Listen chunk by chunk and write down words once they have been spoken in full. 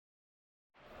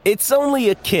It's only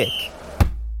a kick.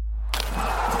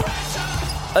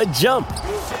 A jump.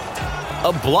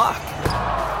 A block.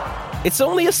 It's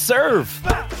only a serve.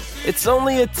 It's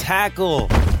only a tackle.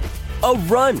 A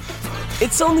run.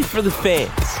 It's only for the fans.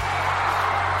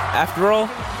 After all,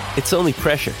 it's only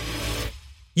pressure.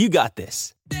 You got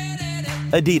this.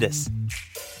 Adidas.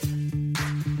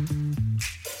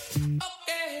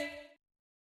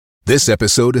 This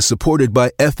episode is supported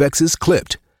by FX's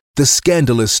Clipped, the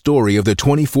scandalous story of the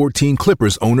 2014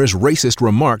 Clippers owner's racist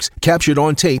remarks captured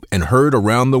on tape and heard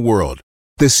around the world.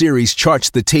 The series charts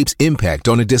the tape's impact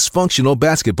on a dysfunctional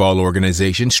basketball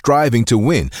organization striving to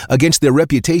win against their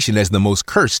reputation as the most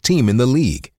cursed team in the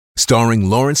league. Starring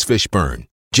Lawrence Fishburne,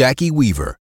 Jackie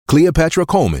Weaver, Cleopatra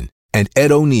Coleman, and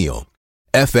Ed O'Neill.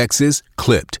 FX's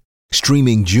Clipped,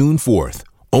 streaming June 4th,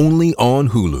 only on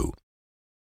Hulu.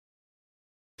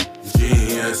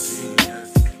 Genius.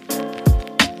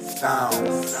 Sound.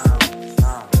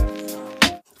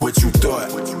 What you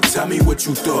thought? Tell me what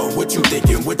you thought. What you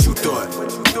thinking? What you thought?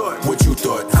 What you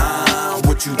thought?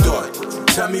 What you thought?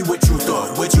 Tell me what you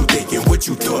thought. What you thinking? What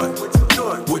you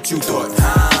thought? What you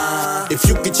thought? If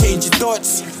you could change your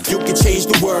thoughts, you could change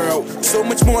the world. So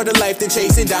much more to life than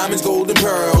chasing diamonds, gold, and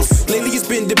pearls. Lately it's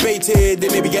been debated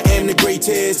that maybe I am the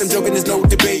greatest. I'm joking, there's no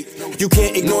debate. You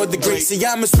can't ignore the great. See,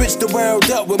 I'ma switch the world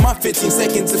up with my 15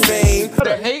 seconds of fame.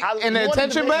 The hate and the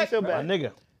attention back? My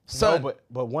nigga. Son. No,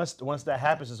 but once that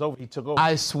happens, it's over. He took over.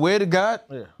 I swear to God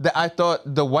that I thought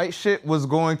the white shit was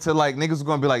going to, like, niggas was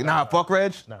going to be like, nah, fuck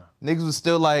Reg. Nah. Niggas was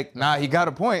still like, nah, he got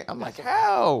a point. I'm like,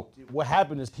 how? What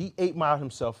happened is he 8-miled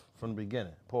himself from the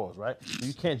beginning. Pause, right?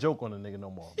 You can't joke on a nigga no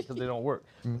more because they don't work.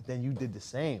 But then you did the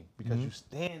same because you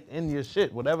stand in your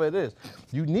shit, whatever it is.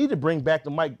 You need to bring back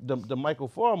the Michael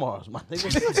Farmars, my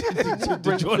nigga.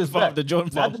 The Jordan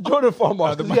Farmars. Not the Jordan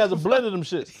Farmars, because he has a blend of them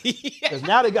shit. Because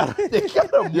now they got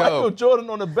a Michael Jordan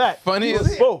on the back.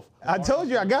 Funniest. Both. I told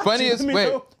you I got Funniest, you.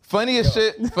 wait, funniest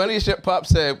shit Pop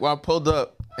said when I pulled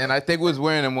up, and I think we was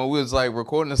wearing them when we was like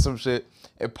recording some shit,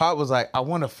 and Pop was like, I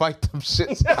want to fight them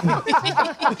shits.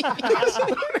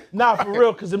 Nah, for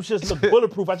real, because them shits look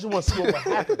bulletproof. I just want to see what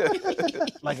would happen.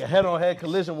 Like a head-on-head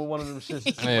collision with one of them shits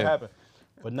to see what happen.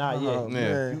 But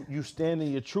you stand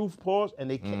in your truth, pause, and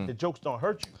they can't, the jokes don't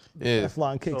hurt you. Yeah.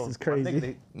 Flying kicks is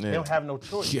crazy. They don't have no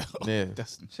choice. Yeah.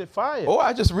 Shit fire. Oh,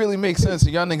 I just really make sense,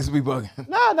 and y'all niggas be bugging.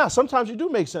 Nah, sometimes you do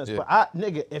make sense. But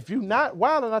nigga, if you not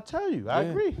wildin', I tell you, I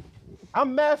agree.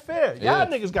 I'm mad fair. Y'all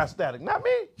niggas got static, not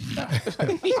me.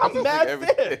 I'm mad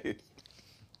fair.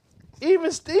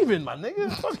 Even Steven, my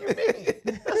nigga, fucking me.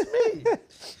 That's me.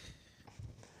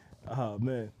 Oh,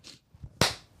 man.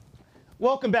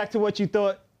 Welcome back to What You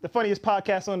Thought, the funniest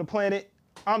podcast on the planet.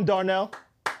 I'm Darnell.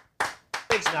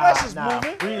 Express is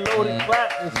moving. Reloading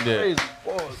clap is crazy.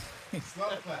 Pause.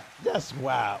 That's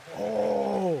wild.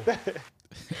 Oh.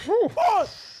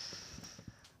 Pause.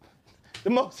 The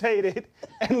most hated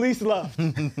and least loved.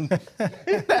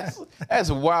 That's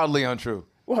wildly untrue.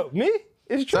 What, me?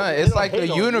 It's true. Son, it's like the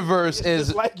universe It's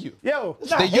is like you. Yo,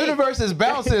 the universe is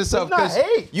balancing itself It's not because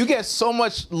hate. you get so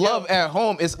much love at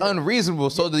home. It's unreasonable.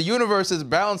 So the universe is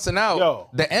balancing out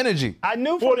the energy. I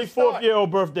knew from the start.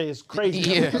 44th-year-old birthday is crazy.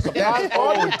 Yeah. Surprise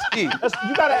party. You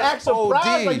gotta act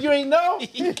surprised like you ain't know.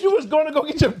 You was gonna go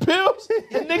get your pills,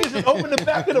 and niggas just opened the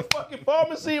back of the fucking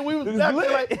pharmacy, and we was back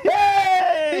there like,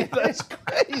 hey, that's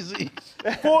crazy.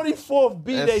 44th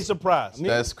B-Day surprise.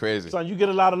 That's crazy. Son, you get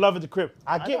a lot of love at the crib.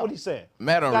 I get what he's saying.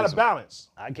 Mad You gotta unreasonable. balance.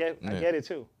 I get it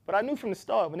too. But I knew from the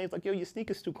start when they was like, yo, your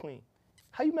sneakers too clean.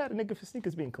 How you mad at a nigga for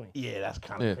sneakers being clean? Yeah, that's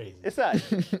kind of crazy. It's that.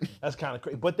 That's kind of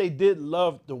crazy. But they did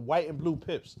love the white and blue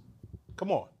pips. Come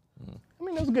on. I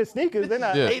mean, those are good sneakers. They're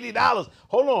not. $80.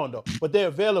 Hold on though, but they're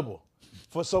available.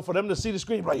 So for them to see the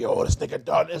screen, like, yo, this nigga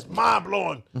done, it's mind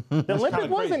blowing. The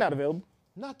Olympic ones, they're not available.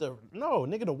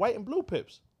 Nigga, the white and blue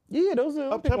pips. Yeah, those are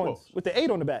Olympic Up-tempo. ones with the 8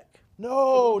 on the back.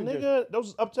 No, nigga, those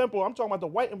is up tempo. I'm talking about the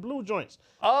white and blue joints.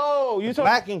 Oh, you talking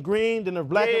Black and green, then the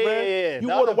black and red. Yeah. You The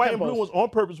wore the other white and tempos. blue ones on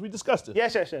purpose. We discussed it.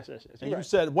 Yes. And you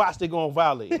said, watch, they gonna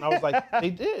violate. And I was like, they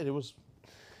did. It was.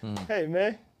 Hey,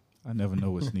 man. I never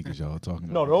know what sneakers y'all are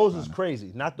talking No, about. those is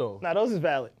crazy. Not those. Nah, those is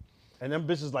valid. And them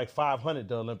bitches like 500,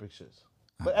 the Olympic shits.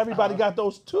 But everybody got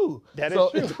those too. That is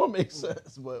so true. it don't make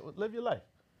sense. But live your life.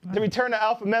 The return of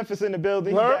Alpha Memphis in the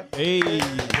building. Huh? Hey,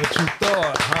 what you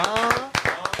thought, huh?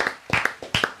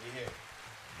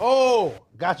 Oh,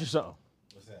 got you something.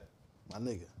 What's that? My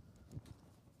nigga.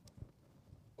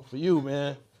 For you,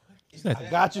 man. I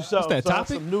got you something. that son.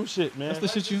 topic? Some new shit, man. That's the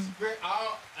shit you.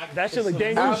 That shit look New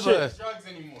dangerous. shit.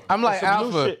 I'm like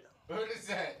Some new Alpha. shit. What is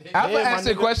that? Alpha Yeah, my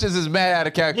asking nigga. questions is mad out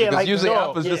of character Yeah, because like, usually no,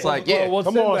 Alpha's just yeah. like, yeah, What's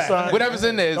Come in on, that? son. whatever's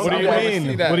in there. is What do What do fine. you see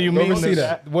mean? that. What do you Don't mean? see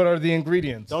that. What are the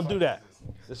ingredients? Don't do that.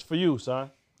 It's for you, son.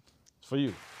 It's for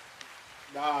you.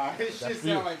 Nah, this shit for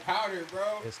you. sound like powder, bro.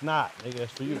 It's not, nigga.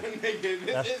 It's for you. Nigga,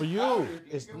 this That's is for you. powder,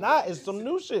 It's nigga. not. It's some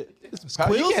new shit.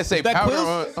 You can't say Is that powder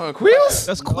Quills? on Quills.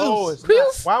 That's No, Quills. it's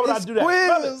not. Why would I do that?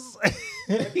 Smell it.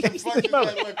 What the fuck does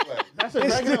that look like? That's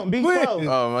oregano and B12.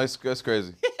 Oh, that's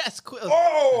crazy. That's Quills.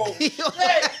 Oh, shit.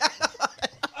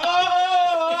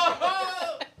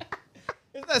 Oh!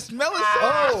 Is that smelling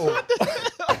Oh,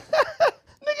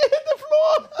 Nigga hit the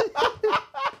floor.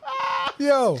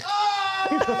 yo,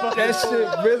 that shit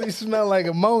really smell like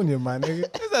ammonia, my nigga.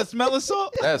 Is that smelling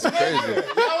salt? That's crazy.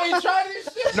 Y'all ain't trying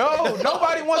this shit? No,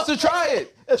 nobody wants to try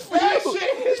it. It's for That you. shit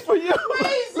It's for you.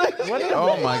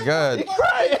 Oh my god.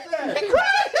 Crying. He's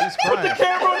crying.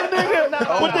 Camera on the nigga.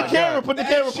 Oh Put the my camera. God. Put the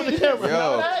camera. Put the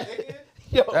camera.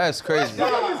 Yo, that's crazy.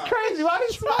 It's crazy. Why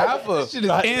did you try Alpha, Shit is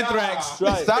anthrax.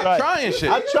 stop trying shit.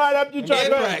 I tried after you tried.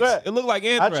 Go ahead, go Anthrax. ahead. It looked like I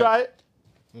anthrax. tried.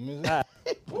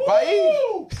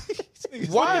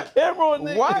 Why? Camera on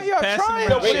niggas. Why y'all Passing trying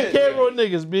around. Put the shit? camera on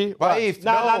niggas, B. Waif,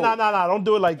 Nah, no. nah. Don't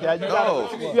do it like that. You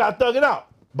gotta thug it out.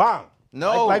 Bang.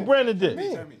 No. Like Brandon did.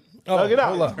 Thug it out.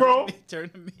 hold You up. grown. Turn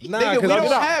to me. Nah, Nigga, we 'cause don't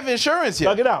it out. have insurance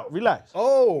Thug yet. it out. Relax.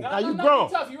 Oh, Now you grown.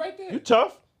 You tough, you right there. You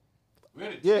tough. Where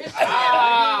the Yeah. tissue?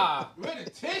 Where the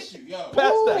tissue, yo?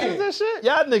 Pass that. Is that shit?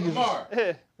 Y'all niggas. Lamar,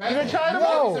 Yeah. pass You been me trying them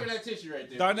some out? of that tissue right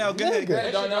there. Darnell, go ahead. That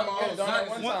shit come on, son,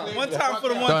 One time for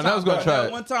the one time. Darnell's gonna try Darnell,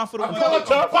 it. One time for the one I'm going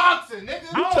time. to boxing,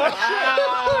 nigga.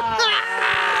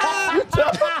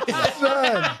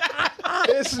 son,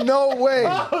 it's no way.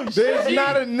 There's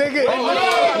not a nigga.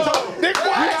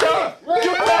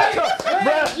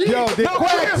 Yo, the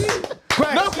quacks.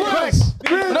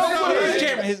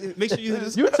 Make sure you hit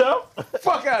his. You tough.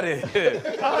 Fuck out of here.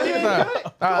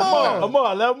 Come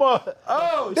on. Let him on.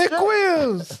 Oh, The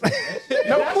quills.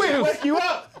 No quills. wake you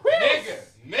up.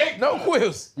 Nigga. No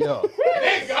quills. Yo.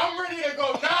 Nigga, I'm ready to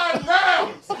go 9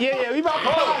 rounds. Yeah, we about to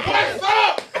What's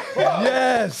up?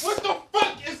 Yes. What the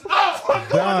fuck is up?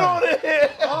 Done.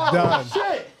 Done.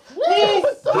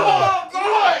 Oh,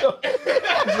 God.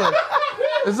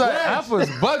 It's like Alpha's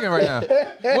bugging right now.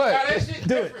 Nah, What? that shit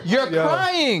different. You're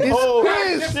crying. Oh,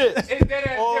 shit. It's that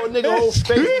ass Oh, different. nigga, whole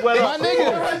face wet My up.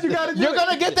 nigga, you're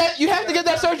gonna get that. You have to get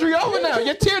that surgery over now.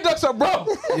 Your tear ducts are broke.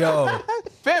 Yo,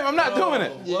 Fam, I'm not doing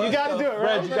it. You gotta do it,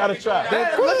 right? Red, you gotta try.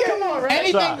 Come on,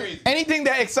 right? Anything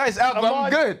that excites Alpha, I'm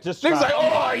good. Just Niggas try. like,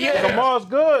 oh yeah. Lamar's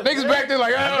good. Niggas back there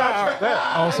like,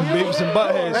 ah. on some Beavis and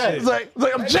Butthead It's shit.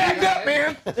 like I'm jacked up,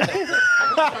 man.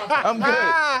 I'm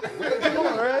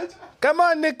good. Come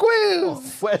on, the quills.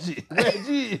 Wedgie.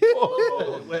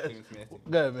 Oh,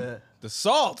 good, man. The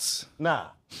salts. Nah,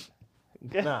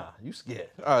 you scared.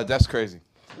 Oh, that's crazy.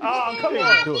 Oh, come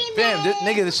on. Do it. Fam,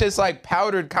 nigga, this shit's like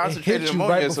powdered, It concentrated hit you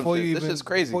ammonia right or some before shit. you This even shit's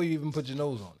crazy. before you even put your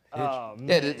nose on it. Oh,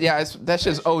 man. That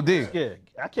shit's OD. Yeah,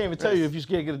 I can't even tell you if you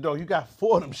scared to get a dog. You got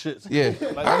 4 of them shits. Yeah,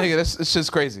 nigga, this shit's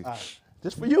crazy.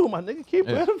 Just for you, my nigga. Keep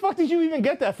Where it. the fuck did you even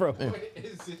get that from? Matter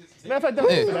of fact, that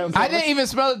was I didn't even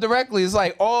smell it directly. It's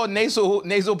like all nasal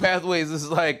pathways. This is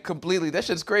like completely. That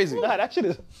shit's crazy. Nah, that shit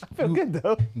is. I feel good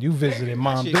though. You visited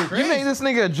Mom Duke. You made this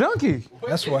nigga a junkie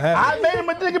That's what I happened. made him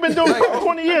a nigga been doing it for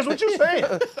 20 years. What you saying?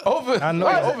 over. I know.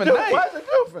 Why is it overnight. Why is it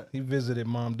different? He visited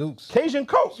Mom Duke's. Cajun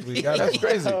Coke. We got That's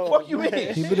crazy. Fuck you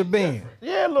mean? Keep it a bean.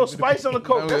 Yeah, a little spice on the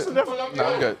Coke. That's a different. No,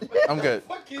 I'm good. I'm good.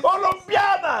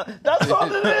 Colombiana. That's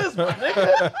all it is, my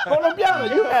nigga.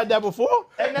 Colombiana. You had that before.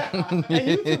 And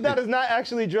YouTube, that is not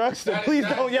actually drugs, so please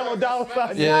don't yellow dollar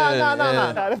sign. Yeah, Nah.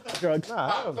 Nah, that's not drugs.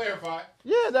 Nah, Clarify.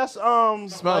 yeah, that's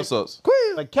Smell salts.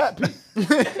 like cat pee.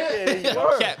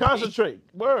 Word. Cat pee. Concentrate.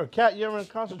 Word. Cat urine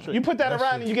concentrate. You put that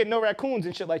around and you get no raccoons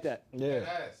and shit like that. Yeah.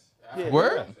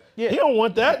 Word? He don't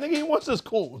want that, nigga. He wants his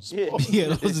coons. Yeah. Yeah,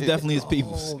 those is definitely his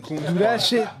peoples. Do that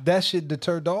shit. That shit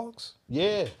deter dogs.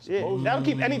 Yeah. Yeah, that'll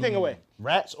keep anything away.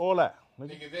 Rats, all that.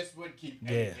 Nigga, this would keep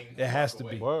Yeah, anything it has to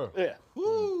away. be. Word. Yeah.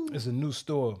 It's a new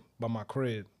store by my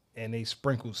crib, and they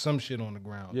sprinkled some shit on the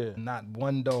ground. Yeah. Not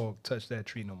one dog touched that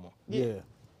tree no more. Yeah.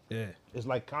 Yeah. It's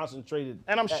like concentrated.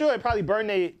 And I'm sure it probably burned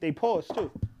they paws too.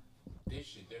 This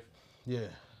shit different. Yeah.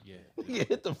 Yeah.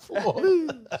 Hit the floor.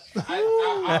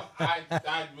 I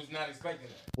was not expecting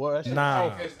that. Boy, that shit Nah.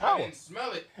 Because I didn't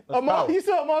smell it. power. You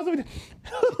saw Mars with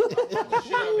Shit up here.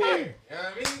 You know what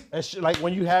I mean? That shit, like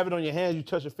when you have it on your hands, you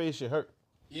touch your face, it hurt.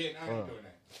 Yeah, I ain't doing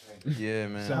that. Yeah,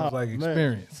 man. Sounds like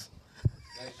experience.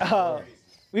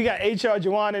 We got HR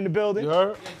Juwan in the building. You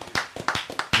heard?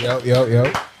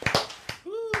 Yo.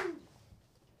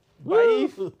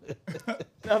 Waif.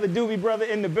 Another Doobie brother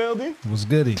in the building. Was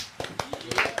goody.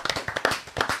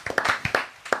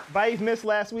 Vaif missed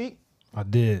last week. I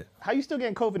did. How you still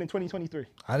getting COVID in 2023?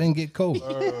 I didn't get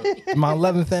COVID. My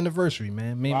 11th anniversary,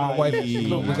 man. Me and my wife, we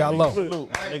got low.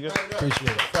 Appreciate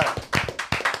it.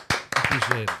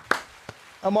 Appreciate it.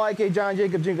 I'm RK John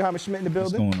Jacob, Jingle Schmidt in the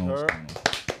What's building. going on? What's going on?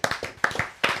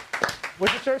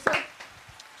 What's your shirt say?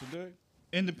 Today,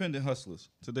 Independent Hustlers.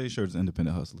 Today's shirt is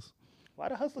Independent Hustlers. Why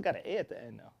the hustler got an A at the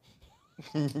end now?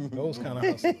 Those kind of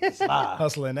hustlers.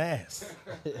 Hustling ass.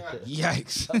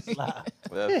 Yikes.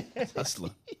 Hustler.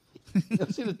 You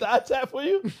see the thigh tap for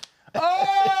you?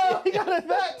 Oh, he got it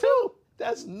back too.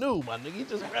 That's new, my nigga. He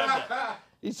just grabbed that.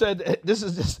 He said, "This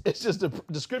is just—it's just the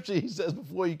description he says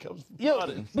before he comes." Yo,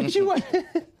 but you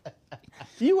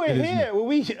were here when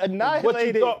we annihilated. What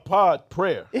you thought? Pod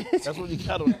prayer. That's what you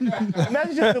got on.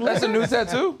 Imagine just the That's a new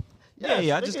tattoo?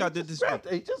 Yeah, I just got this. He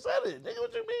just said it. Nigga,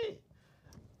 what you mean?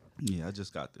 Yeah, I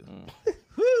just got this.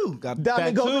 Woo! Got the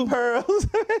Diamond tattoo. Golden Pearls.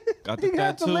 Got the He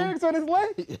got the tattoo. lyrics on his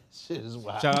leg. Shit is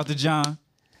wild. Shout out to John.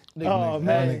 Oh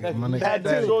man, My nigga. He had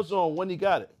the shorts on when he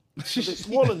got it. They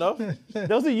small enough.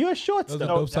 those are your shorts Those are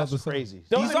though. dope That's sellers. crazy.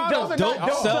 Those are Dope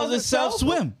not- sells and self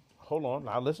swim. Hold on.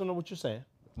 Now listen to what you're saying.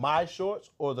 My shorts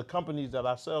or the companies that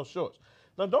I sell shorts.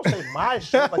 No, don't say my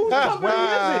shorts.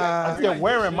 Like, they're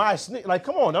wearing my sneakers. Like,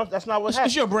 come on. That's not what happened.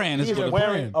 It's your brand. It's He's good.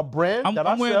 wearing a brand I'm that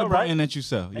I wearing sell, the brand right? that you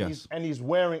sell. And Yes. he's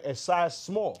wearing a size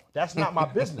small. That's not my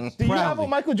business. Do you have Proudly. on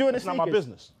Michael Jordan That's sneakers? not my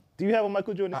business. Do you have on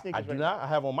Michael Jordan sneakers? I do right not. I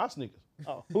have on my sneakers. now?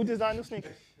 Oh, who designed those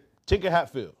sneakers? Tinker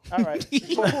Hatfield. All right.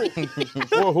 For who?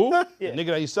 For who? Yeah. The nigga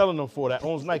that he's selling them for that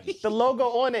owns Nike. The logo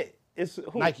on it is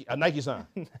who? Nike, a Nike sign.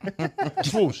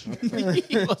 Swoosh.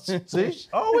 See?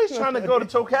 Always trying to go to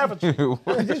toe cavity. Chill,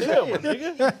 my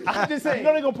nigga. I'm just saying. You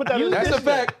know they gonna put that in That's the a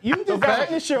fact. You designed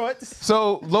fact. the shorts.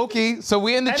 So, Loki, so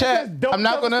we in the And chat. it says, don't I'm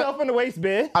not sell gonna yourself in the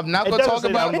waistband. I'm not It gonna doesn't talk say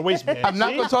that about on the waistband. I'm not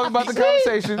See? gonna talk about the See?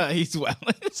 conversation. He's well.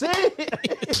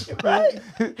 See? Right?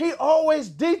 He always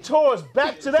detours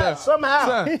back to that somehow.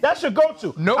 son. That's your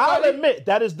go-to. Nobody- I'll admit,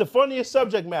 that is the funniest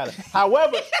subject matter.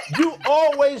 However, you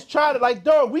always try to, like,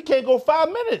 dog, we can't go 5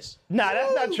 minutes. Nah,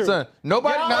 that's not true. Son,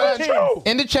 nobody Y'all nah, are kings.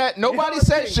 in the chat, nobody Y'all are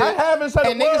said kings. shit. I haven't said a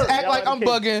and niggas word. act Y'all like are I'm the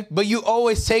bugging, but you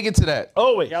always take it to that.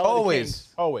 Always. Y'all are the Always.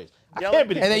 kings. Always. I Y'all can't are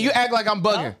be the And then king. you act like I'm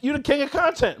bugging. You the king of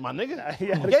content, my nigga.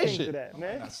 Yeah, the Gay king shit. for that,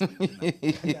 man.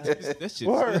 That shit's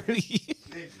Word.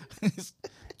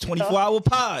 24-hour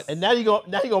pod. And now you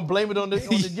gonna blame it on the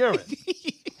urine.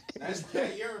 That's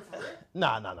that urine for real.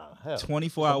 Nah. Hell.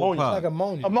 24-hour Ammonia. Like pod.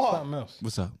 ammonia. Ammonia. Something else.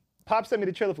 What's up? Pop sent me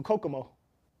the trailer for Kokomo.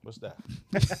 What's that?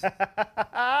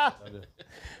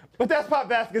 But that's Pop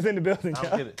Vasquez in the building, I don't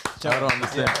y'all. get it. I don't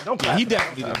understand. Don't clap. He for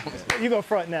that. definitely did. You go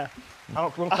front now. I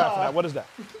don't clap for that. What is that?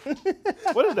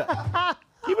 What is that?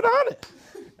 Keep it on it.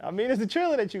 I mean, it's the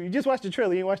trailer that you just watched the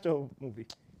trailer. You didn't watch the whole movie.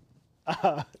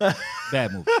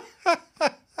 Bad movie.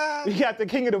 You got the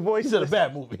King of the He said a Voiceless.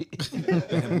 bad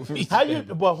movie. How you?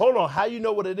 But hold on. How you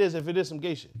know what it is if it is some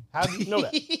gay shit? How do you know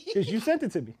that? Because you sent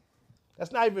it to me.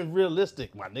 That's not even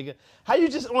realistic, my nigga. How you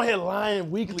just on here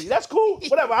lying weekly? That's cool.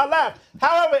 Whatever. I laugh.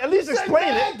 However, at least explain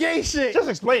it. Gay shit. Just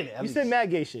explain it. at You least. said mad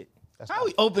gay shit. How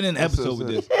we opening the episode with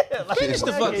this? Finish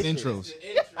the fucking intros.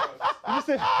 You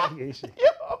said mad gay shit.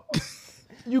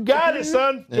 You got it,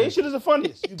 son. Gay shit is the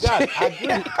funniest. You got it. I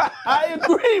agree. I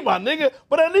agree, my nigga.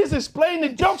 But at least explain the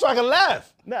joke so I can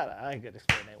laugh. Nah, I ain't gonna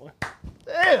explain that one.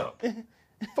 Damn.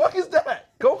 Fuck is that?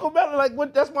 Coco Melon, like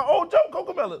what? That's my old joke,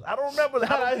 Coco Melon. I don't remember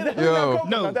that. I don't get it. Yo.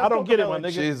 No, I don't get it, my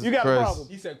nigga. Jesus You got a Christ. problem.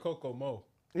 He said Coco Mo.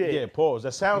 Yeah, pause.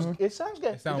 That sounds. It sounds gay.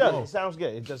 It sounds does. low. It sounds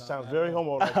gay. It just sounds very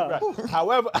homo. Right.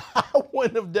 However, I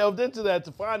wouldn't have delved into that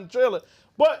to find the trailer.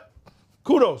 But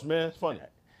kudos, man. It's funny.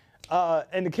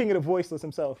 And the King of the Voiceless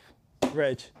himself,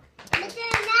 Reg.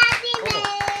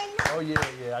 Oh yeah.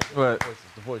 I get What?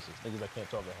 the voices. Niggas that can't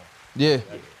talk at home. Yeah.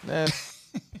 Man.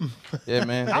 Yeah,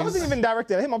 man. I wasn't even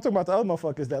directed at him. I'm talking about the other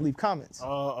motherfuckers that leave comments. Yeah,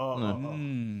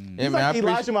 He's man, like I appreciate-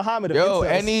 Elijah Muhammad of Yo,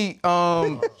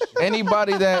 incels.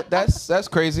 anybody that's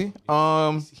crazy.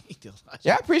 Yeah,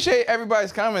 I appreciate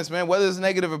everybody's comments, man. Whether it's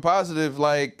negative or positive,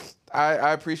 like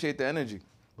I appreciate the energy.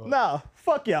 Nah,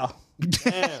 fuck y'all.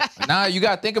 Nah, you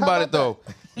gotta think about it though.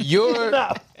 You're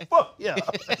Nah, fuck yeah.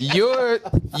 you're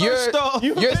off,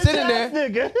 you're sitting there.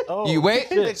 Nigga. You wait.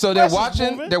 shit. So they're Questions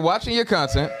watching. moving. They're watching your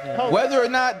content. Whether or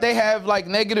not they have like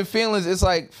negative feelings, it's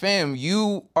like, fam,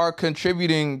 you are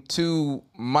contributing to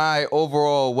my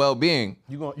overall well-being.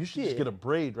 You should just get a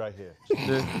braid right here.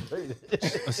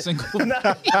 A single.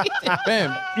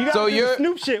 Fam. You gotta So do the you're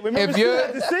Snoop shit. Remember if Snoop you're-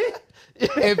 had to see?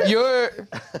 if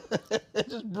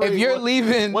you're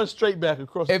leaving one straight back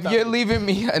across. If you're leaving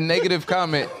me a negative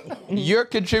comment, you're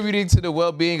contributing to the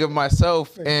well-being of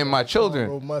myself and my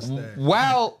children,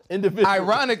 while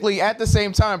ironically at the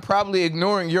same time probably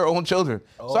ignoring your own children.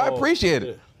 So I appreciate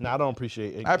it. No, I don't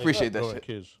appreciate it. I appreciate that shit.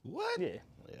 Kids. What? Yeah.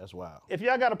 That's wild. If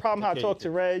y'all got a problem how I talk to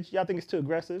Reg, y'all think it's too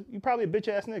aggressive, you probably a bitch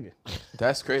ass nigga.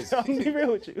 That's crazy. I'm gonna be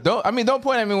real with you. Don't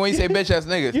point at me when you say bitch ass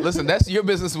niggas. Listen, that's your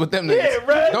business with them niggas. Yeah,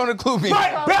 Reg. Don't include me.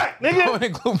 Fight back, nigga. Don't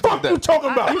include me. Fuck you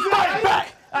talking about? Fight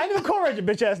back. I ain't even call Reg a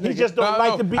bitch ass nigga. He just don't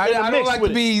like to be in the mix I don't like to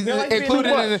be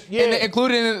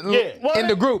included in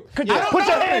the group. Put your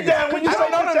hand down when you say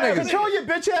bitch ass. Control your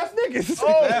bitch ass niggas.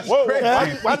 Oh, that's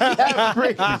crazy. Why do you have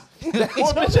crazy?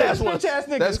 Bitch ass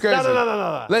niggas. That's crazy.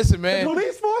 No. Listen, man.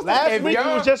 Police force. Last week he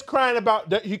was just crying about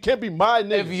that he can't be my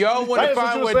nigga. If y'all want to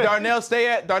find where Darnell stay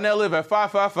at, Darnell live at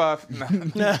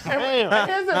 555.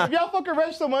 Damn. If y'all fucking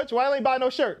Reg so much, why ain't buy no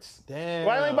shirts? Damn.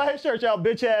 Why ain't buy his shirts, y'all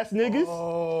bitch ass niggas?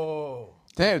 Oh.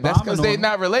 Damn, that's because they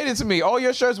not related to me. All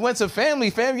your shirts went to family,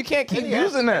 fam. You can't keep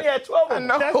using that. He had 12 of them.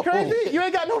 That's crazy. You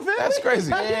ain't got no family. That's crazy.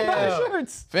 How can you buy the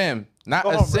shirts? Fam, not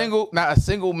a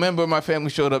single member of my family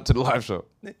showed up to the live show.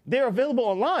 They're available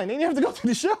online. They didn't have to go to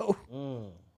the show.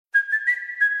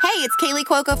 Hey, it's Kaylee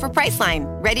Cuoco for Priceline.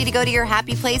 Ready to go to your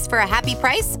happy place for a happy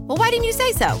price? Well, why didn't you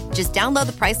say so? Just download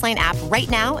the Priceline app right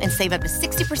now and save up to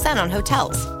 60% on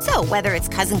hotels. So whether it's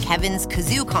Cousin Kevin's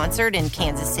Kazoo Concert in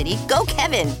Kansas City, go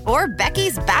Kevin, or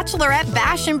Becky's Bachelorette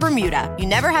Bash in Bermuda, you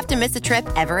never have to miss a trip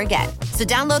ever again. So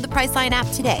download the Priceline app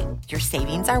today. Your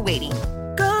savings are waiting.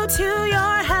 Go to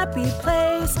your happy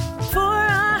place for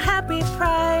a happy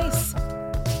price.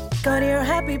 Go to your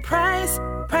happy price,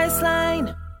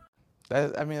 Priceline.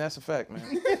 That's a fact, man.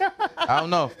 I don't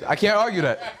know. I can't argue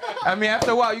that. I mean,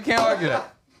 after a while, you can't argue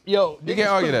that. Yo, you can't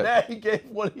argue that. He gave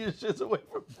one of your shits away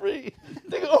for free.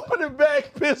 Nigga opened the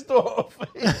bag, pissed off.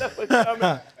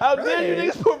 How dare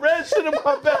you niggas put red shit in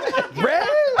my bag? Red?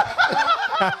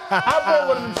 I bought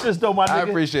one of them shits though, my nigga. I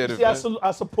appreciate it. See,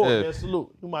 I support, man.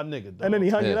 Salute. You my nigga, though. And then he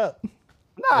hung it up.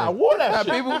 Nah, I wore that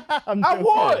shit. I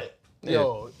wore it. Yeah.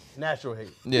 Yo, natural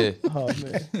hate. Yeah. Oh,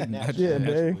 man. Natural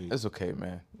man. It's okay,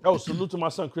 man. Oh, salute to my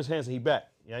son Chris Hansen. He back.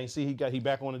 Yeah, I ain't see he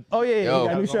back on it. Oh yeah, Yo, he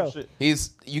got a new show.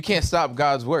 You can't stop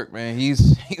God's work, man.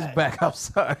 He's back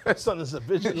outside. Son is a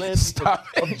vigilante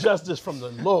of justice from the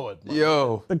Lord. Man.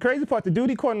 Yo. The crazy part, the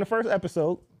dude he caught in the first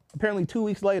episode, apparently 2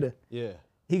 weeks later,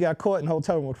 he got caught in a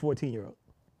hotel room with a 14-year-old.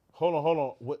 Hold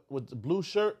on. With the blue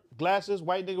shirt, glasses,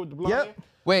 white nigga with the blonde hair?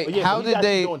 Wait, how did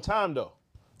they doing time though?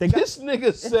 This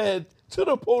nigga said to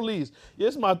the police, yeah,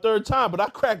 it's my third time, but I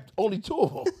cracked only 2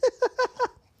 of them.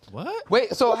 What?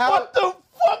 Wait, so what the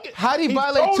fuck? How did he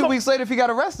violate 2 weeks later if he got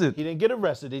arrested? He didn't get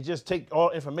arrested. They just take all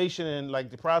information and like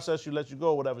the process you, let you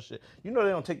go, whatever shit. You know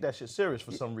they don't take that shit serious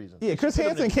for some reason. Yeah, Chris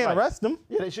Hansen can't arrest him.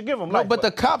 Yeah, they should give him No, life. but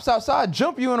the cops outside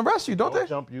jump you and arrest you, don't they?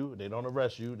 Jump you. They don't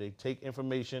arrest you. They take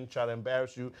information, try to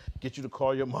embarrass you, get you to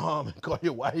call your mom and call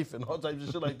your wife and all types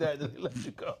of shit like that. Then they let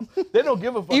you go. They don't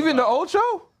give a fuck. Even the old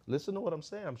show? Listen to what I'm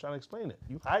saying. I'm trying to explain it.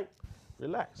 You hype.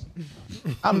 Relax.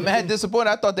 I'm mad disappointed.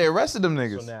 I thought they arrested them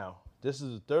niggas. So now, this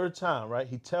is the third time, right?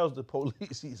 He tells the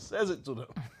police, he says it to them.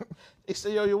 They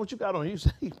say, yo, what you got on?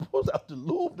 He pulls out the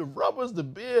lube, the rubbers, the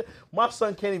beer. My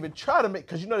son can't even try to make,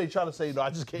 because you know they try to say, I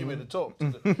just came in to talk,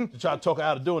 to try to talk her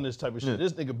out of doing this type of shit.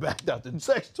 This nigga backed out. The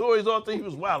sex toys, all thing, he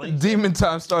was wild. Demon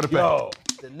time started back. Yo,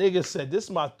 the nigga said, this is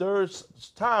my third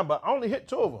time, but I only hit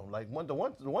 2 of them. Like the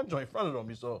one joint in front of them,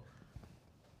 you saw.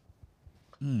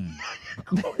 Going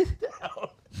down.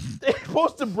 They're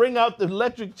supposed to bring out the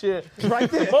electric chair right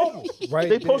there, mobile. Right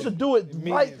They're supposed to do it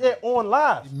right there on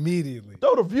live. Immediately.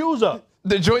 Throw the views up.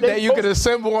 The joint that you could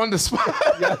assemble on the spot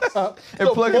and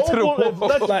plug it to the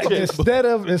wall. Like instead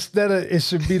of it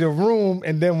should be the room,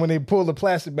 and then when they pull the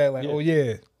plastic back, like, oh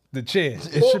yeah, the chair.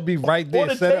 It should be right there on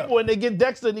the set table, up. and they get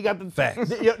Dexter, and he got the facts.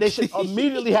 They should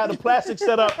immediately have the plastic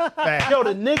set up. Yo,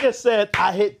 the nigga said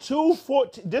I hit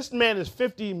 214. This man is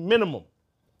 50 minimum.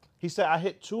 He said, I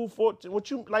hit 214.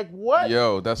 What you, like, what?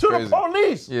 Yo, that's crazy. crazy. To the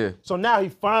police. Yeah. So now he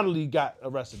finally got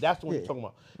arrested. That's the one you're talking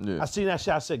about. Yeah. I seen that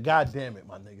shit. I said, God damn it,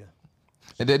 my nigga.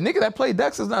 And the nigga that played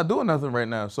Dexter's not doing nothing right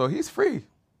now, so he's free.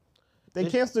 They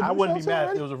canceled. I wouldn't be mad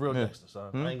already? if it was a real Dexter,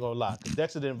 son. I ain't gonna lie.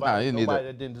 Dexter didn't Nah, violate he didn't nobody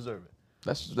either. that didn't deserve it.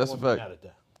 That's a Wouldn't be fact. mad at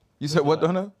that. You said what,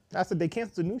 Donna? I said they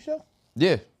canceled the new show.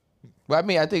 Yeah. Well, I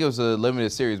mean, I think it was a limited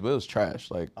series, but it was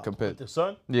trash. Like compared The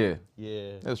son? Yeah.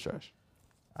 Yeah. It was trash.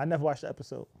 I never watched the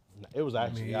episode. It was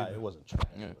actually, it wasn't trash.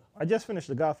 Yeah. I just finished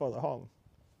The Godfather of Harlem.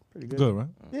 Pretty good. Good, right?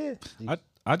 Yeah.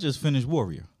 I just finished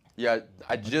Warrior. Yeah,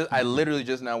 I literally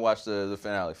just now watched the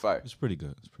finale. Fire. It's pretty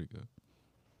good. It's pretty good.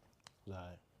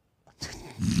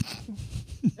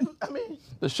 I mean,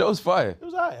 The show's fire. It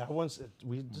was all right.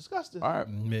 We discussed it. All right.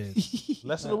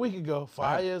 Less than a week ago.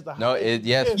 Fire is the No, highest.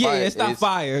 It's not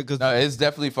fire. No, it's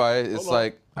definitely fire. It's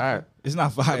like, all right. It's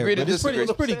not fire. Agree to but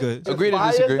it's pretty good. Agree to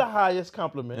Fire disagree. is the highest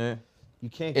compliment. Yeah. You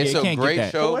can't It's get a can't get great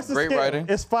that. show, what's the great scale? writing.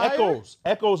 It's fire. Echoes.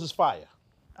 Echoes is fire.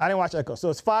 I didn't watch Echo.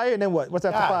 So it's fire, and then what? What's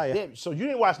after God fire? damn. So you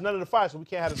didn't watch none of the fire, so we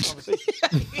can't have this conversation.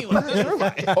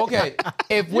 Okay,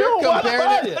 if You we're don't watch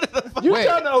comparing it, fire. You Wait.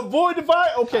 trying to avoid the fire?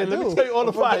 Okay, let me do. tell you all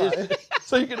the fires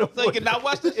so you can avoid it. not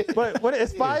watch it. But what?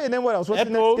 It's fire, and then what else? What's the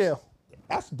next Echoes. scale?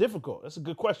 That's difficult. That's a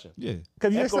good question. Yeah.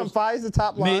 Because you think some Echoes. fire is the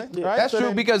top line, Mid. right? that's So true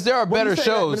then- because there are what do you better say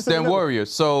that- but shows it's in the than middle.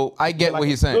 Warriors. So I get what Like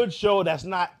he's a saying. good show that's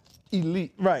not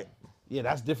elite. Right. Yeah,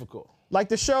 that's difficult. Like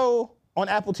the show on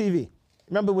Apple TV.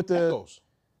 Remember with the Echoes.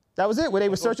 that was it where they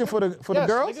were searching for the Yes,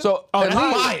 girls. nigga. So that's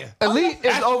Elite, fire. Elite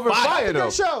is over fire though.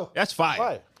 Good show. That's fire.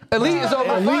 Fire. Elite is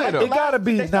over fire It though. gotta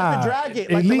be They started to drag it,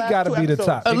 like the Elite last gotta two be the episodes.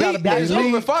 top. It gotta Elite be is over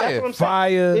Elite, fire.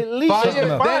 Fire. Elite Fire, is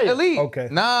enough. then Elite. Okay.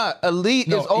 Nah, Elite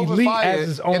No, is over Elite fire as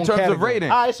its in own terms of category.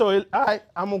 rating. All right, so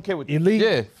I'm okay with that. Elite,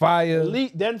 Yeah. Fire.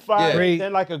 Elite, then fire, Yeah.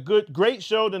 then like a great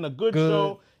show, then a good Good.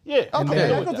 show. Yeah. I'm Okay, okay then-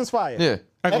 with Echoes that. is fire. Yeah,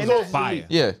 Echoes Echoes is fire. Elite.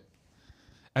 yeah.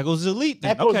 Echoes Elite.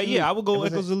 Then. Echoes Okay, Elite. yeah, I would go That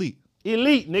was Echoes Elite.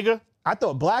 Elite, nigga. I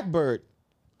thought Blackbird.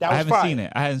 That I was haven't fire. seen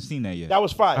it. I haven't seen that yet. That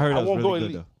was fire. I heard I that was won't really go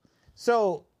good Elite.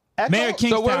 So Echo, Mayor So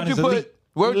Kingstown where would you is put? Elite.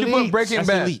 Where would you put Elite. Breaking That's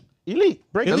Bad? elite. Elite.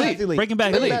 Breaking Elite. Bad's elite. Breaking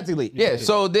Bad Breaking elite. Bad's elite. Yeah.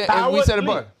 So then, and we Howard's said it elite.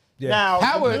 apart. Yeah. Now,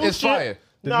 Howard the new is shit- fire.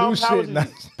 The No, new Howard's shit, elite.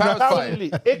 Power's Howard's fire.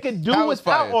 elite. It can do Howard's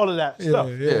without fire. all of that stuff.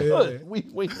 yeah. Good. We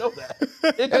know that.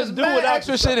 It There's can do mad without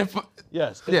extra the stuff. shit in.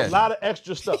 Yes, it's Yeah. a lot of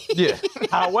extra stuff. Yeah.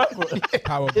 However,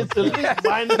 Power it's elite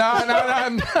minus.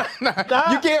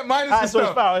 Nah. You can't minus All right, the so it's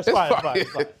stuff. fire. It's fire.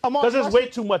 It's fire. Because there's way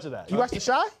too much of that. You watch The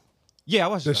Shy? Yeah, I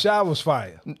watched The that. Shy was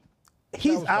fire.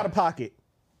 He's out of pocket.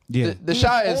 Yeah. The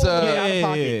Shy is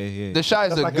Yeah. The Shy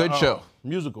is a like good show.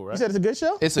 Musical, right? You said it's a good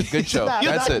show? It's a good show. Nah,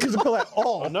 That's not it. musical at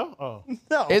all. Oh, no? Oh.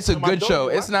 No. It's a My good daughter show.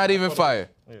 watched It's not it. even fire.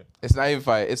 It's not even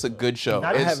fire. It's a good show.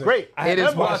 Not It's even great. It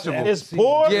is Remember, watchable. It's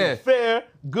poor, Yeah. fair,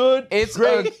 good, It's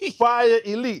great, fire,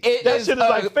 elite. It That shit is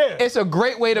like fair. It's a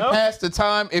great way to No? pass the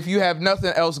time if you have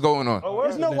nothing else going on.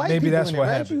 There's no white maybe people that's in what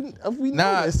it, right? happened. We know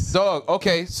Nah, this. dog.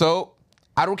 Okay, so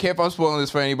I don't care if I'm spoiling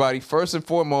this for anybody. First and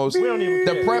foremost, don't even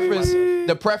the care.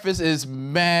 the preface is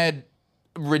mad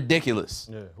ridiculous.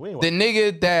 Yeah, we ain't The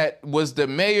nigga that was the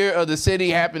mayor of the city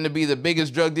happened to be the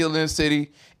biggest drug dealer in the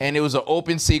city, and it was an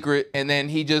open secret. And then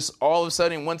he just all of a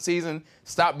sudden one season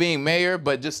stopped being mayor,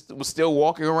 but just was still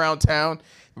walking around town.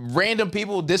 Random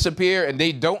people disappear, and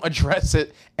they don't address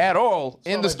it at all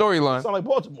in the storyline. Sound like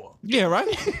Baltimore. Yeah, right?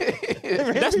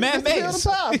 That's mad It's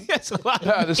all the time. That's a lot.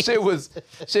 Nah, the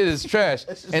shit is trash.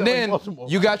 just And like then Baltimore.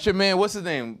 you got your man, what's his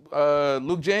name?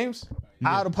 Luke James?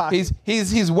 Out of pocket.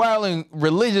 He's wilding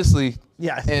religiously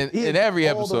yeah, in every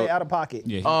all the way episode. out of pocket.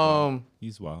 Yeah,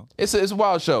 he's wild. It's a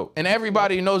wild show. And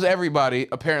everybody knows everybody,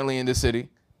 apparently, in the city.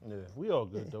 Yeah, we all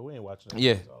good though. We ain't watching that.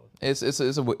 Yeah. It's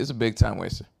a big time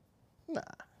waster.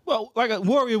 Well, like a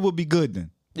Warrior would be good then.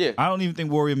 Yeah. I don't even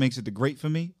think Warrior makes it the great for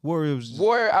me. Warrior was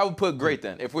Warrior, I would put great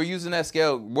then. If we're using that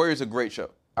scale, Warrior's a great show.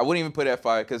 I wouldn't even put it at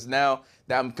fire because now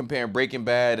that I'm comparing Breaking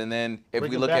Bad, and then if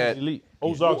Breaking we look Bad at is elite.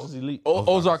 Ozark is elite.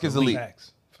 Ozark is elite.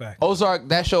 Facts. Ozark,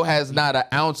 that show has not an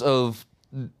ounce of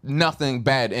nothing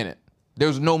bad in it.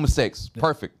 There's no mistakes.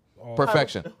 Perfect.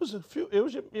 Perfection. It was a few. It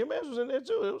was your man was in there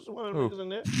too. It was one of the niggas in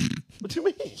there. What you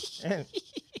mean?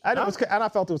 And I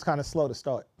felt it was kind of slow to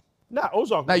start. Nah,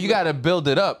 Ozark. Now you gotta build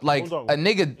it up. Like Ozark a was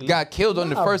nigga got killed on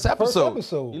the first episode.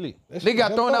 elite. They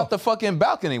got thrown out the fucking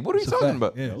balcony. What are you talking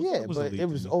about? Yeah, was but elite it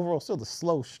was to me. overall still a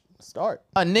slow start.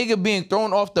 A nigga being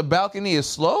thrown off the balcony is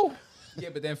slow? Yeah,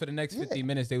 but then for the next 50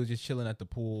 minutes, they was just chilling at the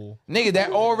pool. Nigga,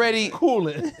 that already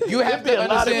cooling. you have to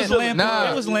understand.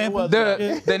 Nah, It was Lampard.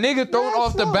 the nigga thrown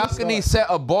off the balcony set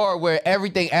a bar where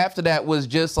everything after that was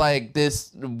just like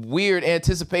this weird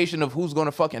anticipation of who's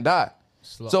gonna fucking die.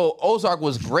 So Ozark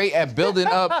was great at building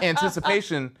up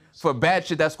anticipation for bad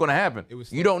shit that's gonna happen.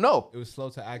 You don't know. It was slow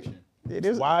to action.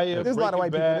 There's Wire, a lot of white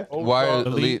Breaking Bad, people. Wire, Ozark,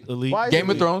 elite. Why is Game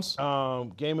it of Thrones.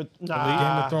 Game of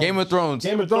Game of Thrones.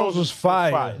 Game of Thrones was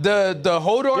fire. The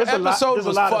Hodor There's a lot- episode there's a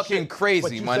was lot of fucking shit. But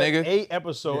crazy, you my said nigga. 8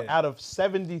 episodes out of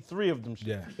 73 of them shit.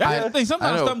 Yeah. That's the thing. I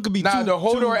Sometimes know. something could be Nah, too. the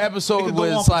Hodor too, episode it could go on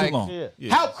was for too like, long.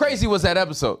 Yeah. how crazy was that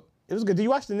episode? It was good. Do you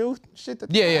watch the new shit?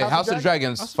 That Yeah, House of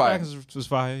Dragons, House of fire. Dragons was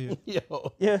fire. Yeah.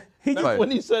 Yo. Yeah, he Fire.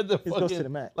 When he said the It goes to fucking, the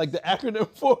max. like the acronym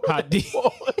for Hot D.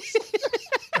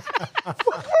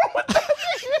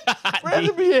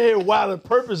 Brandon be in here wilding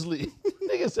purposely.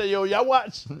 Nigga said, yo, y'all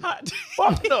watch.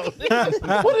 Fuck no.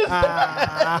 Nigga, what is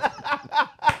that?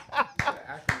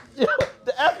 Yo,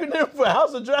 the acronym for House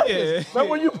House of Dragons.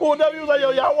 Remember when you pulled up, you was like,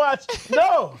 yo, y'all watch?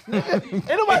 No. Ain't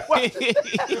nobody watching.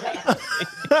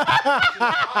 No.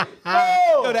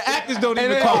 Yo, the actors don't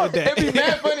even call it that. It'd be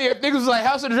mad funny if niggas was like,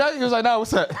 House of the Dragon. He was like, nah,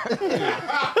 what's up? Nah,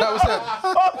 what's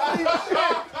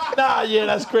up? Nah, yeah,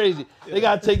 that's crazy. They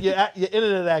gotta take your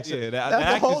internet access.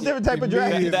 That's a whole different type of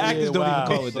dragon. The actors don't even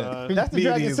call it that. That's the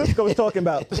dragon Cisco was talking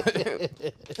about.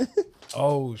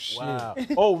 Oh shit. Wow.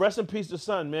 Oh, rest in peace to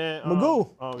son, man.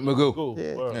 Magoo. Magoo.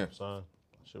 Yeah. Word, Yeah. son.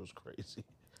 That shit was crazy.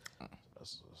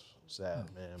 That's sad,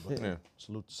 man. But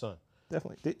salute the son.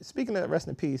 Definitely. Speaking of rest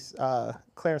in peace,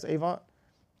 Clarence Avant.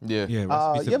 Yeah. Yeah,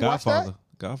 rest in you peace ever to watched that? Godfather.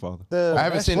 Godfather. The I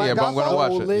haven't seen it yet, but I'm gonna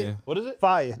watch it. Yeah. What is it?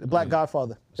 Fire, the Black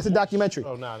Godfather. It's a documentary.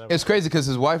 Oh, nah, never. It's crazy because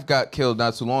his wife got killed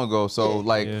not too long ago. So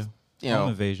like, Yeah. you know, Home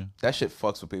invasion. that shit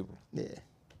fucks with people. Yeah.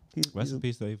 Rest in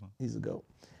peace to Avon. He's a goat.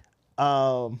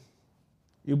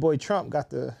 Your boy Trump got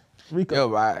the RICO. Yo,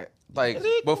 like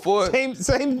before.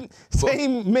 Same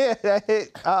man that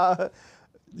hit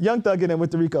Young Thug in him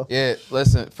with the RICO. Yeah,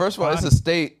 listen. First of all, it's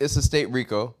a state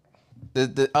RICO.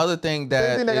 The other thing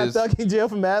that Same thing that is got Thug in jail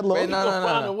for mad low. Wait,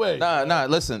 Find a way. no.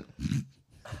 Listen,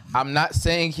 I'm not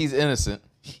saying he's innocent.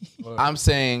 I'm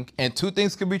saying, and two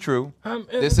things can be true.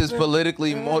 This is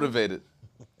politically motivated.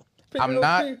 I'm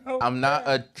not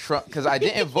a Trump because I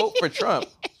didn't vote for Trump.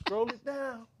 Roll it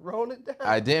down. Roll it down.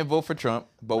 I didn't vote for Trump,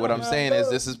 but what I'm saying is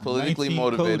this is politically 19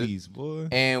 motivated, Codys, boy.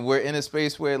 and we're in a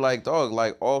space where, like, dog,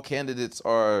 like all candidates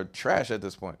are trash at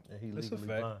this point. Yeah, he legally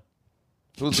blind.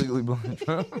 Who's legally blind?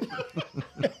 Trump?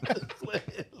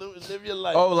 Live your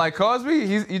life. Oh, like Cosby?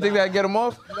 You think that'd get him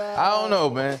off? I don't know,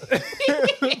 man.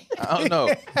 I don't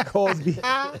know. Cosby.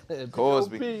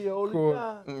 Cosby.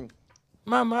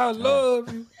 Mama, I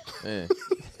love you. Yeah.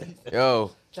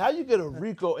 Yo. How you get a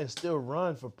RICO and still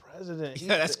run for president?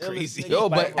 Yeah, that's crazy. Yo,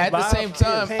 but at the same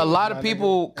time, a lot of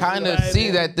people kind of see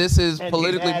that this is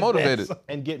politically motivated.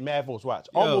 And get mad folks. Watch.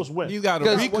 Almost win. You got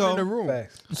a RICO in the room.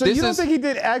 So This you don't is- think he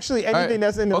did actually anything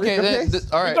that's in the RICO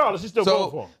case? All right. Regardless, he's still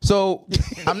voting for him. So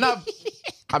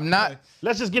I'm not.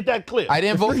 Let's just get that clear. I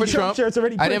didn't vote for Free Trump. shirts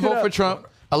already I didn't printed vote for up. Trump.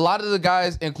 A lot of the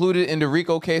guys included in the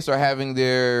RICO case are having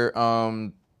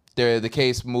the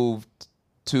case moved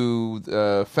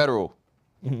to federal.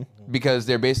 Because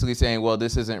they're basically saying, well,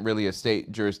 this isn't really a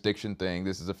state jurisdiction thing.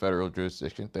 This is a federal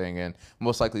jurisdiction thing. And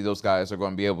most likely those guys are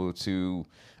going to be able to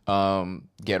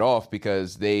get off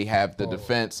because they have the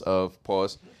defense of,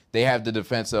 they have the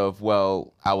defense of,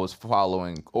 well, I was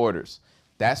following orders.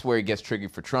 That's where it gets tricky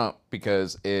for Trump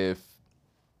because if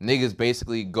niggas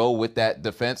basically go with that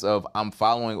defense of I'm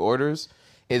following orders,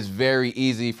 it's very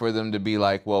easy for them to be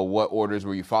like, well, what orders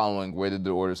were you following? Where did the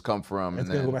orders come from? It's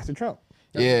gonna go back to Trump.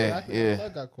 Yeah.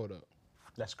 That got caught up.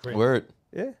 That's crazy. Word.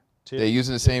 Yeah. They're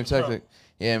using the same tactic.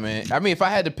 Yeah, man. I mean, if I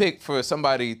had to pick for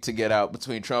somebody to get out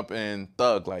between Trump and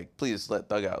Thug, like, please let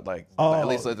Thug out. Like, at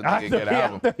least let the nigga get an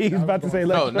album. He was about to say,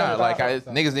 No,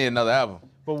 niggas need another album.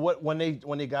 But when they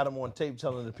got him on tape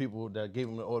telling the people that gave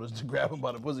him the orders to grab him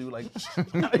by the pussy, like,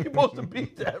 how you supposed to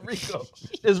beat that, RICO?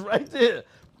 It's right there.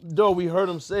 Though we heard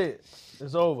him say it.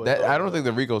 It's over. I don't think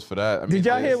the RICO's for that. I mean, Did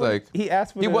y'all hear it's when like, he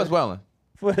asked for he was wilding.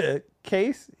 for the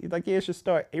case? He's like, yeah, it should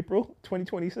start April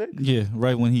 2026. Yeah,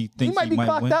 right when he He thinks might be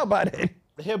clocked win. out by then.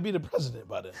 He'll be the president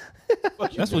by then.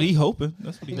 That's what he hoping.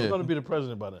 That's what he He's hoping. going to be the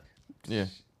president by then. Yeah.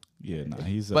 Yeah, nah,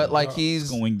 he's. But like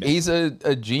he's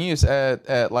a genius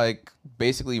at like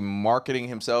basically marketing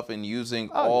himself and using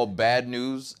all bad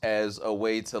news as a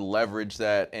way to leverage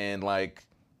that and like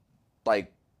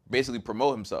basically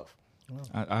promote himself.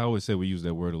 I always say we use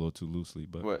that word a little too loosely,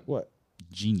 but What?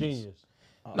 Genius.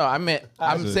 No,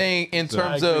 I'm saying in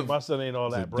terms of my son ain't all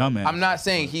that, bro. dumbass. I'm not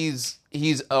saying he's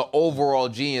an overall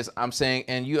genius. I'm saying,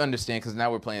 and you understand because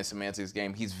now we're playing semantics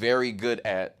game. He's very good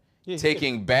at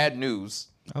taking bad news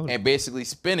and basically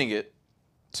spinning it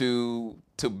to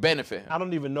benefit him. I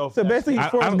don't even know if So basically, he's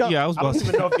Forrest Gump. Yeah, I was about to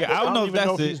say. I don't know if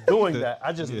that's if he's it. doing that.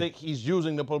 I just think he's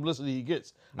using the publicity he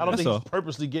gets. I don't That's think all. he's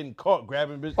purposely getting caught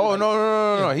grabbing bitches. Oh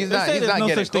no! He's They not. say He's there's not no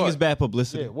getting such thing caught. as bad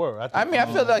publicity. Yeah, word. I mean, I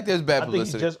feel like there's bad I think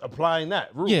he's publicity. just applying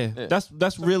that rule. Yeah,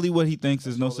 that's really what he thinks.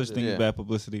 There's no such thing Yeah. as bad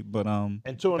publicity. But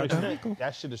And to an extent,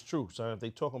 that shit is true. So if they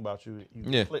talking about you,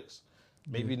 Yeah. clicks.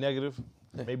 Maybe negative,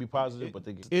 maybe positive, but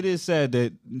they get. it is sad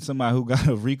that somebody who got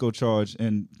a RICO charge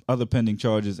and other pending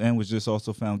charges and was just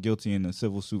also found guilty in a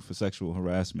civil suit for sexual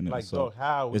harassment and Like, assault dog,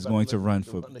 how we is about going to to let run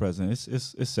you for do it? president.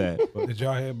 It's sad. But Did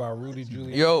y'all hear about Rudy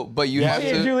Giuliani? Yo, but you have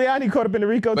Yeah, to. Giuliani caught up in the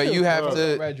RICO But too. you have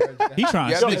to. he trying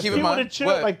You to have to If keep he in would have mind.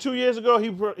 chilled What? like 2 years ago, he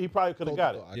probably could have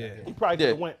got it. Yeah. He probably could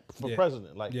have Yeah. went for Yeah.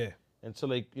 president. Like, Yeah. until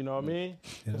they, you know what I mean?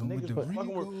 'Cause with niggas the but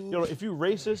fucking with, if you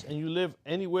racist and you live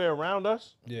anywhere around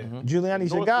us, Yeah.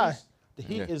 Giuliani's your guy. Northeast,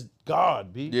 He is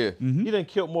God, B. Yeah. He done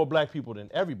killed more black people than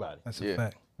everybody. That's a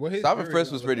fact. Stop and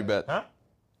Frisk was pretty bad. Huh?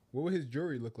 What would his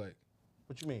jury look like?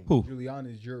 What you mean? Who?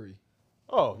 Giuliani's jury.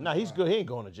 Oh, nah, he's good. He ain't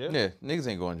going to jail. Yeah, niggas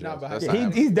ain't going to jail. Nah, but That's Yeah, not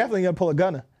happening. he's definitely gonna pull a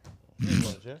gunner. He ain't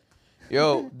going to jail.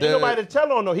 Yo, Ain't nobody to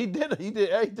tell on though. He did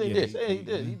everything they said he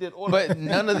did. He did all but that.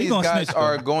 none of He these gonna guys snitch,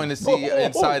 are though. going to see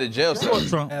inside a jail cell.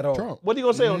 Trump at all. What are you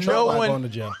gonna say on Trump? No Not one, going to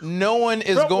jail. no one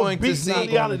is Trump was going to beating see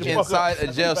Giuliani the fuck inside up.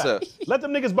 a jail cell. Let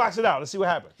them niggas box it out. Let's see what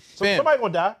happens. So Fam. somebody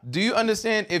gonna die. Do you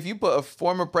understand if you put a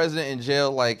former president in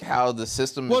jail, like how the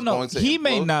system Well, is no, going to he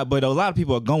may implode? not, but a lot of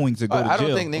people are going to go to I don't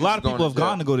jail. think A niggas lot of going people to have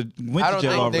gone to jail. went I to don't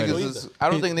jail think already. niggas is. I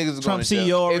don't think niggas is going Trump to jail.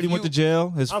 CEO already If went you- to jail.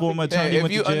 His former attorney if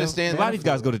went you to jail. understand- A lot of these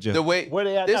guys go to jail. The way Where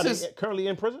they at now? this They is currently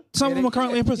in prison? Some of them are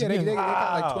currently in prison. Yeah, they yeah.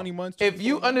 got like 20 months. if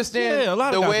you understand Yeah, a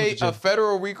lot of the guys way went to jail. a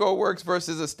federal RICO works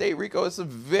versus a state RICO, it's a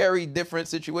very different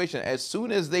situation. As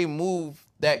soon as they move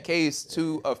that case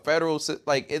to a federal,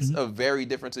 like it's a very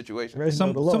different situation.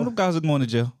 Some of them guys are going to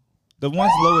jail. The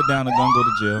ones lower down are gonna go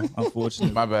to jail.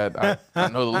 Unfortunately, My bad. I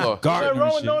know the law. Gardner Wrong and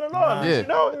with shit. knowing the law. Yeah. You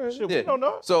know it. Shit, we Yeah. don't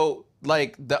know. So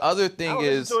like the other I thing don't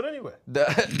is listen to it anyway.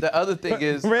 the other thing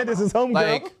is Randis is home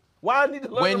like Why I need to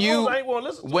learn when the you rules? I ain't gonna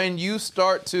listen to when you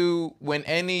start to when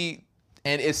any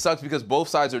and it sucks because both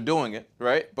sides are doing it,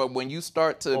 right? But when you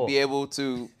start to be able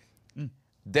to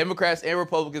Democrats and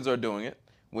Republicans are doing it.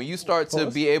 When you start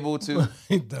to be able to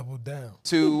Double down.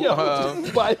 to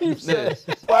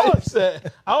Baheem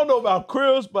said, I don't know about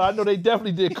Krills, but I know they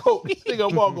definitely did coke.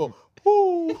 Nigga walk go,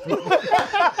 woo.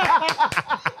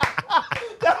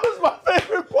 That was my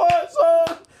favorite part,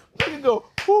 son. Nigga go,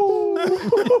 woo.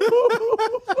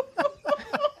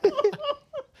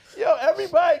 Yo,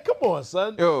 everybody, come on,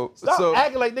 son. Yo, Stop so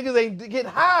acting like niggas ain't getting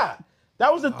high.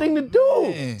 That was the thing to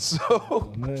do.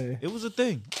 so it was a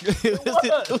thing.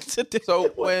 so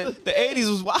when the '80s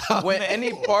was wild. when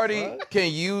any party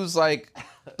can use like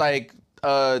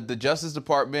the Justice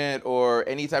Department or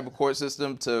any type of court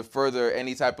system to further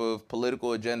any type of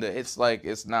political agenda, it's like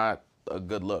it's not a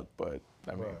good look. But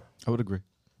I mean, I would agree.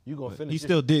 You gonna finish He it?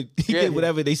 still did. He Yeah, did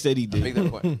whatever they said he did. make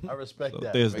that point. I respect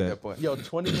that. There's Make that. that point. Yo,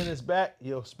 20 minutes back,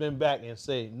 you'll spin back and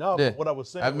say, no, Yeah. but what I was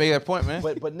saying. I've made that point, man.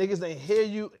 But niggas didn't hear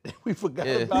you. We forgot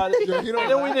Yeah. about it. Yo, you don't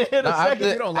And then we didn't hear the No, I have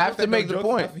second. to- I have to make the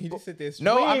point. He just sit there.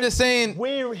 No, I'm just saying. We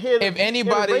ain't hear the if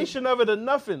anybody- iteration of it or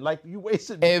nothing. Like, you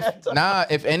wasted mad time.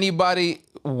 If anybody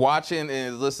watching and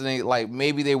is listening, like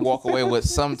maybe they walk away with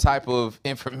some type of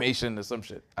information or some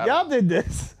shit. I Y'all don't, did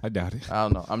this. I doubt it. I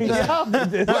don't know. I'm just Y'all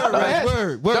did this.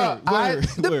 Word.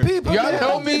 the people. Y'all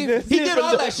know me. He did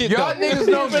all that shit. Y'all though. niggas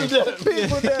know me.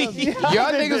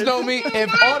 Y'all niggas know me.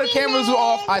 If all the cameras were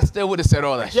off, I still would have said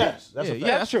all that shit. Yes, that's a fact.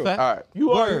 Yeah, that's true. All right.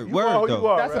 You are, Word, you are who word, you though.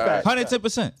 are. That's a right? fact.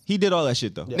 110%. He did all that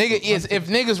shit though. Nigga, yes, if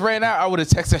niggas ran out, I would have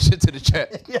texted that shit to the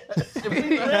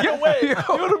chat. Your way. You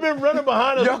would have been running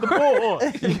behind us with the bull on.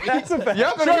 That's a fact.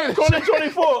 Y'all gonna hear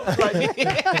 2024. Like,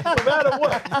 no matter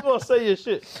what, you gonna say your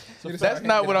shit. That's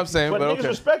not what I'm saying, But but niggas okay.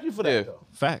 respect you for that, Yeah. though.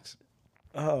 Facts.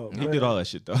 Oh, He did all that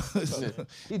shit though.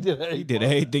 He did everything. He did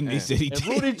everything they said he And did.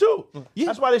 Rudy, too.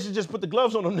 That's why they should just put the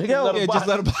gloves on them niggas. Yo, and Yeah, just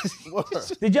let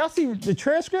him. Did y'all see the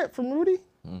transcript from Rudy?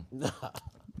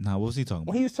 Nah, what was he talking When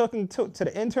about? he was talking to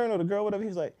the intern or the girl, whatever, he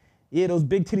was like, yeah, those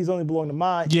big titties only belong to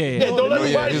mine. Yeah, Don't let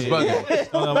Yeah, anybody he was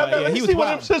bugging. Let me see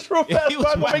one of them shits real fast. he was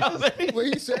Before I go make wild. the speech. What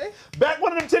he say? Back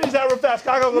one of them titties out real fast.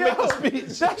 I gotta go make the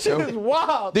speech. That shit is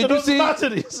wild. Did So you those see- my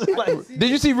titties. Like, Did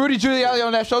you see Rudy Giuliani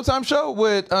on that Showtime show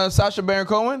with Sacha Baron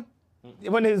Cohen?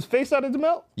 When his face started to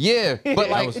melt? Yeah, but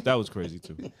like That was crazy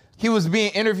too. he was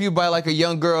being interviewed by like a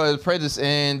young girl at Apprentice,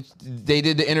 and they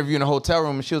did the interview in a hotel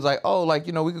room, and she was like, "Oh, like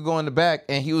we could go in the back,"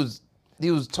 and he was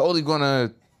totally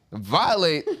gonna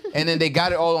violate, and then they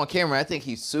got it all on camera. I think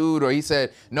he sued or he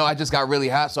said, "No, I just got really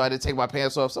hot, so I had to take my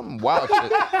pants off." Something wild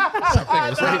shit. It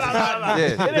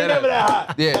ain't never that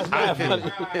hot. Yeah, That's mad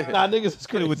funny. Nah, niggas is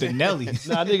crazy. With the Nelly.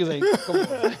 Nah, niggas ain't. Come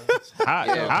on.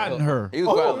 Hot in her. he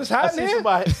was wild. I see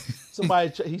somebody.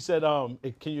 He said,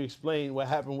 "Can you explain what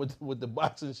happened with the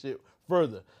boxing shit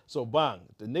further?" So, bang,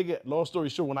 the nigga. Long story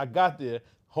short, when I got there,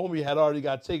 homie had already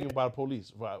got taken by the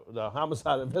police for the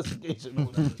homicide investigation. Or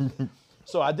whatever.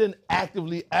 So I didn't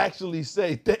actually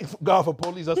say thank God for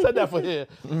police. I said that for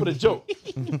the joke.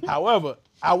 However,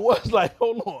 I was like,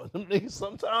 hold on, them niggas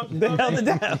sometimes they held it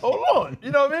down. Hold on,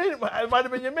 you know what I mean? It might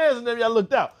have been your man's, and then y'all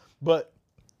looked out. But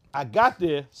I got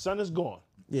there, son is gone.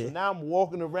 Yeah. So now I'm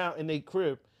walking around in their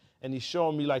crib, and he's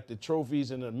showing me like the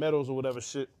trophies and the medals or whatever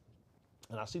shit.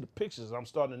 And I see the pictures, and I'm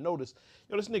starting to notice,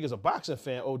 yo, this nigga's a boxing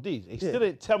fan, OD. They still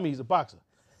didn't tell me he's a boxer.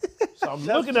 So I'm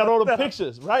looking at all the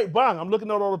pictures, right? Bang, I'm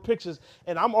looking at all the pictures,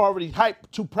 and I'm already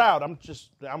hyped, too proud. I'm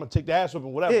gonna take the ass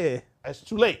whipping, whatever. Yeah. It's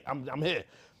too late. I'm here.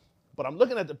 But I'm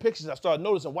looking at the pictures. I started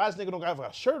noticing why this nigga don't have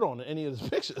a shirt on in any of his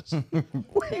pictures.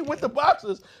 He with the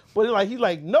boxers, but he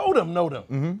like know them.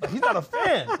 Like, he's not a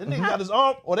fan. The nigga got his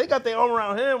arm, or they got their arm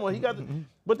around him, or he got,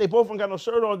 but they both ain't got no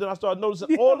shirt on. Then I started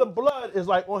noticing all the blood is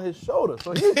like on his shoulder.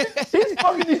 So he's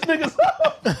fucking these niggas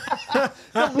up.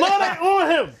 The blood ain't on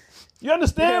him. You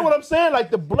understand what I'm saying? Like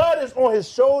the blood is on his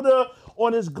shoulder,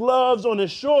 on his gloves, on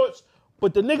his shorts.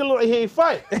 But the nigga look like he ain't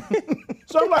fight.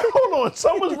 So I'm like, hold on,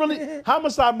 someone's really,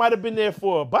 homicide might have been there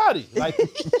for a body. Like,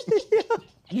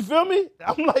 you feel me?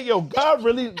 I'm like, yo, God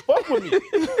really fuck with me.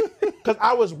 Because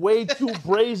I was way too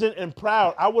brazen and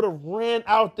proud. I would have ran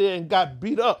out there and got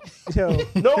beat up. Yo.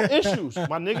 No issues,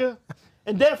 my nigga.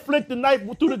 And then flicked the knife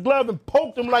through the glove and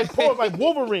poked him like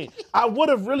Wolverine. I would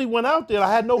have really went out there.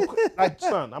 I had no, like,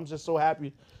 son, I'm just so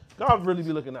happy. God really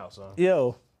be looking out, son.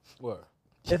 Yo. What?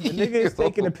 If the nigga is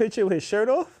taking a picture with his shirt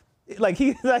off, like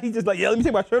he just like, yeah, let me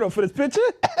take my shirt off for this picture.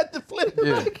 At the flip,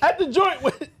 at the joint,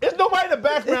 there's nobody in the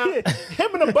background,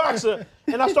 him and the boxer,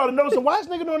 and I started noticing, why this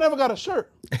nigga don't ever got a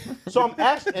shirt? So I'm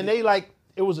asking, and they like,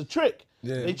 it was a trick.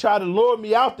 Yeah. They tried to lure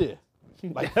me out there.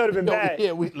 Like, that would have been bad.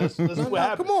 Yeah, let's see what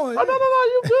happens. Come on. Oh, no,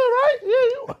 you good, right?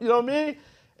 Yeah, you know what I mean?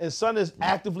 And son is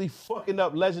actively fucking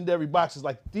up legendary boxers.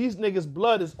 Like, these niggas'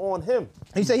 blood is on him.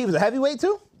 You say he was a heavyweight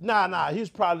too? Nah, he was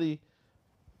probably,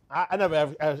 I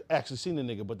never actually seen the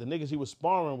nigga, but the niggas he was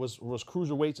sparring was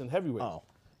cruiserweights and heavyweights. Oh.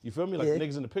 You feel me? Like the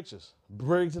niggas in the pictures.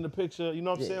 Briggs in the picture, you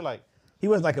know what I'm saying? Like, he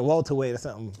wasn't like a welterweight or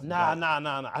something. Nah.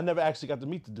 I never actually got to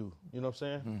meet the dude. You know what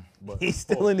I'm saying? But he's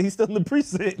still in the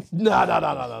precinct.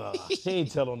 Nah. He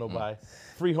ain't telling nobody.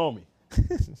 Free homie.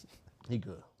 He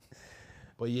good.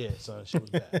 But yeah, son, shit was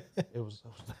bad. It was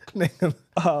Nigga,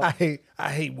 I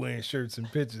hate wearing shirts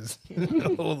and pictures.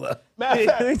 Hold up.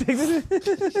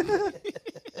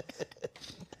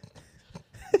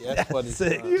 Yeah, that's funny.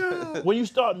 Yeah. When you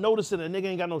start noticing a nigga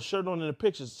ain't got no shirt on in the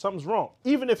pictures, something's wrong.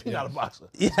 Even if he's not a boxer.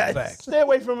 Yes. Stay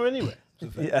away from him anyway.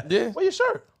 Yeah. Wear your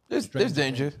shirt. There's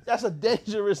danger. That's a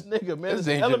dangerous nigga, man. There's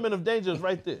an element of danger is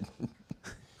right there.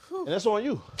 And that's on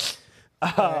you.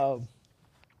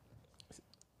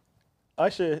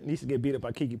 Usher needs to get beat up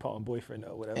by Keke Palmer boyfriend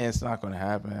or whatever. And it's not gonna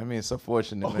happen. I mean, it's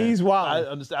unfortunate, man. He's wild. I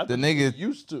understand. The nigga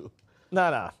used to.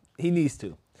 Nah. He needs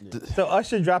to. Yeah. So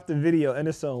Usher dropped a video in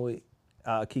a song with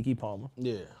Keke Palmer.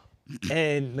 Yeah.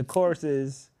 And the chorus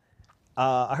is,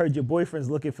 I heard your boyfriend's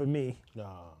looking for me. Nah.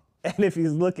 And if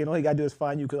he's looking, all he gotta do is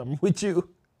find you because I'm with you.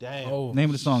 Damn. Oh, name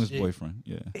of the song is Boyfriend.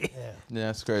 Yeah,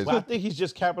 that's crazy. Well, I think he's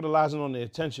just capitalizing on the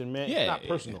attention, man. It's not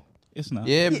personal. It's not.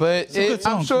 Yeah, but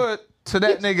I'm sure to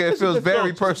that nigga it feels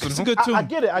very personal. It's a good tune. I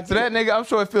get it. To that nigga, I'm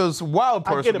sure it feels wild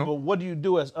personal. I get it, but what do you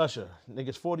do as Usher?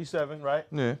 Nigga's 47, right?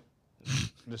 Yeah.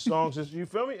 The songs is, you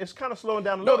feel me? It's kind of slowing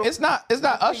down a little. No, it's not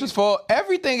Usher's fault.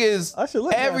 Everything is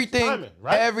everything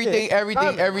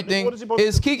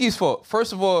is Keke's fault.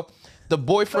 First of all, the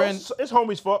boyfriend. No, it's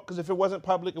homie's fault because if it wasn't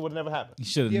public, it would have never happened. He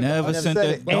should have never sent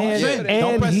that.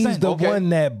 And he's the one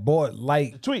that bought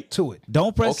light to it.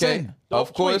 Don't press send.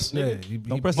 Of course. Yeah,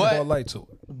 don't press bought light to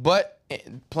it. But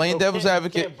playing devil's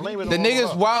advocate, the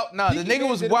nigga's wild. Nah, the nigga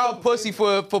was wild pussy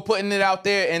for putting it out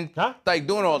there and like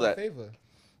doing all that.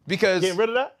 Because getting rid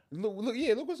of that.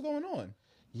 Look what's going on.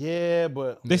 Yeah,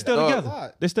 but they still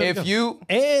together. They still together.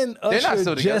 And they're not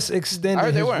still Usher just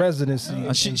extended his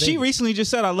residency. She recently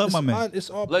just said, "I love my man." It's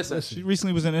all Listen, she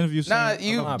recently was in an interview. Nah,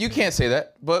 you can't say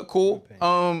that. But cool.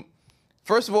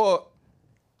 First of all,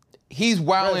 he's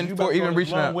wilding for even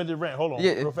reaching out. Long-winded rant. Hold on,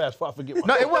 real fast before I forget.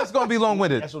 No, it was gonna be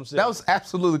long-winded. That's what I'm saying. That was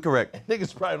absolutely correct.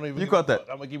 Niggas probably don't even. You caught that.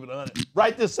 I'm gonna keep it 100.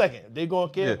 Right this second. They gonna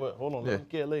care, but hold on, let them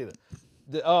care later.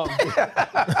 Because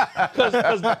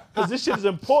this shit is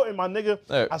important, my nigga.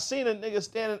 Right. I seen a nigga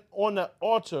standing on the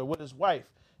altar with his wife.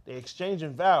 They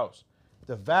exchanging vows.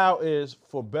 The vow is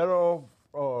for better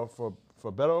or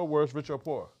for better or worse, rich or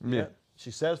poor. Yeah.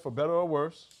 She says for better or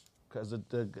worse, because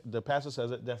the pastor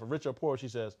says it. Then for rich or poor, she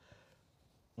says,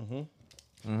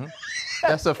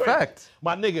 That's a fact.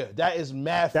 My nigga, that is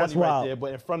mad funny right there.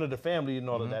 But in front of the family and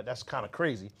all of that, that's kind of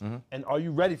crazy. And are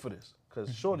you ready for this?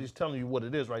 Because Shorty's telling you what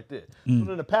it is right there. So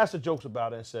then the pastor jokes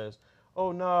about it and says,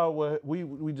 oh, no,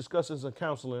 we discussed this in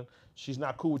counseling. She's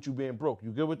not cool with you being broke.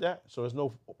 You good with that? So it's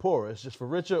no poorer. It's just for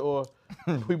richer or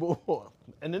people poor.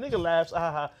 And the nigga laughs,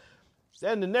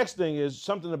 Then the next thing is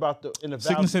something about in the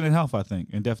sickness and health, I think.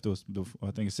 And death, I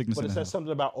think it's sickness and health. But it says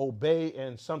something about obey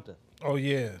and something. Oh,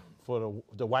 yeah. For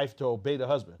the wife to obey the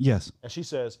husband. Yes. And she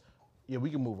says, yeah, we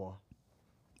can move on.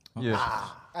 Yeah.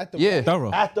 At the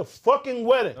At the fucking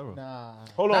wedding. Nah.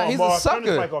 Hold on, he's Bar. a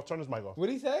sucker. Turn this mic off.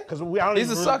 What'd he say? Because I He's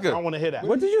a sucker. I don't want to hear that.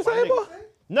 What did you say, boy?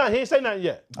 No, he ain't say nothing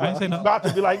yet. I ain't say nothing. About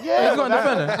to be like, yeah. He's going to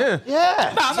defend her.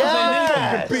 Yeah.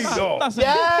 Yeah.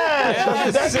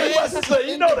 Yes. That's what he about to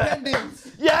say. You know that.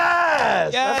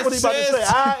 Yes. That's what he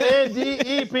about to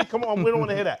say. INDEP. Come on, we don't want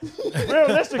to hear that.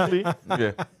 Realistically,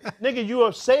 nigga, you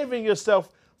are saving yourself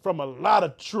from a lot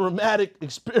of traumatic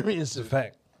experiences.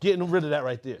 Fact. Getting rid of that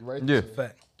right there. Yeah.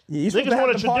 Fact. Yeah, you supposed to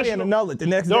have the party and annul it the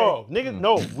next day. No, nigga,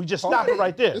 no. We just stop it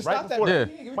right there. Right before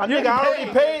that. My nigga, I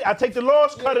already paid. I take the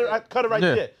loss, cut it right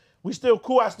there. We still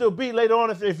cool. I still beat later on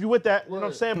if you with that. You know what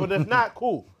I'm saying? But if not,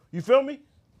 cool. You feel me?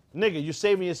 Nigga, you're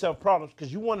saving yourself problems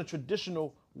because you want a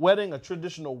traditional wedding, a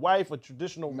traditional wife, a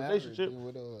traditional relationship.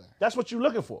 That's what you're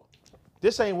looking for.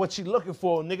 This ain't what she looking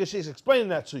for, nigga. She's explaining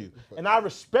that to you. And I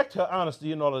respect her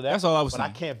honesty and all of that. That's all I was saying.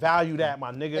 But I can't value that,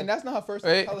 my nigga. And that's not her first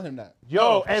time telling him that.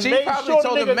 Yo, and she make probably sure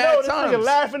told the him nigga mad know this times. nigga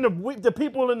laughing, the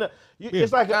people in the,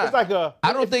 it's like a,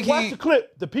 I don't if think you watch the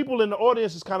clip, the people in the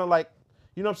audience is kind of like,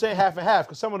 you know what I'm saying, half and half,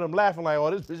 because some of them laughing like,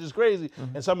 oh, this bitch is crazy,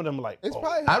 and some of them like, It's oh.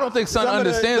 probably I don't think son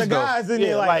understands the though. guys in Yeah,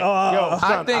 there like, yo,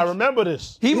 son, think- I remember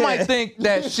this. He might think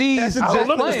that she's I just don't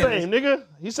look playing. the same, nigga.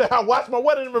 He said, I watched my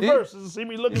wedding in reverse. You see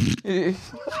me looking.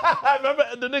 I remember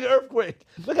the nigga earthquake.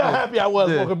 Look how happy I was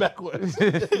walking backwards.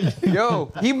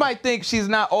 Yo, he might think she's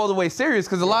not all the way serious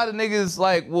because a lot of niggas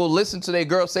like will listen to their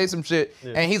girl say some shit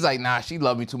and he's like, nah, she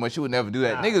love me too much. She would never do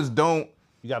that. Nah. Niggas don't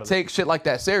take shit like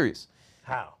that serious.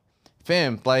 How?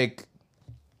 Fam, like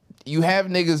you have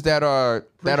niggas that are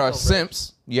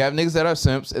simps. You have niggas that are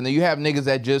simps, and then you have niggas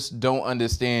that just don't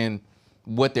understand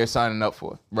what they're signing up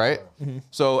for, right? Mm-hmm.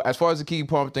 So as far as the Keke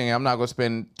Palmer thing, I'm not gonna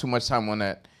spend too much time on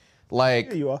that. Like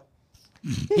Here you are.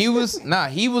 he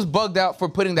was bugged out for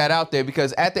putting that out there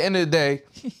because at the end of the day,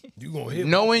 You gonna hit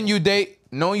knowing you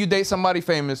date somebody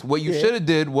famous, what you should have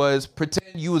did was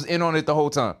pretend you was in on it the whole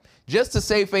time. Just to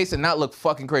save face and not look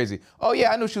fucking crazy. Oh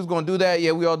yeah, I knew she was gonna do that.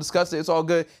 Yeah, we all discussed it. It's all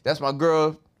good. That's my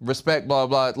girl. Respect, blah,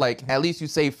 blah. Like, at least you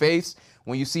save face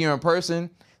when you see her in person.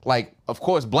 Like, of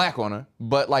course, black on her,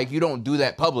 but like you don't do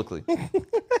that publicly.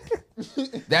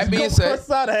 That being said,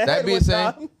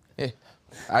 yeah,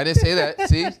 I didn't say that.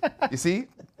 See?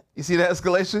 You see that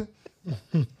escalation?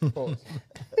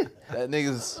 That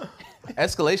nigga's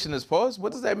escalation is pause.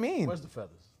 What does that mean? Where's the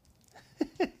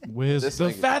feathers? Where's This the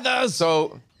nigga. feathers?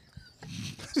 So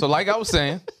like I was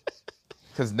saying,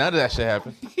 because none of that shit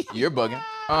happened. You're bugging.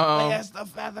 Where's the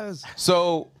feathers?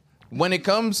 So when it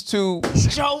comes to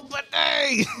Joe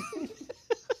Benet.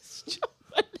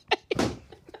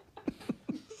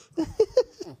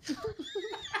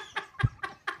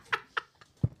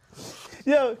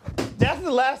 Yo, that's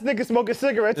the last nigga smoking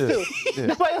cigarettes too.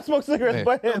 Nobody else smokes cigarettes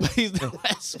but him. He's the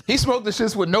last. he smoked the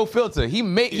shits with no filter. He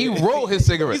rolled his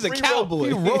cigarettes. He's a cowboy.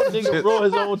 He nigga roll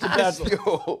his own tobacco.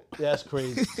 Yo. That's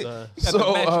crazy, son. So,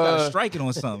 gotta strike it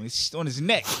on something. It's on his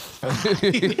neck.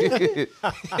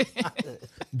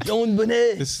 Joan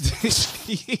Benet.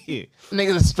 Yeah,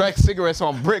 Niggas that strike cigarettes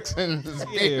on bricks and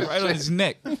right on his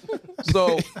neck.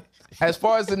 So as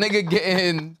far as the nigga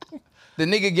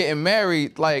getting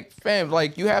married, like fam,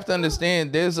 like you have to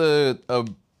understand there's a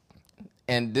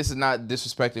and this is not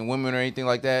disrespecting women or anything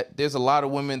like that. There's a lot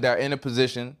of women that are in a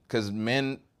position, because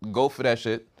men go for that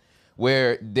shit,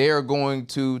 where they're going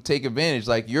to take advantage.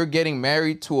 Like you're getting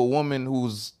married to a woman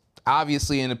who's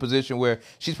obviously in a position where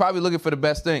she's probably looking for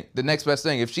the next best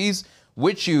thing. If she's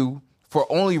with you for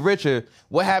only richer,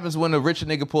 what happens when a richer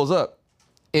nigga pulls up?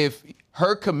 If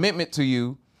her commitment to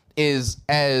you is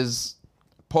as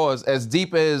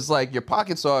deep as like your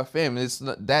pockets are, fam,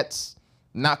 that's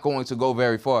not going to go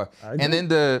very far. And then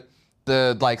the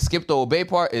like skip the obey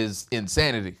part is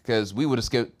insanity, because we would have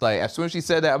skipped, like as soon as she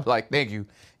said that, I'm like, thank you,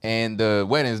 and the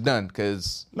wedding is done.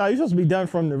 Because No, you're supposed to be done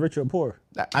from the rich or poor.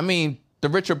 I mean, the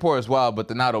rich or poor is wild, but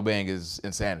the not obeying is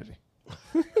insanity.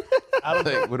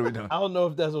 What are we doing? I don't know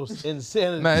if that's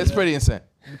insanity. Man, it's pretty insane.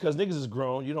 Because niggas is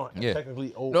grown, you don't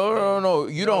technically owe. No.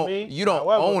 You know don't. what I mean? You don't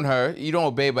However, own her. You don't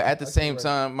obey. But at the same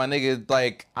time, my nigga,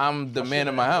 like I'm the man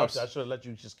in my house. I should have let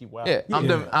you just keep wild. Yeah, I'm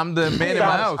the man in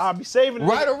my house. I'll be saving.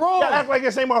 Right or wrong? You act like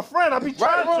this ain't my friend. I'll be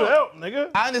trying to help, nigga.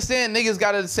 I understand niggas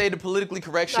gotta say the politically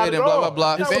correct Not shit at and blah all. blah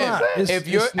blah. That's what I'm Fam, saying. if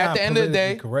you're It's at not the end of the day,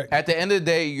 politically correct. at the end of the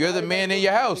day, you're the man in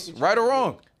your house. Right or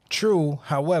wrong? True.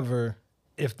 However,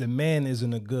 if the man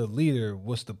isn't a good leader,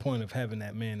 what's the point of having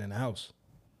that man in the house?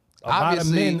 A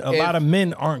lot of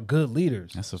men aren't good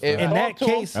leaders. That's a If- fact. In that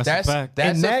case, That's a fact.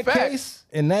 That's in a that fact. case,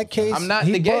 I'm not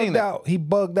he negating bugged that. out. He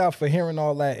bugged out for hearing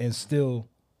all that and still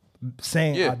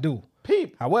saying Yeah. I do.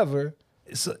 Peep. However,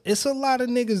 it's a lot of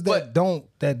niggas that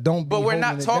don't. But we're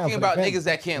not holding it down talking for about their family. niggas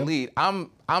that can't lead.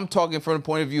 I'm talking from the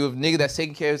point of view of nigga that's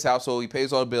taking care of his household. He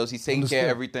pays all the bills. He's taking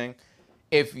care of Understood. everything.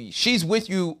 if she's with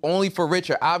you only for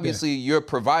richer, obviously you're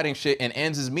providing shit and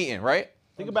ends is meeting, right?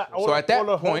 Think about all, So at that all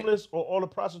the point- homeless or all the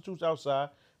prostitutes outside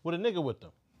with a nigga with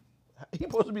them. He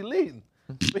supposed to be leading,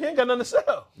 but he ain't got nothing to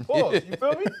sell. Pause. You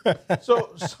feel me?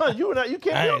 So, son, you can't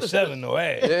be I on ain't this. selling no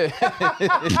ass.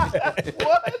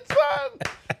 What,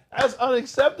 son? That's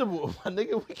unacceptable, my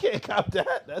nigga. We can't cop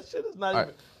that. That shit is not All even.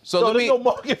 right. So let there's me- no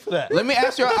market for that. Let me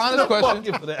ask you an There's honest no question.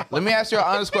 market for that. Let me ask you an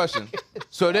honest question.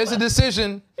 So there's a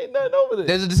decision. Ain't nothing over there.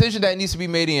 There's a decision that needs to be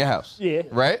made in your house. Yeah.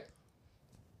 Right?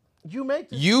 You make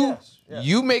this. You Yes.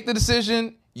 you make the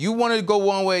decision. You want to go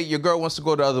one way. Your girl wants to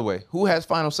go the other way. Who has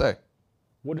final say?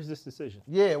 What is this decision?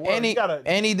 Yeah. Well, Any you gotta,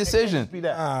 any decision. Be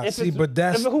that. If See, it's- but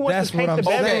that's who wants to what paint I'm the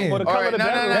bedroom saying. or the All color right, of the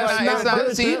no, bedroom? That's it's not not.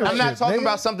 good See, I'm not shit, talking nigga.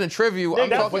 about something trivial. I'm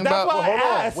Nigga, talking that's about. why I Hold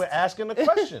on, asked. we're asking a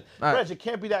question. All right. Reg, it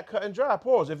can't be that cut and dry.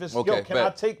 Pause. If it's, Okay, yo, can I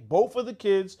bet. take both of the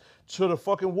kids to the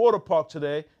fucking water park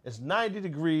today? It's 90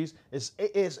 degrees. It's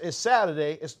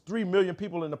Saturday. It's 3 million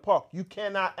people in the park. You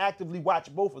cannot actively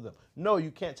watch both of them. No,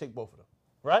 you can't take both of them.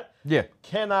 Right? Yeah.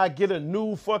 Can I get a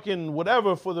new fucking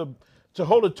whatever to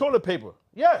hold the toilet paper?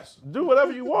 Yes. Do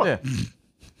whatever you want. Yeah.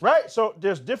 Right? So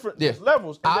there's different Yeah. there's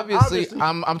levels. And then Obviously,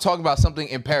 I'm talking about something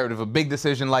imperative, a big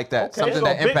decision like that, something so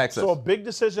that a big, impacts us. So a big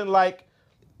decision like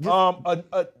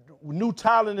a new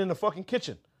tiling in the fucking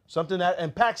kitchen, something that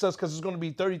impacts us because it's going to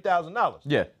be $30,000.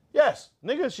 Yeah. Yes,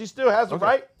 nigga, she still has the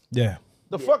right. Yeah.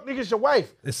 The fuck, nigga's your wife.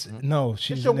 No,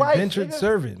 she's your an wife, indentured nigga.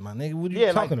 servant, my nigga. What are you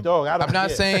Yeah, talking like, about? dog, I don't, I'm not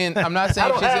yeah. saying. I'm not I saying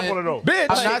don't she's have in. one of those. Bitch.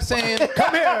 I'm not saying.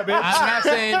 Come here, bitch. I'm not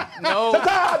saying no.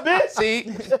 Ta-ta, bitch. See,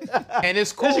 and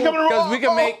it's cool Is she coming to because roll? we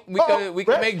can make we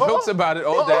can make jokes about it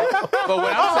all day. But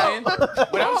what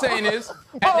I'm saying is,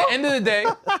 at the end of the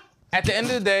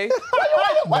day,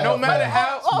 no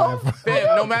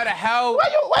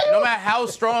matter how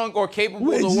strong or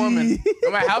capable the woman,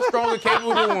 no matter how strong or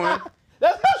capable the woman,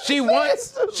 she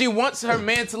wants her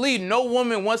man to lead. No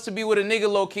woman wants to be with a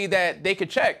nigga low key that they could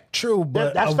check. True,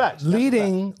 but that's facts. That's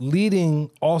leading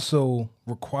also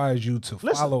requires you to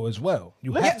follow as well.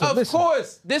 You have to Of listen.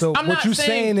 course. So I'm what not you're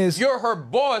saying is you're her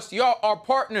boss. Y'all are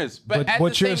partners. But at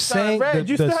what the you're same time, saying, Reg,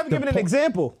 you still haven't given an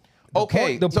example.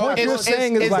 okay. the so point it's- you're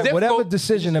saying is it's like whatever difficult.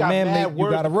 decision a got man mad make, you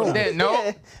words gotta to roll. put with. Then,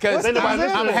 no, because Then I'm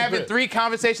nobody having listens. 3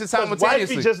 conversations Wifey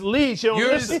simultaneously. just leaves. She don't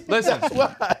listen. Listen. That's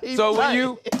why he So when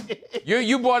tight.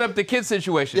 you brought up the kid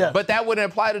situation, Yeah. but that wouldn't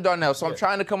apply to Darnell. So I'm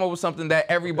trying to come up with something that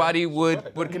everybody would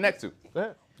connect to. Yeah.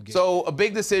 So a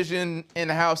big decision in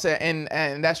the house, and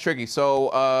that's tricky. So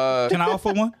Can I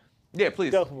offer one? yeah,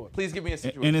 please, Go for it. please give me a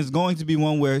situation. And it's going to be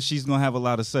one where she's going to have a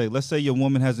lot to say. Let's say your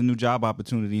woman has a new job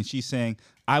opportunity and she's saying,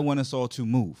 I want us all to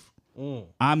move.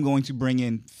 I'm going to bring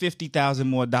in $50,000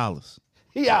 more dollars.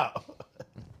 He out.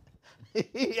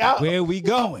 He out. Where are we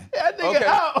going? That nigga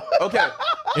out. Okay.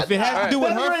 If it has to do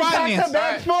with her finances,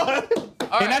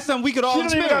 and that's something we could all You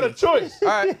don't even got a experience. choice. All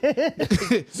right.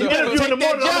 You interview in the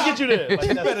morning, I'm gonna get you there. Like,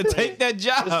 You that's better take that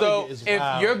job. So is if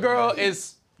wild, your girl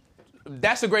is,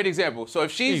 that's a great example. So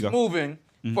if she's There you go. moving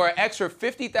for an extra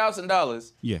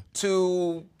 $50,000 Yeah.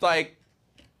 to like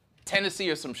Tennessee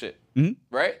or some shit,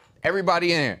 right?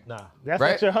 Everybody in here. Nah. That's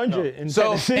Right? extra 100 in So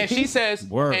Tennessee. and she says,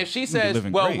 Word. You be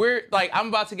living well, great. we're like, I'm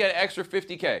about to get an extra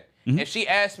 $50K, and she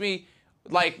asked me,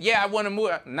 like, yeah, I want to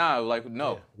move. Nah, like,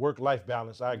 no. Work-life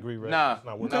balance. I agree, Ray. Nah, It's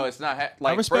not working. no, it's not.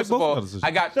 Like, respect first of both all, brothers. I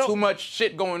got too much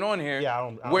shit going on here. Yeah, I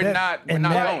don't- we're That- not and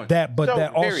going. that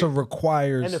So, also And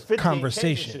requires the 50 ain't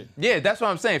conversation. changing Yeah, that's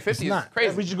what I'm saying. 50 is not.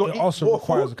 crazy. We just go It eat also more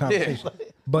requires a food. conversation.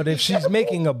 But if she's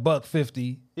making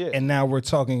 $150, Yeah. and now we're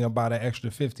talking about an extra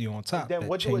 50 on top, Then that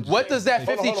what do it- changes. What does that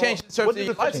 50 Hold on. change in terms What of does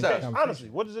your the 50 lifestyle? change? Honestly,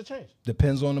 what does it change?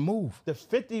 Depends on the move. The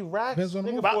 50 racks Depends on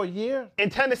the nigga, move. for a year? in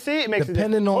Tennessee, it makes a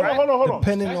Depending difference. on, Hold on.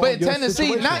 depending on But in your Tennessee,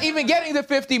 situation. not even getting the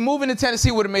 50, moving to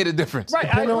Tennessee would have made a difference. Right, I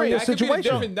Depending on agree. your That could be the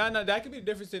situation. difference. That could be the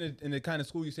difference in the kind of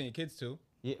school you send your kids to.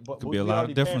 Yeah, but Could we be a lot of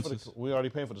already paying for the- differences. We already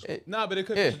paying for the school. Nah, but it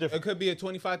could Yeah. it could be a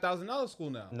 $25,000 school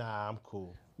now. Nah, I'm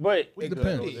cool. But It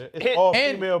depends. could be. It's all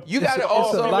And female. you gotta it's all also-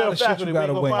 It's a female lot of shit faculty. you We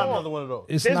gotta ain't weigh. gonna find another one of those.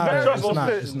 It's There's not. variables It's not.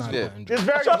 to- It's not. Yeah. there's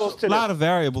variables to A lot of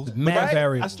variables. Mad Right?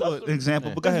 variables. That's an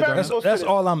example. But go There's ahead, variables Darnell. to That's this.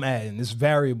 all I'm adding. It's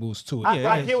variables to it.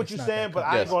 I hear what you're It's not saying, that but I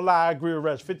complex. ain't gonna lie. I agree with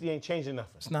Reg. 50 ain't changing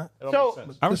nothing. It's not. It don't So- make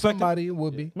sense. I For respect it. somebody, it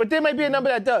would be. But there may be a number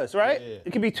that does, right? Yeah.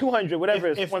 It could be 200, whatever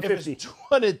it is, If 150. it's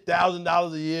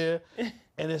 $200,000 a year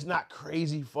and it's not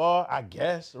crazy far, I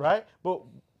guess, right? But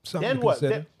Something then to what?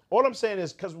 consider. Then, all I'm saying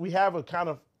is because we have a kind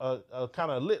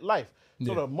of lit life,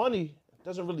 so the money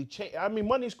doesn't really change. I mean,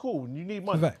 money's cool. You need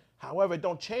money. Fact. However, it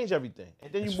don't change everything.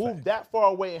 And then you move that far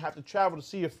away and have to travel to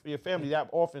see your family that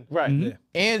often. Right. Yeah.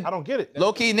 And I don't get it.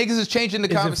 low key, niggas is changing the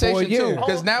Is it for a conversation too. year?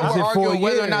 Because now Is we're it for a arguing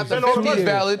whether or year? not the Then all the 50 is money-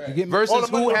 valid You get me? All versus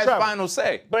the money who don't has travel. final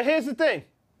say. But here's the thing.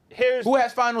 Who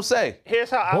has final say? Here's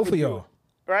how I Both would of do y'all. it.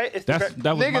 Right? It's That was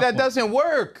Nigga, my that point. doesn't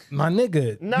work. My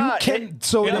nigga, Nah, you can't.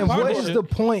 So in a then, what is partnership. the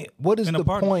point? What is In a the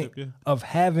point partnership, yeah. of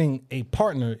having a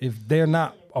partner if they're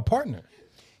not a partner?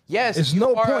 Yes, It's you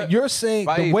no are- point. You're saying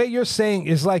the Right. way you're saying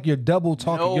is like you're double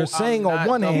talking. No, You're saying I'm on not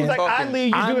one double hand, He's like, I lead,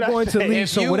 you do I'm what I going to say. lead. If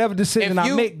So you- whatever decision if I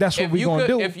you- make, that's what if we're you gonna could-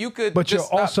 do. if you could but you're just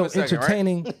stop also for a second, right?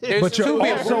 entertaining. There's But you're two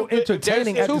people. also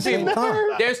entertaining at There's the two same people. time.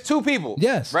 There's two people.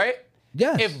 Yes. Right?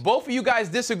 Yes. If both of you guys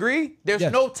disagree, there's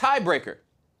Yes. no tiebreaker.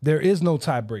 There is no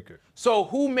tiebreaker. So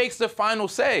who makes the final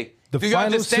say? The Do y'all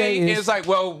final just say say is- it's like,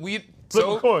 well, we Flip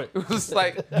a coin. it's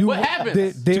like what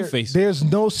happens? There's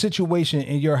no situation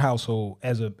in your household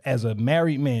as a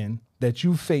married man that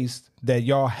you faced that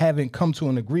y'all haven't come to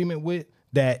an agreement with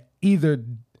that either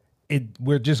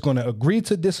we're just going to agree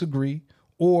to disagree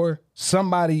or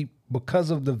somebody because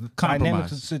of the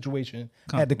dynamics of the situation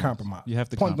had to compromise. You have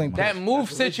to point blank. That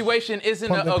move situation isn't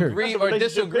Point an blank period. agree That's a or relationship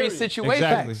disagree period. situation.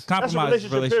 Exactly. Facts. Compromise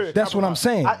is relationship. That's what I'm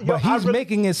saying. But he's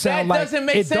making it sound That like doesn't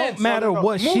make it sense. don't matter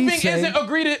what she Moving says. isn't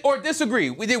agree to or disagree.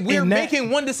 We're In that- making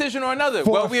one decision or another. For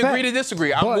Well, a we fact. agree to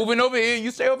disagree. I'm But- moving over here.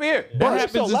 You stay over here. What But happens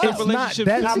it's is so a loud. relationship.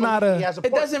 That's not a.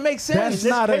 It doesn't make sense. That's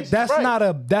not a. That's not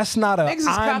a. That's not a. Niggas is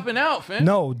I'm- copping out, fam.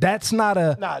 No, that's not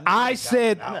a. Nah, I niggas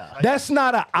said. copping out. That's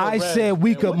not a. I Reg, said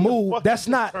we man, could what the move. fuck That's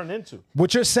did this not. turn into?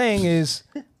 What you're saying is,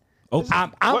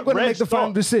 I'm What going to Reg make the final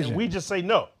thought, decision. and we just say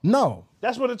no. No,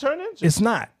 That's what it turned into. it's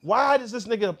not. Why does this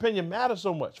nigga opinion matter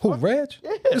so much? Who, Fuck. Reg?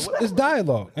 Yeah, It's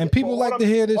dialogue, and people Well, like what to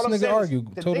I'm- hear this what I'm nigga saying is argue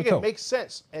the toe to nigga toe. makes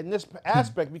sense in this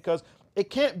aspect because it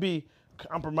can't be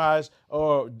compromise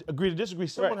or agree to disagree.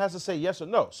 Someone has to say yes or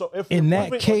no. So if In we're that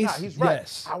moving or case, not, he's right.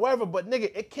 yes. However, but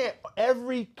nigga, it can't.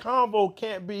 Every convo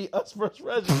can't be us versus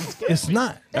residents. It's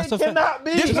not. That's It a fact. cannot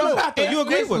be. This is No, a fact, though. You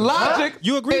agree It's with it. logic.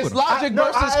 You agree It's with it. logic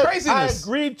versus craziness. I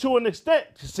agreed to an extent.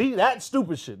 See, that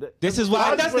stupid shit. This is why he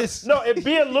Logic does was- this. No, it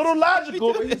be a little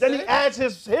logical. Then he adds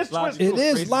his twist. It to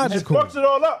is logical. And fucks it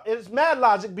all up. It's mad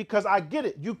logic because I get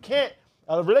it. You can't.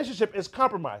 A relationship is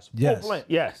compromise. Full Yes. blank.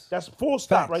 Yes. That's full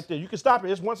stop Facts. right there. You can stop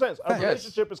it. It's one sentence. A Facts.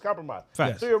 relationship is compromise.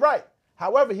 Facts. So you're right.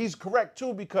 However, he's correct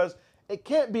too because it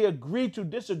can't be agree to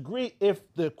disagree if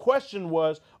the question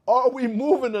was, are we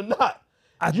moving or not?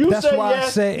 That's say why I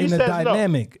yes, said he in a says no.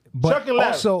 dynamic, but Chuck and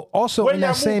Larry. also Where in that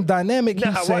y'all same moving? dynamic, he's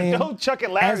Nah, what? saying Don't Chuck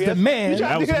and Larry. as the man. You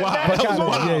trying to do That was that wild. now?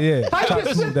 But y'all- yeah. How Try you to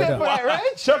just smooth sit there that for out. that,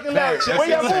 right? Chuck and Larry. Where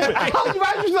y'all moving? How you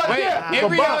right? You like, Wait, yeah. in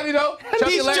But reality though, Chuck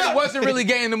He's and Larry Chuck. wasn't really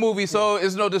gay in the movie, so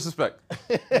it's no disrespect.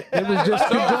 It was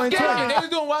just two joint Yeah, they twins. was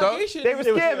doing wild So- gay shit. They was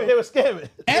scamming. They were scamming.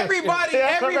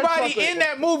 Everybody in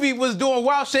that movie was doing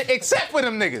wild shit except for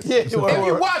them niggas. Yeah, If you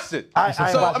watched it.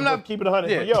 So I'm not keep it 100.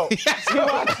 Yeah. But yo, he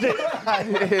watched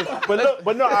it.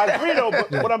 but no, I agree though.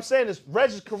 But what I'm saying is, Reg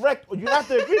is correct. You have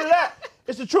to agree to that.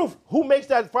 It's the truth. Who makes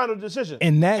that final decision?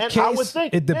 In that And I would case,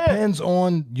 think, it depends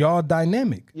on y'all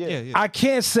dynamic. Yeah. I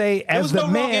can't say There as was the no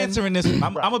man. wrong answer in this one.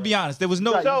 I'm gonna be honest. There was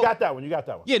no. Right, you got that one. You got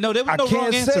that one. Yeah, no, there was I no wrong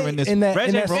can't answer say in this. in that. Reg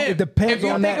In ain't that wrong. it If depends you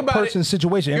on think that about it, person's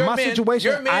situation. In you're my a man-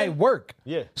 situation, you're a man- I work.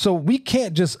 Yeah. So we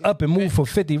can't just up and move for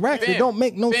 50 racks. It don't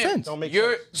make no sense. Don't make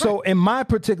You're sense. So in my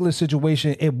particular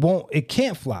situation, it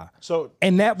can't fly. So-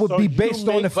 and that would so be you based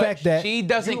on make- the but fact that she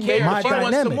doesn't you care make my if she wants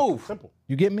to dynamic. move. Simple.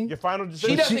 You get me? Your final decision.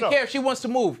 She doesn't No. care if she wants to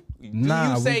move. Do Nah,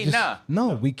 you we say just- nah? No,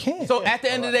 we can't. So at the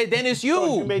end of the day, then it's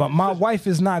you. made- But my wife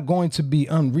is not going to be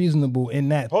unreasonable in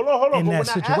that Hold on. in but that we're not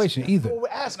situation asking, either. We're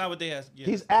That's asking. not what they asked. Yeah.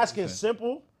 He's asking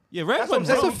simple. Yeah, Reg That's what I'm wasn't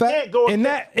saying. That's a We fact. can't go In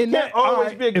that- in we can't that- all always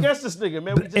right, be against this nigga,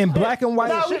 man. We just in can't. black and white,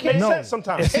 Nah, we can't no. sense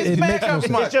sometimes. It mad makes no sense.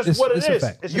 compromise. It's just what it it's a is.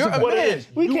 fact. It's You're just a what man. it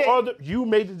is. You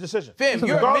made the decision. Fam,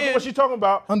 you're a Regardless man. of what she's talking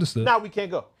about. Understood. Now we can't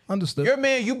go. Understood. You're a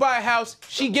man, you buy a house,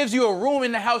 she gives you a room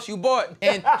in the house you bought,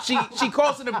 and she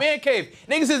calls it a man cave.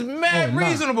 Niggas is mad Oh, nah.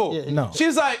 reasonable. Yeah, no.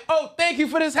 She's like, oh, thank you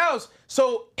for this house.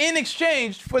 So in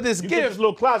exchange for this You get gift, this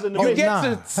little closet in the you basement. get Nah, to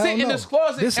hell sit in no. this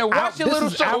closet This and watch your little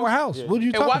This is show. our house. What are you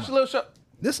And talking watch about? your little show.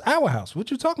 This is our house. What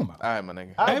you talking about? All right, my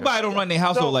nigga. Everybody don't run their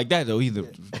household like that though either.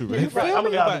 True, right? Right, I'm gonna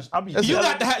be honest. You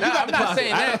got the you Nah, got I'm the not closet.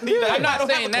 saying I that. don't need I'm not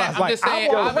saying that. I'm Like, just saying, I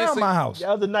walk around obviously. my house. The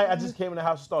other night, I just came in the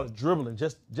house and started dribbling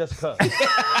just cause.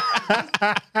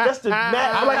 Just to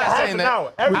mad for like a not half saying an that.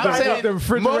 hour. I'm Everybody saying else. the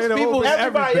refrigerator most people's, open,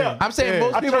 everybody everything. else. I'm saying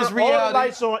most I people's turned all the reality.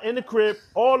 lights on in the crib,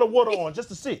 all the water on, just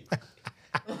to see.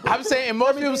 I'm saying in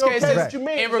most people's Everything okay? cases, What you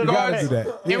mean? in You gotta regards, do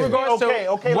that. in Yeah. regards Okay, to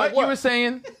okay, what like you what? were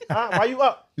saying, Why you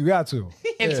up? You got to.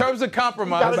 in terms of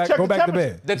compromise, gotta check Go the back to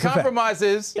temperature. bed. the It's a fact. compromise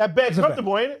is That bed a fact.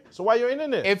 comfortable, ain't it? So why you ain't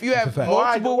in there? if you have fact. Oh, all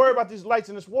right, don't multiple, worry about these lights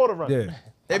and this water running. Yeah.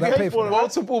 if I you pay have for that.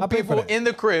 multiple I pay for people that. in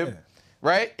the crib,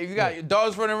 right? If you got your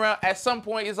dogs running around, at some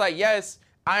point it's like, yes,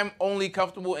 I'm only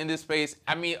comfortable in this space.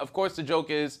 I mean, of course, the joke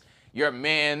is, you're a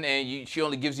man and she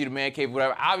only gives you the man cave,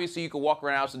 whatever. Obviously, you can walk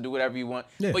around the house and do whatever you want,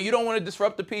 but you don't want to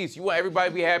disrupt the peace. You want everybody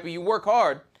to be happy. You work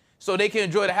hard so they can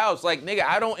enjoy the house. Like, nigga,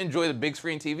 I don't enjoy the big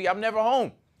screen TV. I'm never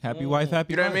home. Happy wife,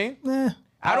 happy You know life. what I mean?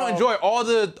 I don't enjoy all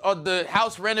the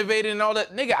house renovated and all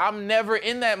that. Nigga, I'm never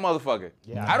in that motherfucker.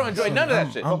 I don't enjoy none of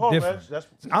that shit. I'm different.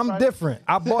 I'm different.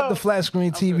 I bought the flat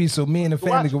screen TV so me and the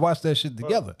family could watch that shit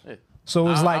together. So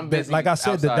it's like I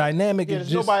said, the dynamic is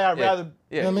just. Nobody I'd rather.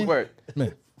 Yeah, You know what I mean? word.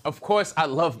 Man. Of course, I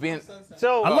love being.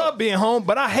 So I love being home,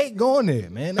 but I hate going there,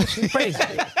 man. That shit crazy.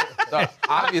 So,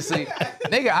 obviously,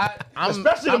 nigga, I'm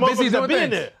Especially I'm the busy motherfuckers that doing be in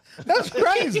things. there. That's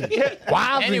crazy.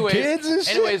 Wives and kids and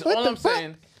shit. Anyways, What all the I'm fuck?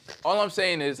 saying, all I'm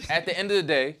saying is, at the end of the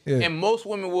day, and most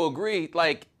women will agree,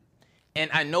 like, and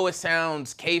I know it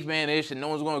sounds caveman-ish and no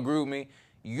one's gonna agree with me,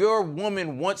 your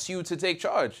woman wants you to take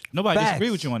charge. Nobody disagree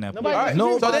with you on that. Nobody All right.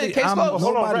 Nobody- So then, case I'm- closed.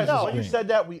 Hold on, Nobody Reg. disagrees. When you said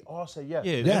that, we all said yes.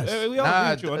 Yeah, Yes. we all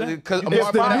Nah, agree with you on that. because If more the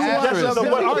about the you want asterisk. something-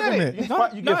 So what You argument?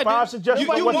 get You No, get 5 suggestions.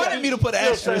 you wanted me to put an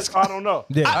asterisk. I don't know.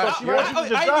 Yeah. I even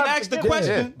asked the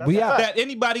question We out. that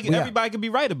everybody can be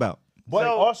right about. But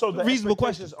also, the reasonable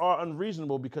expectations are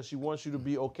unreasonable because she wants you to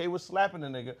be okay with slapping a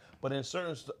nigga, but in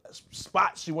certain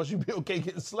spots she wants you to be okay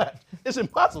getting slapped. It's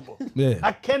impossible. Yeah.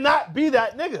 I cannot be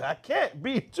that nigga. I can't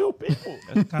be two people.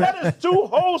 That is two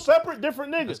whole separate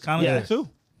different niggas. It's kind of that too.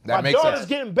 That My makes daughter's sense.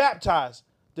 getting baptized.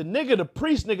 The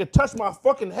priest nigga touched my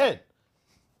fucking head.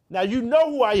 Now you know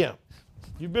who I am.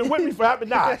 You've been with me for half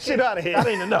an hour. Get that shit outta here. That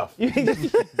ain't enough.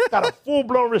 Got a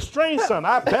full-blown restrained son.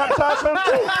 I baptized him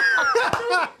too.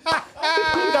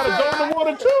 You gotta go in the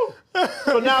water too.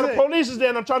 So now the police is there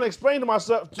and I'm trying to explain to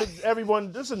myself, to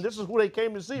everyone, listen, this is who they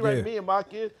came to see, right? Yeah. Me and my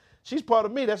kid. She's part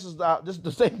of me. This is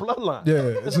the same bloodline.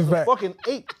 Yeah, it's a fact. Fucking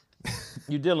ape.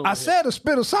 You dealing with I said a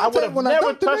spit of I saute would have when I never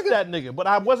dumped the touched nigga. that nigga, but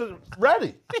I wasn't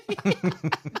ready.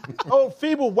 Old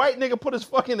feeble white nigga put his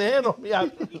fucking hand on me.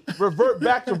 I revert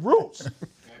back to roots.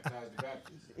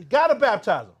 You gotta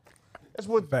baptize him. That's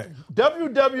what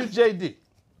WWJD.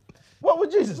 What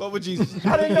would Jesus? What would Jesus?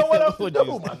 I didn't know what else to do,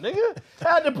 my nigga. I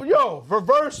had to,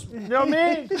 reverse, you know what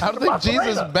I mean? I don't think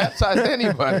Jesus baptized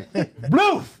anybody.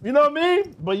 Bloof, you know what I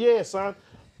mean? But yeah, son,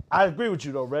 I agree with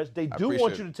you though, Reg. They do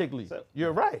want you to take lead.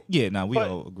 You're right. Yeah, no, we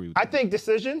But all agree with I you. think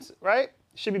decisions, right,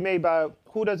 should be made by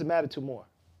who does it matter to more.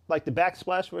 Like the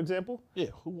backsplash, for example. Yeah.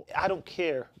 I don't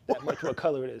care that much what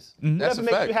color it is. That's Whatever a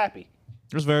makes fact. you happy.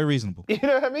 It's very reasonable. You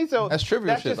know what I mean? So That's trivial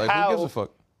that's shit. just Like, who how gives a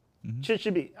fuck? shit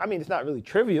should be. I mean, it's not really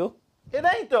trivial. It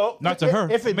ain't though. Not to her.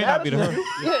 If it May not be to matters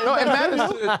her. you, No,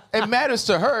 it matters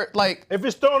to her. Like, if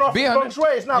it's thrown off be the feng honest. shui,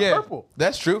 it's not Yeah, purple.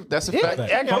 that's true. That's a fact. I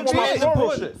Feng got shui my is floral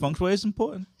important. shit. Feng shui is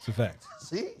important. It's a fact.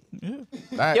 See? I mean,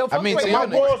 to My your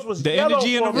nigga. balls was The yellow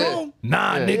energy in the for a minute. room.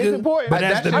 Nah, Yeah. nigga. It's important. But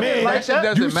as That the shit- man, that shit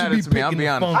doesn't you should matter be to me, I'll picking be the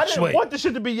honest. I feng didn't shui. want the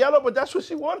shit to be yellow, but that's what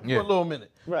she wanted Yeah. for a little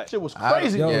minute. Right. Shit was I-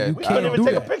 crazy. Yo, Yeah. you We can't couldn't even do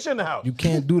take a that. picture in the house. You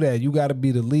can't do that. You got to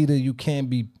be the leader. You can't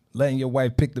be letting your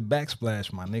wife pick the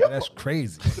backsplash, my nigga. That's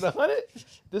crazy. To the 100,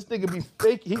 this nigga be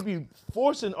fake. He be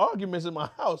forcing arguments in my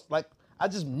house. Like, I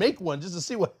just make one just to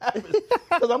see what happens.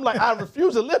 Because I'm like, I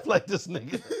refuse to live like this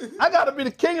nigga. I got to be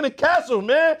the king of the castle,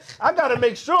 man. I got to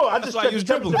make sure. I just why check you the was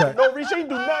dribbling. temperature for no reason. She ain't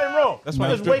do nothing wrong. That's why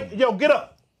you just was wait. Yo, get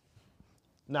up.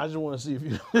 Now I just want to see if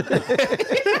you.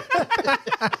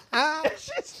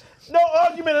 She's, no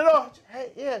argument at all.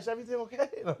 Hey, yeah, is everything okay?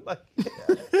 And I'm like,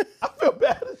 yeah. I feel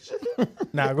bad and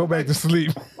shit. Now go back to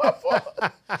sleep. My fault.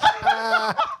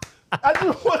 I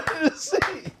just wanted to see.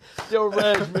 Yo,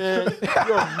 Reg, man,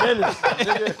 you're a menace,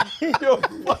 nigga. You're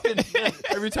a fucking menace.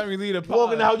 Every time you leave a pod.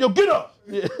 Walking out, yo, get up.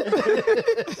 Yeah.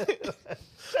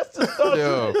 That's the thought.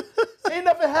 Yo. Ain't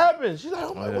nothing happened. She's like,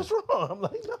 oh my, what's wrong? I'm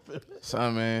like, nothing.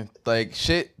 Son, man, like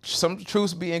shit. Some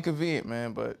truths be inconvenient,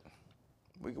 man, but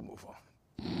we can move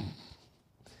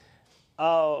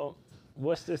on.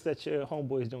 What's this that your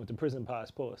homeboy's doing with the prison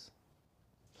pods? Pause.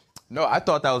 No, I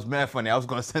thought that was mad funny. I was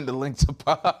gonna send the link to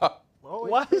Pop.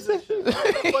 Why is it?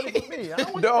 Funny for me. I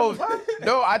don't want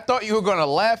No, I thought you were gonna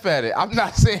laugh at it. I'm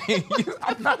not saying you.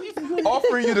 I'm not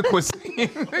offering you the cuisine.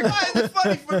 Why is it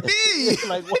funny for me?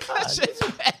 Like, why?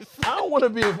 I don't want to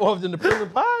be involved in the prison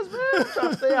pies, man. I'm trying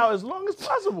to stay out as long as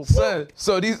possible. Son,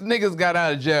 so these niggas got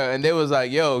out of jail and they was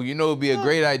like, yo, you know, it'd be a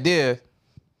great idea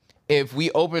if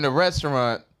we open a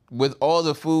restaurant with all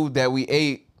the food that we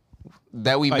ate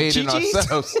that we made in Chi-Chi's?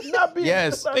 ourselves. Not being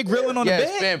Yes. They grilling on the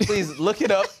Yes, bed. fam, please look it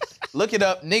up. Look it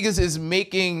up. Niggas is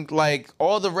making like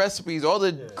all the recipes, all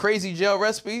the crazy jail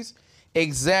recipes,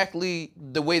 exactly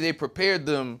the way they prepared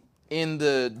them in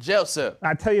the jail cell.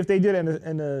 I tell you, if they do that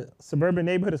in a suburban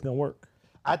neighborhood, it's gonna work.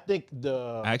 I think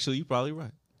the Actually, you're probably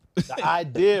right. the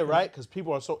idea, right? Because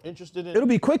people are so interested in It'll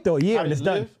be quick though, a year how and they it's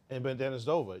done. live, and but then it's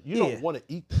over. You Yeah. don't want to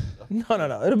eat that stuff.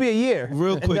 No. It'll be a year.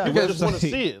 Real and quick, done. You just want to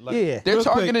see it. Like, Yeah. They're Real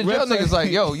quick, targeting jail website- niggas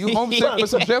like, yo, you homesick for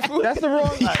some jet food? That's the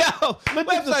wrong. Yo,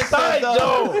 website says,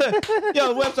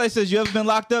 yo, the website says you ever been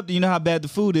locked up? Do you know how bad the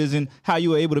food is and how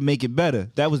you were able to make it better?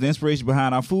 That was the inspiration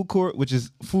behind our food cart, which is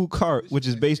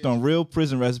based on real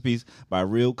prison recipes by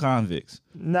real convicts.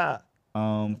 Nah.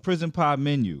 Prison pod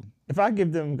menu. If I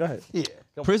give them, go ahead. Yeah.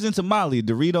 Prison tamale,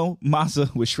 Dorito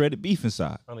masa with shredded beef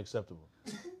inside. Unacceptable.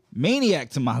 Maniac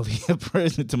tamale, a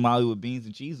prison tamale with beans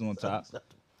and cheese on top.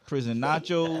 Prison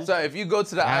nachos. So if you go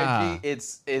to the Ah. IG,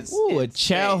 it's Ooh, a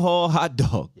chow hall hot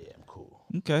dog. Yeah, I'm cool.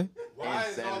 Okay. Why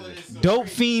is all of this so Dope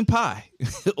fiend pie.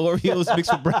 Oreos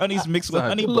mixed with brownies mixed with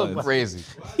honey look buns. crazy.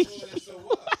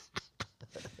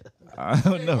 I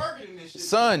don't know.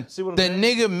 Son, See what I'm the saying?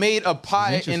 nigga made a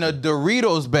pie in a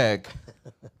Doritos bag.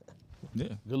 Yeah.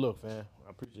 Good look, fam. I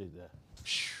appreciate that.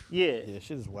 Yeah. Yeah,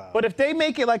 shit is wild. But if they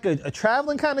make it like a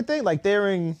traveling kind of thing, like they're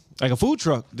in. Like a food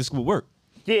truck, this would work.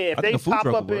 Yeah, if I they think a food pop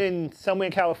truck up would work. in somewhere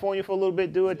in California for a little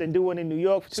bit, do it, then do one in New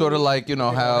York. For 2 Sort of weeks. like, you know,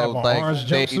 have how on like orange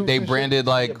they jumpsuits and branded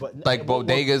like But like it won't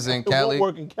bodegas work. in It Cali. won't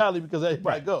work in Cali because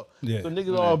everybody go. Yeah. So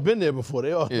niggas all been there before.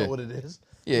 They all know what it is.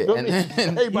 Yeah, You feel and- me?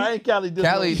 and Everybody in Cali does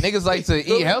Cali know. niggas like to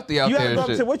eat healthy out You there have to go and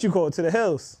up to shit. what you call it, to the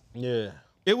hills. Yeah.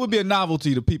 It would be a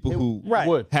novelty to people who Right.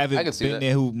 Would. I haven't can see been that.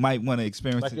 there who might want to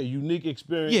experience Like a it. unique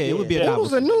experience. Yeah, it would be a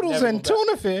Noodles novelty. and noodles Never and go back.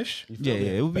 tuna fish. Yeah,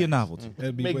 it would be a novelty.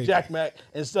 That'd be Make way- Jack Mac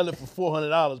and sell it for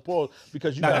 $400, pause,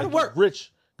 because you Now, got to that'd work. get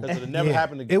rich because it'll never Yeah,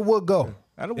 happen again. It would go.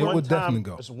 That'll It work. would One time, definitely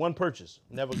go. It's one purchase.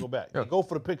 Never go back. Go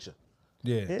for the picture.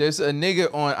 Yeah. There's a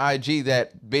nigga on IG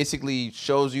that basically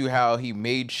shows you how he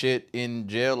made shit in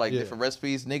jail, like different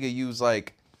recipes. Nigga used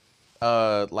like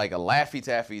a Laffy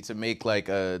Taffy to make like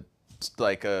a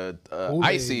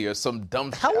icy or some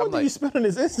dumb How shit. long I'm did like, you spend on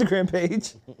his Instagram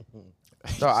page?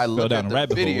 no, I looked down at a the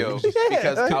rabbit hole. video Yeah,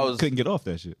 because I was Couldn't get off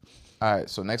that shit. all right.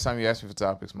 So next time you ask me for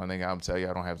topics, my nigga, I'm tell you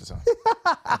I don't have the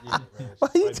time. Why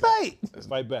you tight?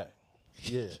 Fight back.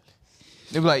 Yeah.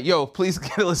 They be like, yo, please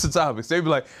get a list of topics. They be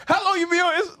like, how long you be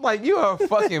on this? Like, you are a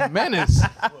fucking menace.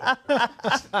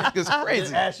 It's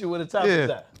crazy. Ask you where the topic Yeah. is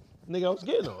at. Nigga, I was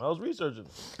getting them. I was researching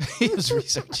them. He was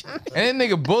researching. And then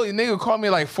nigga called me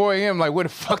like 4 a.m. like, where the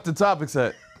fuck the topics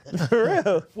at? For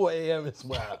real. 4 a.m. is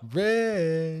wild.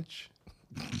 Reg.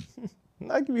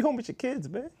 I can be home with your kids,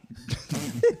 man.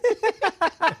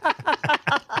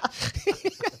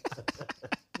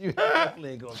 You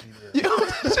definitely ain't gonna be there.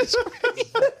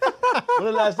 When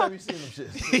the last time you seen them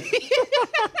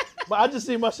shits? But I just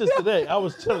seen my shits today. I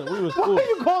was chilling. We was cool. Why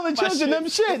you calling children them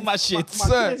shit? My shit.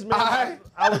 Son, kids, man,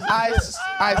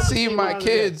 I see my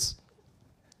kids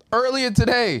earlier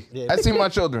today. Yeah. I see my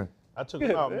children. I took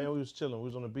them out, man. We was chilling. We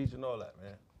was on the beach and all that,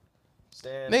 man.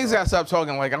 Stand Niggas up. gotta stop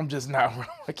talking like I'm just not around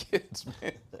my kids,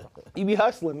 man. You be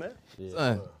hustling, man.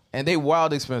 Son, and they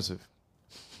wild expensive.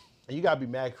 And you gotta be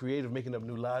mad creative, making up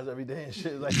new lies every day and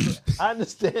shit. Like, I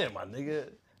understand, my nigga.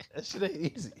 That shit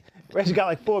ain't easy. Reggie got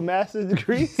like 4 master's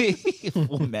degrees.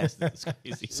 Full master. That's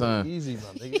crazy. Son, Easy,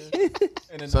 my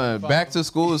nigga. son, back to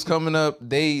school is coming up.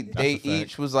 They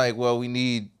each was like, well, we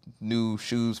need new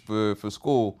shoes for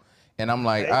school. And I'm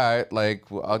like, all right, like,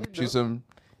 well, I'll get you some.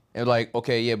 And like,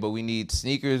 okay, yeah, but we need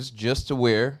sneakers just to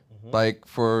wear, like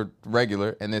for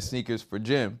regular, and then sneakers for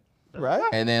gym. Right?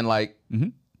 And then like,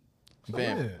 fam,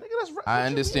 Nigga, that's right. I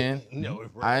understand. No,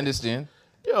 I understand.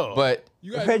 Yo. But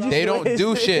You guys Reggie they said don't do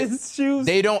his- shit. his shoes,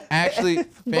 They don't actually,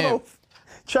 fam, both.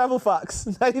 Travel Fox.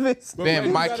 Not even.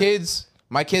 fam,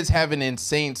 my kids have an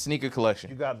insane sneaker you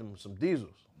collection. got them some diesels.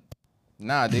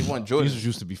 Nah, they want These Jordans.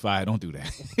 used to be fire. Don't do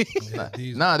that.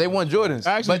 Nah, they want Jordans.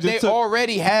 I actually But they just took-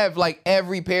 already have like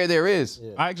every pair there is.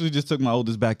 I actually just took my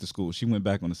oldest back to school. She went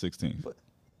back on the 16th.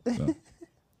 So,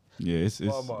 yeah, it's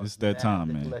that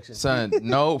time, man. Collection. Son,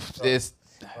 no,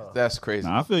 that's crazy.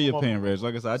 Nah, I feel your pain, Reg.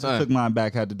 Like I said, I just Son. took mine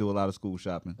back. Had to do a lot of school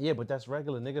shopping. Yeah, but that's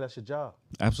regular, nigga. That's your job.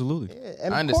 Absolutely. And I of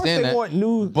course understand they that, want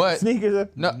new but- sneakers.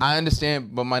 No, I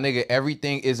understand, but my nigga,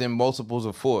 everything is in multiples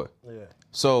of 4. Yeah.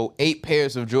 So 8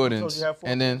 pairs of Told Jordans, you have 4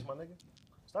 and then kids, my nigga.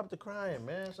 Stop the crying,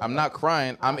 man. I'm not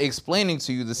crying. I'm explaining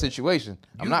to you the situation.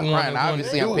 I'm not the one crying. that wanted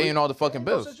Obviously, to I'm do it. paying all the fucking No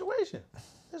bills. situation.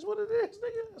 That's what it is,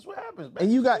 nigga. That's what happens, man.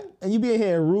 And you be in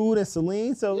here rude and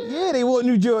Celine, so yeah, they want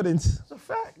new Jordans. It's a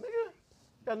fact, nigga.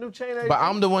 Got a new chain. every But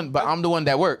day. I'm the one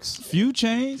that works. Few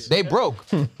chains. They broke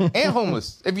and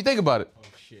homeless. If you think about it,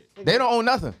 they don't own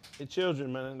nothing. They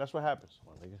children, man. That's what happens,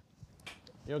 my nigga.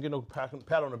 You don't get no pat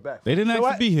on the back. They didn't So ask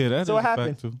what- to be here. That so is what a fact,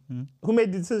 happened? too. Yeah. Who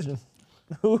made the decision?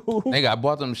 Who? Nigga, I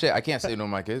bought them shit. I can't say no to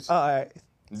my kids. All right.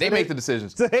 They make the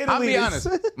decisions. To say the I'll be least.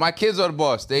 honest. My kids are the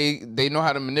boss. They know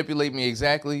how to manipulate me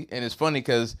exactly, and it's funny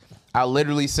because I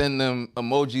literally send them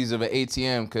emojis of an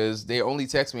ATM because they only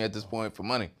text me at this point for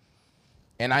money,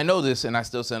 and I know this, and I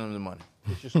still send them the money.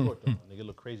 It's your sport, though. Nigga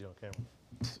look crazy on camera.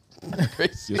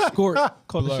 Crazy. Your score,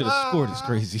 call the shit a score is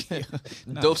crazy.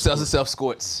 Dope sells itself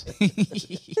squirts.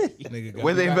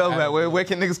 Where they velvet at? Where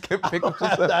can niggas pick up some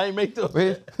stuff? I ain't make those.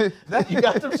 You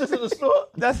got them shits in the store?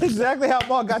 That's exactly how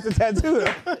Mark got the tattoo.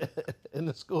 In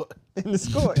the store. In the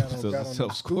score. Sells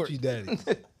itself score. Daddy.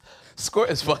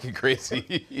 Squirt is fucking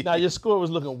crazy. Now your score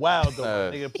was looking wild though.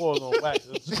 Nigga paused on wax.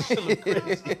 It looked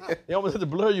crazy. They almost had to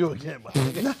blur you again, my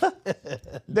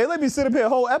nigga. They let me sit up here a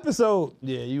whole episode.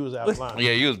 Yeah, you was out of line.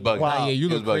 Yeah, you was bugging. Wow, yeah, you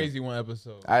was look bugging. crazy one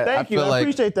episode. Thank you. feel I like,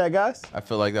 appreciate that, guys. I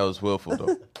feel like that was willful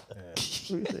though.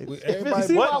 Everybody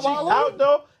see butt my cheeks wallet? out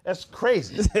though. That's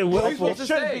crazy. willful? It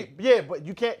shouldn't be. Yeah, but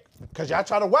you can't, cause y'all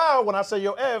try to wow when I say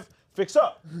yo Ev, fix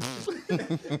up.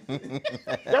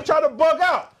 Y'all try to bug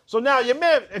out. So now your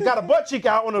man got a butt cheek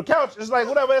out on the couch. It's like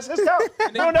whatever, that's his couch.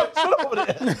 We don't never sit over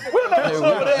there. We don't never sit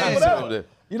over there. Whatever.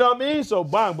 You know what I mean? So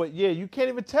bang, but yeah, you can't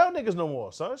even tell niggas no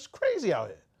more, son. It's crazy out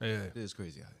here. Yeah. It is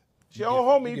crazy out here. It's your own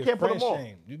homie, you can't put them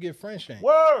on. You get friend shame.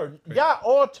 Word. Y'all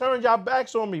all turned y'all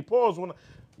backs on me. Pause. When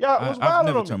y'all was I've wilding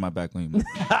never on turned me. my back on you.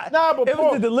 Nah, but It was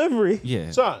pause. the delivery.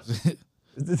 Yeah. Son.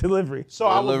 It's the delivery. So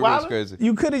I was Delivery is wilding. crazy.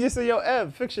 You could have just said, yo,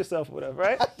 Ev, fix yourself or whatever,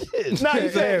 right? Nah, you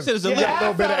said, Said it's a yeah,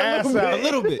 little bit of ass out. A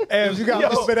little bit. Ev, you got a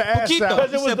little bit of ass Poquito. out.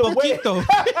 Because it was Said the way. poquito.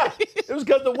 It was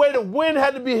because the way the wind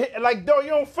had to be hit. Like, dog,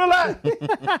 you don't feel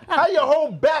that? How your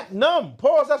whole back numb?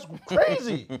 Pause. That's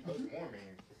crazy.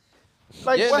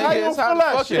 Like, Yeah, how nigga, you don't it's hot feel that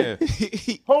as fuck shit?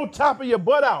 here. Whole top of your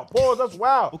butt out. Pause. That's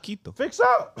wild. Poquito. Fix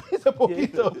up. It's a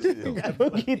poquito.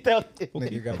 Poquito.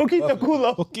 Nigga got Poquito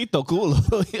culo. Poquito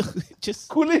culo. Just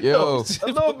Coolito. Yo. A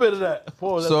little bit of that.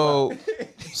 Pause. That's wild.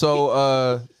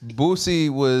 So Boosie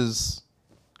was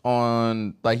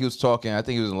on, like he was talking, I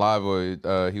think he was live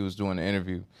or he was doing an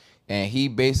interview, and he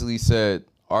basically said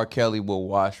R. Kelly will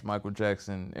wash Michael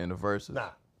Jackson in the verses.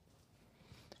 Nah.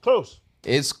 Close.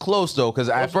 It's close though, because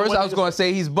at What's the first one I was nigga going to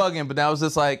say he's bugging, but now it's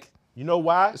just like, You know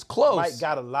why? It's close. Mike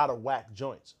got a lot of whack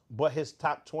joints, but his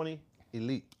top 20,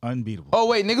 elite. unbeatable. oh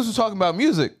wait, niggas was talking about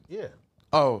music. Yeah.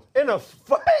 Oh. In a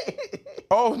fight.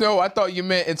 Oh no, I thought you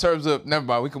meant in terms of, never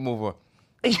mind, we can move on.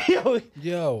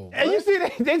 Yo. And you see,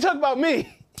 they talk about me.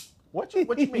 What you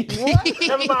mean?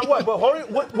 Never mind what, but hold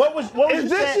it. What was Is you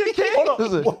this saying? your kid? Hold on.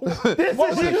 Listen. What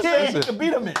was you saying? Listen. You could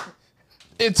beat him in.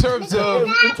 In terms of,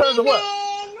 In terms of what?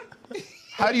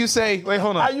 how do you say, wait,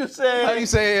 hold on. How you say? How do you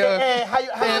say, How you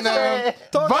and, say?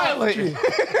 violent.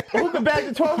 Who can back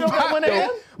the 12-year-old that went in?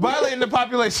 Violating the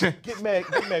population. Get Meg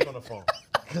on the phone.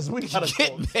 Because we gotta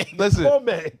go. Listen, Call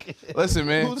Meg. listen,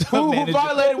 man. Who's her Who manager?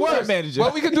 violated Who's her worse? manager?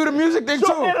 Well, we can do the music thing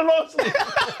Short too. and long sleeve.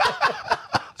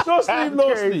 Short sleeve,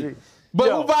 long sleeve. But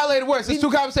Yo, who violated worse? There's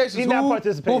two conversations. he's not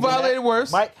participating Who in that. violated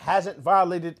worse? Mike hasn't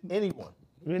violated anyone.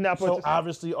 We're not So participating.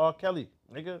 obviously R. Kelly.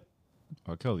 Nigga,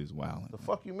 R. Kelly's wild. the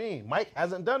fuck you mean? Mike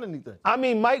hasn't done anything. I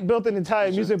mean, Mike built an entire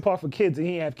amusement park for kids, and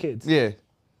he ain't have kids. Yeah.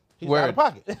 He's Word. out of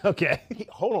pocket. Okay.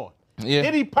 Hold on. Yeah.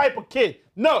 Did he pipe a kid?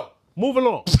 No. Move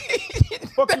along.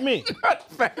 Fuck you mean?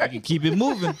 You can keep it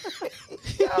moving.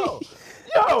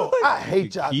 Yo, I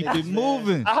hate y'all. Keep niggas, it man.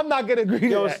 moving. I'm not going to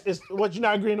agree Yo, to that. it's what you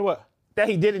not agreeing to what? That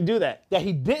he didn't do that. That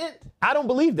he didn't? I don't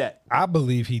believe that. I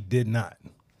believe he did not.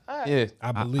 Yeah.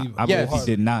 I believe. I believe he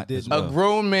did not. As A well.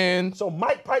 grown man. So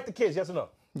Mike piped the kids, yes or no?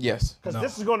 Yes. Because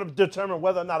this is going to determine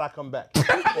whether or not I come back.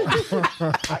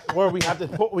 Where we have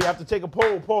to take a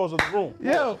pause of the room.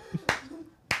 Yo.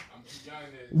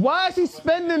 Why is he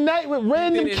spending the night with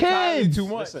random kids?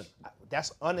 Listen,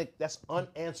 that's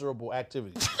unanswerable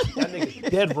activity. That nigga's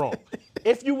dead wrong.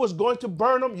 If you was going to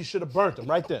burn them, you should have burnt them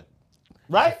right then.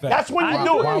 Right? That's when you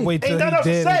do it. Why wait till Ain't nothing else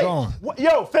he to dead and say. gone?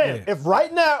 Yo, fam, Yeah. if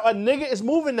right now a nigga is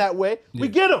moving that way, we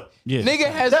get him. Yeah. Nigga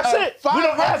has That's a it. We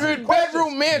don't ask 500 questions.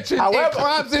 bedroom mansion However- and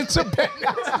climbs into bed.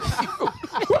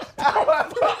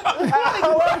 However,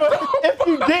 if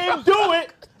you didn't do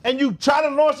it and you try to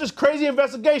launch this crazy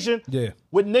investigation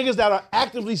with niggas that are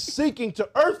actively seeking to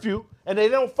earth you and they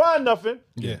don't find nothing,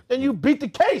 then you beat the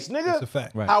case, nigga. That's a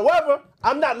fact. Right. However,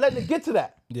 I'm not letting it get to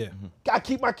that. Yeah. I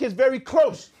keep my kids very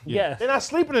close. Yes. They're not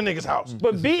sleeping in niggas' house.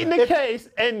 But beating the case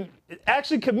and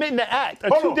actually committing the act are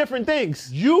Hold two on. different things.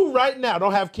 You right now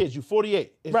don't have kids. You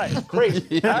 48. It's Right.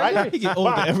 crazy. Right? He get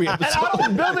older Fine. every And episode. I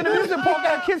don't build an amusement park,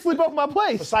 got kids sleep off my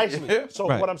place. Precisely. So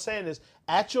Right. what I'm saying is,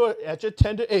 at your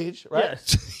tender age, right?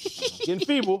 Yes. Getting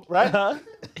feeble, right?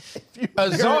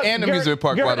 A zoo and amusement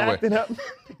park, by the way. Acting up.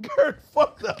 Gerd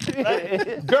fucked up.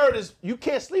 Right? Gerd is, you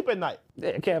can't sleep at night.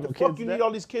 Yeah, can't have no The fuck kids. you there. need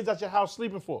all these kids at your house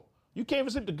sleeping for? You can't even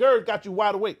sleep. The GERD got you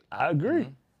wide awake. I agree.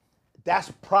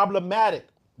 That's problematic.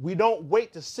 We don't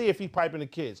wait to see if he piping the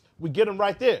kids. We get him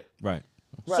right there. Right.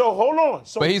 So hold on.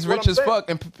 So But he's what rich I'm as saying- fuck,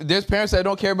 and there's parents that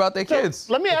don't care about their kids.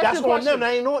 Let me ask That's you a on them.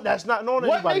 question. That's not on What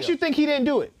anybody makes you else. think he didn't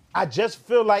do it? I just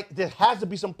feel like there has to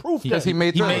be some proof Because that he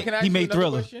made Thriller. Can I ask He you made another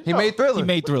Thriller. question? He made Thriller. He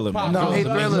made Thriller, man. No, He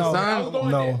made Thriller, no, son.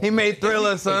 no. He made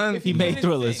Thriller, son. He made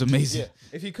Thriller. It's amazing.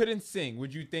 If he couldn't sing,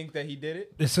 would you think that he did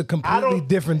it? It's a completely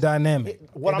different dynamic.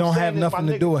 What It I'm don't saying have is, nothing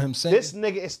my to do nigga, with him singing. This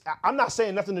nigga is. I'm not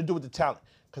saying nothing to do with the talent,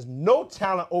 because no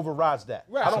talent overrides that.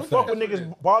 Right, I don't fuck with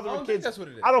niggas bothering kids. that's what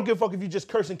it is. I don't give a fuck if you just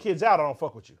cursing kids out. I don't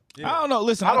fuck with you. I don't know.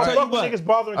 Listen, I I'll don't tell you fuck with what. niggas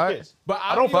bothering kids. But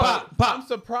I don't fuck. I'm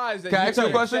surprised that Can I he's ask you a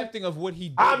so question? accepting of what he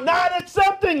did. I'm not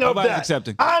accepting of Nobody's that.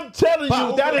 accepting. I'm telling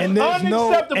you that is And there's no-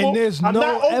 unacceptable. and there's I'm no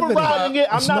not overriding evidence. it. I'm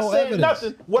There's not no saying evidence.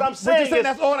 nothing. What I'm saying saying is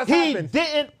that's all that's he happened.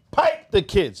 didn't pipe the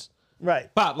kids.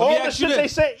 Right. Pop, let me All the ask you shit they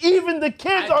this. say, even the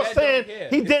kids I are dead saying don't care.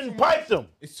 he It's didn't too pipe much. them.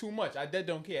 It's too much. I dead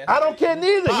don't care. I don't care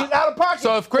neither. He's out of pocket.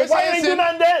 So if Chris But why ain't do Hansen,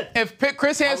 nothing then? if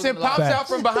Chris Hansen pops Facts. out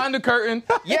from behind the curtain,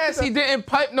 yes, he didn't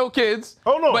pipe no kids.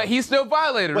 Hold on. But he still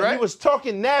violated, But right? he was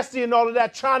talking nasty and all of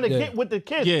that, trying to Yeah. get with the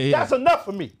kids. Yeah, yeah. That's enough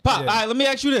for me. Pop, all right, let me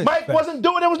ask you this. Mike wasn't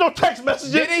doing. There was no text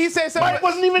messages. Didn't he say something? Mike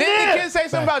wasn't even Didn't there. the kid say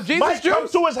something about Jesus Mike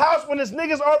comes juice? to his house when his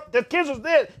niggas are. The kids was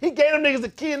there. He gave them niggas the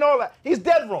key and all that. He's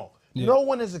dead wrong. No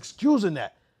one is excusing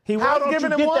that. He How was don't giving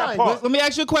you him get wine. that part? Let me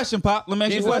ask you a question, Pop. Let me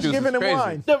ask you a Jesus question. juice Giving is him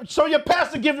crazy. wine. So your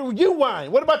pastor giving you wine.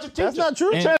 What about your teacher? That's not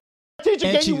true. And- Teacher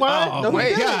and gave you she- wine. oh, No, he my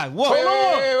didn't. God. Whoa.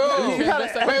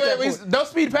 Wait, don't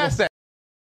speed past that.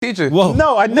 Teacher. Whoa.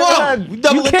 No, I never Whoa. had. We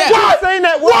doubling you can't down. keep saying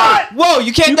that word. What? Whoa,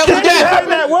 you can't double Can't keep down. saying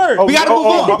that word. We gotta move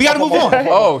on. We gotta move on.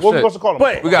 Oh, What we shit. supposed to call him?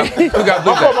 But We got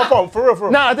my phone, my phone. For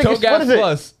real. no, I think it's what is it?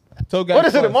 What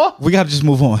is it, Amal? We gotta just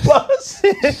move on.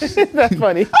 That's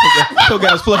funny.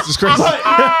 Togas Plus is crazy.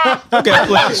 Togas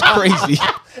Plus is crazy.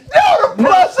 Yo, the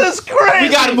plus is crazy.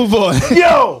 We gotta move on.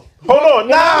 Yo, hold on.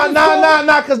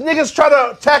 Nah. Because niggas try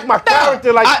to attack my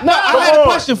character. Like, I had a come on.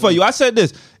 question for you. I said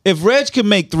this. If Reg could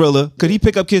make Thriller, could he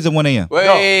pick up kids at 1 a.m.?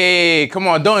 Wait, come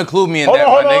on. Don't include me in Hold that,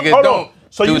 on, my nigga. hold on. Don't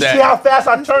So do you that. see how fast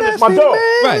I turned this, my dog.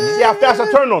 Right. You see how fast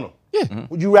I turned on him. Yeah.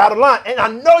 You were out of line. And I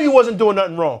know you wasn't doing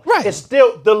nothing wrong. Right. It's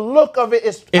still, the look of it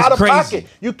is It's out of crazy. pocket.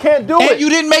 You can't do it. And you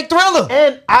didn't make Thriller.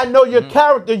 And I know your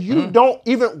character. You don't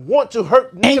even want to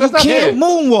hurt. Nigga, And you that's not can't fair.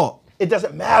 moonwalk. It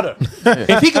doesn't matter.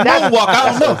 If he can moonwalk, I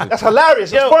don't know. That's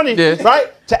hilarious. It's funny, Yeah.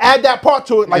 right? To add that part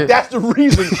to it, like that's the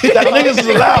reason that niggas is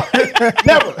allowed.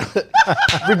 Never.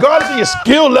 Regardless of your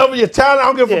skill level, your talent, I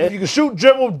don't give a fuck if you can shoot,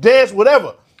 dribble, dance,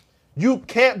 whatever. You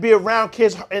can't be around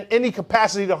kids in any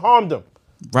capacity to harm them.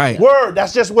 Right. Word,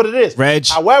 that's just what it is. Reg.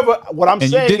 However, what I'm And you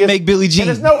saying didn't is, make Billie Jean. and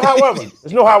there's no however.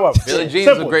 There's no however. Billie Jean's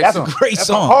Simple. a great That's song. Great that's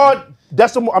song. A hard.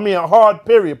 A hard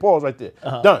period. Pause right there.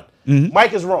 Done.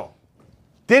 Mike is wrong.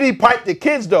 Did he pipe the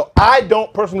kids though? I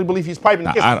don't personally believe he's piping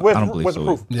the kids. I Where's don't the believe so.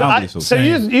 proof? I don't believe so. So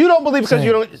you don't believe because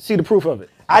you don't see the proof of it.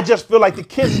 I just feel like the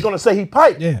kids is gonna say he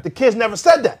piped. Yeah. The kids never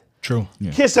said that. True.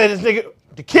 Kids say this nigga.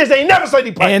 The kids ain't never said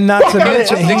he piped. And not Fuck to outta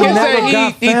mention, here. he The kid never said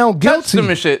got he found touched them guilty.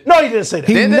 and shit. No, he didn't say that.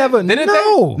 He Didn't never. they?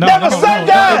 No. Never said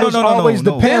that. It was always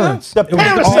the parents. The It was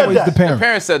parents said always that. the parents.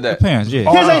 Parents said that. Parents, yeah.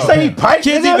 Kids ain't say he piped.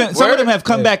 Kids nigga. even, some of them have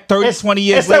come back 30, It's- 20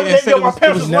 years it's later and that- said yo, it my was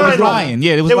parents was lying.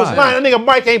 Yeah, it was lying. lying. That nigga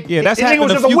Mike ain't. Yeah, that's that nigga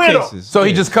was happened just a few weirdo. cases. So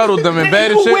he just cuddled them in Nigga,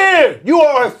 bed you and shit? weird. You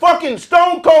are a fucking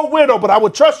stone cold weirdo, but I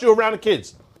would trust you around the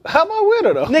kids. How am I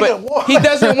weirdo though? Nigga, But what? he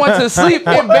doesn't want to sleep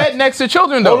in bed next to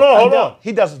children, though. Hold on.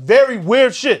 He does very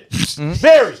weird shit.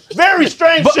 Very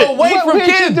strange But shit. away What from weird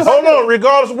shit kids. do- Hold on,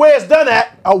 regardless of where it's done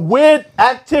at, a weird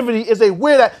activity is a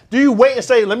weird act. Do you wait and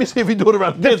say, let me see if he do it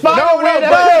around the kids? Define No, weird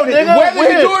nigga. Whether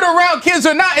Weird. you do it around kids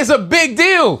or not is a big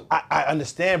deal. I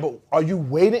understand, but are you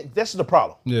waiting? This is the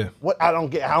problem. Yeah. What I don't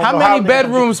get. I don't How know many niggas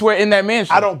bedrooms were in that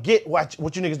mansion? I don't get what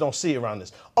you niggas don't see around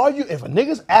this. Are you, if a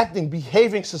nigga's acting,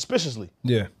 behaving suspiciously,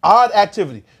 Yeah. odd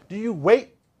activity, do you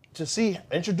wait to see,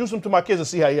 introduce him to my kids and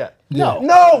see how he act? Yeah.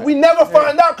 No, we never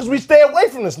find out because we stay away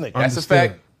from this nigga. That's a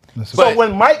fact. That's a So But-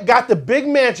 when Mike got the big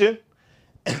mansion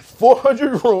and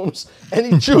 400 rooms and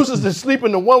he chooses to sleep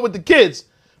in the one with the kids,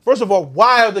 first of all,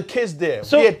 why are the kids there?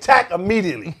 So- we attack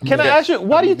immediately. Can I ask you,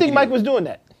 why do you think Mike was doing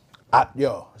that?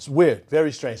 Yo, it's weird,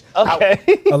 very strange. Okay.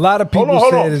 A lot of people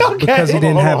Hold on. said it's Okay. because he Hold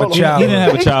didn't on, have hold a on. child. He didn't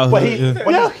have a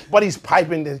childhood. But he's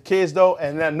piping the kids though,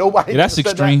 and then nobody. Yeah, that's said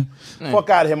that. extreme. Fuck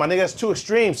out of here, my nigga. That's too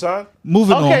extreme, son.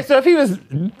 Moving Okay, on. so if he was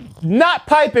not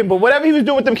piping, but whatever he was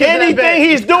doing with them kids, in that bed, Anything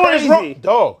he's it's doing is wrong. crazy.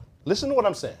 Dog, listen to what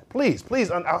I'm saying, please. We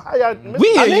hear I'm you. It's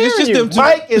hearing just them two.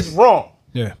 Mike is wrong.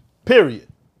 Yeah. Period.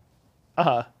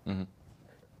 Uh-huh.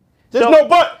 There's no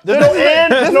but. There's no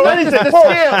and. There's no anything. The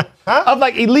scale of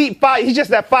like elite fight. He's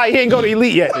just that fight. He ain't go to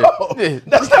elite yet.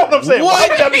 That's not what I'm saying. Why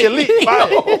would that be elite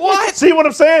fight? What? See what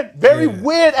I'm saying? Very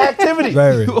weird activity.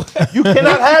 Very. You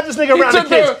cannot have this nigga around the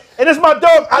kids. And it's my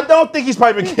dog. I don't think he's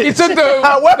piping kids. He took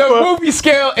the movie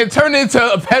scale and turned it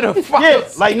into a pedophile. Yeah,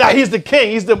 like, nah, he's the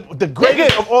king. He's the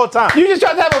greatest of all time. You just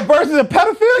tried to have a versus of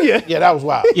pedophilia. Yeah, that was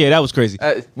wild. Yeah, that was crazy.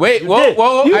 Wait,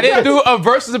 whoa. I didn't do a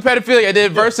versus of pedophilia. I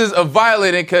did versus of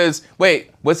violating because, wait,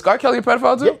 was Scott Kelly a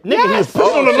pedophile too? Yeah, nigga, he was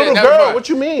pissing on a little girl. What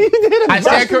you mean? I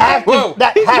stand corrected. Whoa.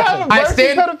 That happened.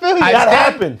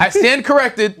 I stand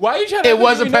corrected. Why are you trying to It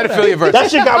was a pedophilia versus. That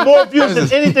shit got more views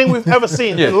than anything we've ever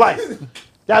seen in life.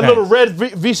 That little red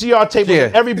VCR tape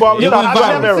with every barber shop.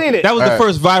 I've never seen it. That was the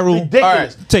first viral.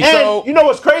 Ridiculous. Take. And So- you know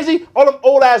what's crazy? All them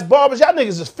old ass barbers, y'all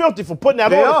niggas is filthy for putting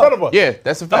that on in front of us. Yeah,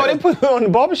 that's a fact. Oh, they put it on the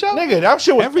barbershop? Nigga, that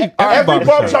shit was Every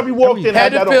barbershop you walked in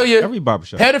had that on. Every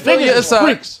barbershop. Pedophilia Niggas is aside.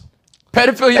 freaks.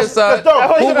 Pedophilia aside.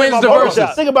 Dog, Who wins the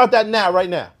versus? Think about that now, right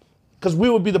now. Because we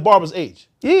would be the barber's age.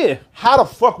 Yeah. How the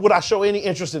fuck would I show any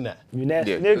interest in that? You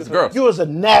nasty Yeah, niggas. it's gross. You was a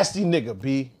nasty nigga,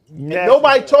 B. And Nasty.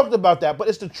 nobody talked about that, but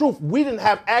it's the truth. We didn't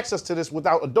have access to this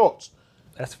without adults.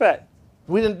 That's fact.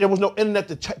 There was no internet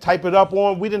to type it up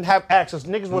on. We didn't have access.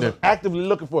 Niggas wasn't actively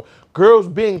looking for girls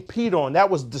being peed on. That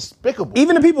was despicable.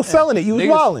 Even the people selling it, you was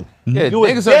wilding. Yeah, You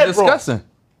was niggas dead are disgusting.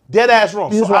 Dead ass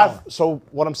wrong. He's wrong. So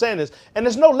what I'm saying is, and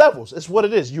there's no levels. It's what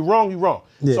it is. You wrong, you wrong.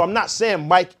 Yeah. So I'm not saying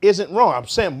Mike isn't wrong. I'm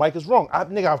saying Mike is wrong. I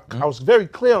was very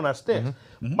clear on that stance.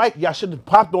 Mike, y'all should have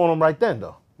popped on him right then,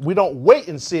 though. We don't wait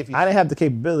and see if he. I didn't have the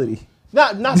capability.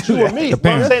 Not you or me. The What I'm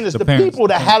parents, saying is the the parents. people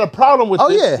that had a problem with Oh,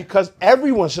 this yeah. because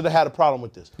everyone should have had a problem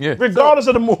with this. Yeah. Regardless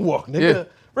of the moonwalk, nigga. Yeah.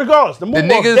 Regardless, the The moonwalk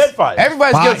niggas, dead fire.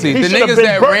 everybody's Fire. guilty. He The should have niggas been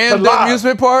that burnt ran the alive.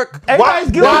 amusement park.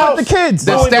 Everybody's guilty but the kids.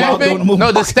 The Doing staffing. the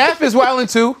No, the staff is wilding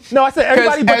too. No, I said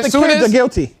everybody 'Cause but as the soon kids as- are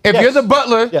guilty. If Yes. you're the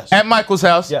butler Yes. at Michael's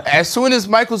house, Yes. as soon as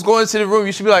Michael's going to the room,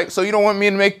 you should be like, so you don't want me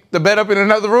to make the bed up in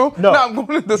another room? No. I'm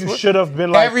going to this You one. should have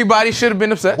been like, Everybody should have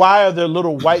been upset. why are there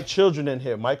little white children in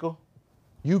here, Michael?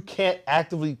 You can't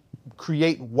actively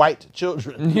create white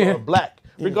children who are black,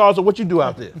 regardless of what you do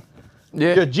out there.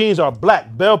 Yeah. Your genes are black,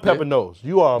 bell pepper nose.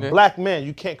 You are a black man.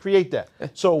 You can't create that.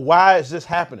 So why is this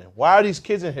happening? Why are these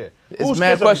kids in here? Whose mad kids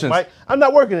are these, questions. Mike? I'm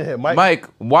not working in here, Mike. Mike,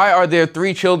 why are there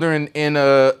 3 children in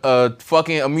a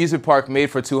fucking amusement park made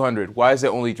for 200? Why is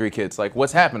there only 3 kids? Like,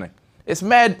 what's happening? It's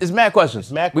mad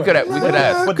questions. mad We could questions.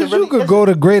 ask. But Because you could go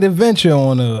to Great Adventure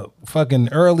on a fucking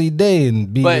early day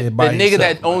and be there But the by nigga yourself,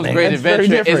 that owns man. Great That's very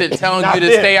Adventure different. isn't telling Not you to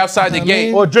there. stay outside the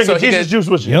gate. or drinking so he Jesus can- juice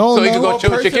with You you. don't So you can know. go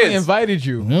chill with your Personally kids. invited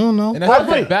you. You don't know. And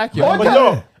that's in the backyard. But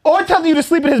yo, Or telling you to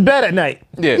sleep in his bed at night.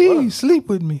 Yeah. Please sleep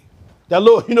with me. that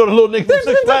little, you know the little nigga from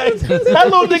Six Flags? That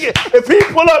little nigga, if he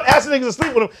pull up asking niggas to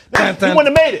sleep with him, he wouldn't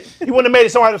have made it. He wouldn't have made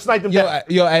it. Somebody would have sniped him down. At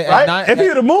Right? 9, If he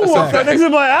would have moonwalked, that niggas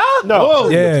be like, ah. No.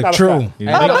 Yeah, it's not a true. fact.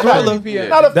 Yeah. Not a fact. Not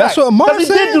a fact. That's what Mark 'Cause he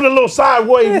said. did do the little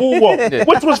sideways moonwalk,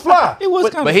 which was fly. It was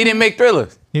kind But he didn't make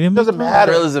Thrillers. It doesn't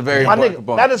matter. Thrillers are very My important nigga,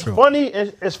 component. that is funny.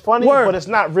 It's funny, Word. but it's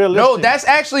not realistic. No, that's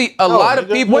actually a lot of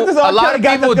nigga. people. What does A R. lot Kelly of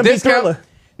got people that's gonna be discount. Thriller?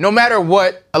 No matter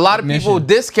what, a lot of people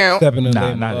discount Stepping in Nah,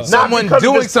 there. not Not someone because of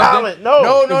doing his something. talent,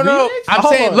 no. No. I'm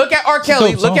Hold saying, on. look at R.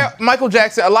 Kelly, dope look song. at Michael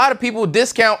Jackson. A lot of people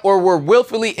discount or were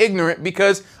willfully ignorant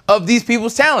because of these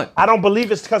people's talent. I don't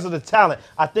believe it's because of the talent.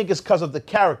 I think it's because of the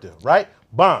character, right?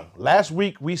 Bang. Last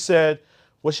week we said,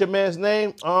 what's your man's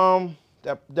name?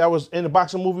 That was in the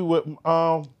boxing movie with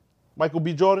Michael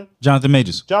B. Jordan. Jonathan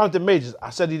Majors. Jonathan Majors.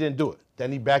 I said he didn't do it.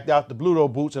 Then he backed out the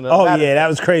Bluto boots and the Oh, ladder. yeah, that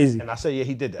was crazy. And I said, yeah,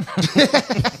 he did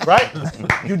that. Right?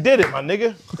 You did it, my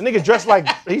nigga. The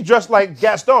nigga he dressed like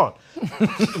Gaston.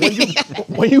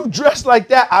 When you dress like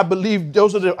that, I believe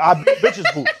those are the I beat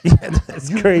bitches boots.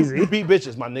 That's crazy. You beat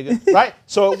bitches, my nigga. Right?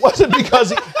 So it wasn't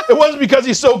because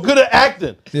he's so good at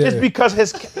acting. It's because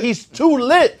he's too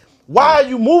lit. Why are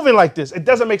you moving like this? It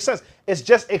doesn't make sense. It's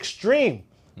just extreme.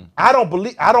 I don't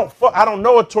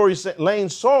know a Tory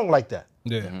Lanez song like that.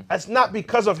 Yeah. That's not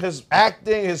because of his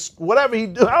acting, his whatever he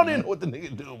do. I don't even know what the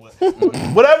nigga do,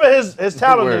 but whatever his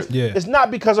talent is, Yeah. it's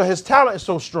not because of his talent is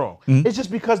so strong. It's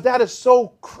just because that is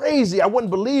so crazy. I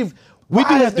wouldn't believe. We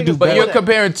do have to do But better. you're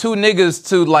comparing 2 niggas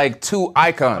to like 2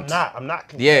 icons. I'm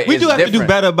not. Yeah, We it's do have to do different.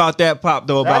 better about that, Pop,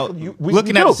 though, about Exactly. We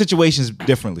looking at do. the situations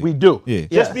differently. We do. Yeah.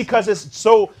 Just because it's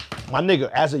so, my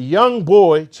nigga, as a young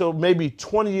boy till maybe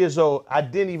 20 years old, I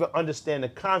didn't even understand the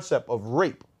concept of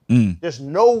rape. There's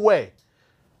no way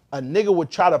a nigga would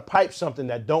try to pipe something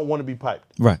that don't want to be piped.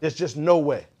 Right. There's just no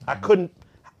way. I couldn't,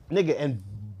 nigga, and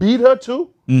beat her too.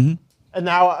 And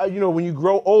now, when you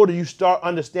grow older, you start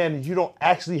understanding you don't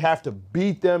actually have to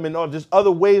beat them and all. There's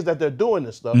other ways that they're doing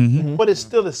this stuff, but it's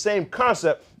still the same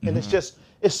concept, and it's just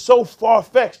it's so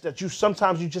far-fetched that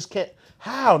sometimes you just can't.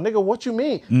 How, nigga, what you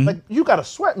mean? Like, you gotta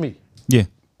sweat me. Yeah.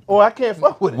 Or I can't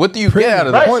fuck with it. What do you get out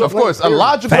of that? Right. Of course, a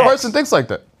logical person thinks like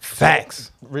that.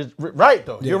 Facts. Right,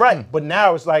 though. You're right. But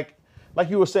now it's like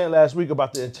you were saying last week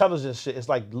about the intelligence shit, it's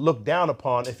like looked down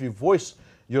upon if you voice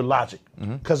your logic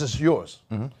because it's yours.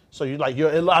 So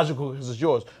you're illogical because it's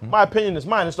yours. My opinion is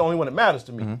mine. It's the only one that matters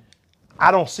to me. I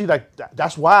don't see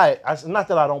that's why. It's not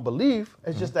that I don't believe.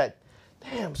 It's just that,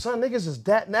 damn, son, niggas is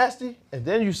that nasty. And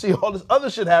then you see all this other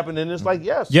shit happening. And it's like,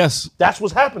 yes, that's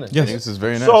what's happening. Yes. This is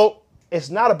very nice. So it's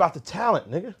not about the talent,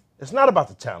 nigga. It's not about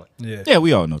the talent. Yeah,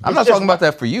 we all know that. I'm not talking about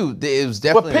that for you. It was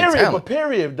definitely talent. But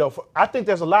period, though. I think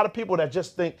there's a lot of people that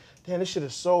just think, damn, this shit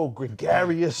is so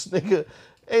gregarious, nigga.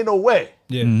 Ain't no way.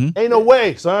 Yeah. Ain't no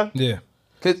way, son. Yeah.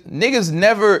 Cause niggas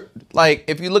never, like,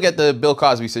 if you look at the Bill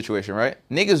Cosby situation, right?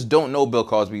 Niggas don't know Bill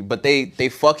Cosby, but they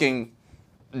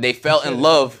fell in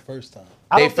love. First time.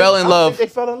 They fell in love. They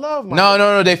fell in love, man.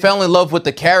 No. They fell in love with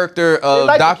the character of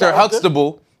like the Dr. character.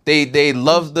 Huxtable. They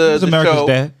loved the America's show.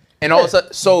 dad. And all of a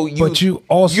sudden, so But you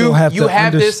also have to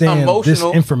understand this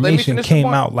information came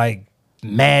out like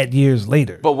mad years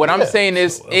later. But what I'm saying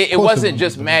is, it wasn't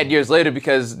just mad years later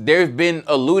because they've been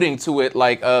alluding to it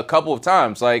like a couple of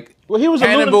times. Like, well, he was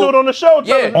alluding to it on the show.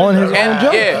 Yeah, on his own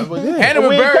joke. Yeah, Hannibal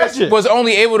we ain't Buress catch it. was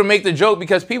only able to make the joke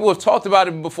because people have talked about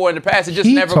it before in the past. It just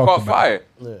He never talked caught about fire.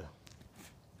 Yeah.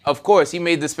 Of course, he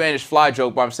made the Spanish fly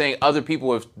joke, but I'm saying other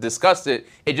people have discussed it.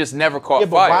 It just never caught Yeah,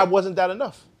 but fire. why wasn't that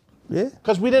enough? Yeah.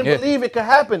 Because we didn't believe it could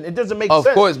happen. It doesn't make Of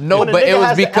sense. course, no, When a but nigga it was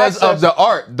has the because of access- the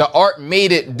art. The art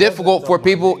made it difficult for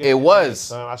people. It was.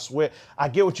 Son, I swear. I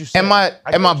get what you saying. Am I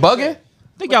bugging? I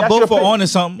think y'all both are on to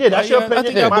something. Yeah, that's your I opinion.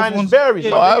 think y'all Mine both is varies.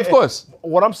 Yeah. my nigga. of course.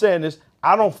 What I'm saying is,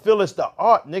 I don't feel it's the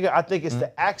art, nigga. I think it's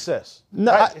the access.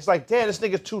 No, right? It's like, damn, this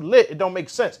nigga's too lit. It don't make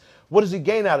sense. What does he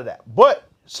gain out of that? But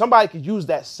somebody could use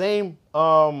that same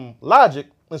logic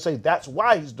and say that's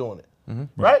why he's doing it,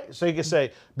 right? So you can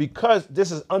say, because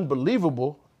this is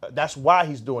unbelievable, that's why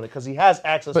he's doing it, because he has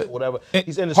access to whatever.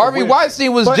 He's in Harvey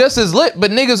Weinstein was just as lit,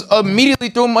 but niggas immediately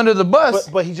threw him under the bus.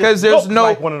 But he just because there's looked no,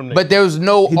 like one of them niggas. but there's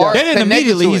no art. They didn't connected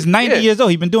immediately. to He's it. 90 Yeah. years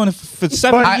old. He's been doing it for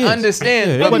 7 years. I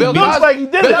understand, Yeah, but it Bill wasn't looks like he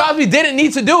did Bill it. Cosby didn't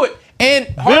need to do it. And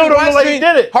don't Harvey look like he Weinstein,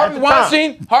 did it at Harvey the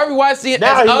time. Weinstein,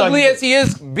 Now as he like ugly he as he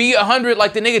is, be 100,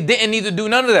 like the nigga didn't need to do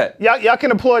none of that. Y'all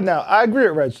can applaud now. I agree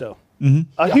with Reg though.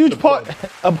 A huge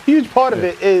part of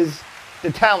it is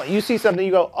the talent. You see something,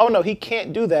 you go, oh no, he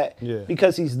can't do that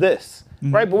because he's this,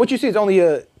 right? But what you see is only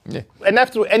and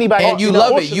that's what anybody. And you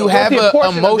love it. You have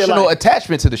an emotional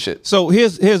attachment to the shit. So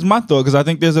here's my thought, because I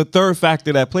think there's a third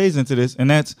factor that plays into this, and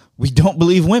that's we don't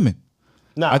believe women.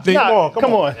 Nah, I think-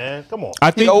 come on, man. Come on.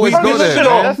 I think always we go there, Shit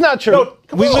man. on. That's not true. Yo,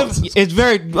 come we on. live. It's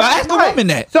very. Ask a woman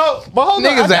that. So, but hold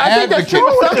Niggas on. an I think that's advocate. true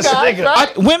with some This guys, nigga.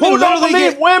 right? Women Who don't literally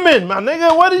believe get. women, my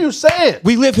nigga? What are you saying?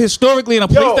 We live historically in a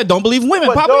place that don't believe women.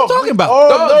 But Pop, what are you dog, talking we about?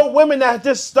 all know women that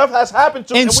this stuff has happened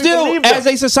to, And we still, believe them. as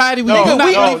a society, we No, do Nigga, not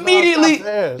we believe. immediately, not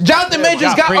fair. It's Jonathan not fair. Majors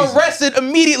Y'all got crazy. arrested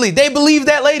immediately. They believe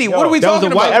that lady. What are we That was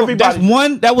talking a white. about?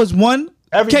 Everybody- That was one.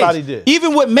 Everybody case. did.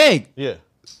 Even with Meg. Yeah.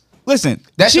 Listen,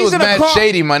 That shit she's was in a mad car.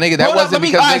 shady, my nigga. That Hold up, wasn't let me-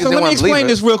 because all right, niggas so didn't let me want to believe explain it.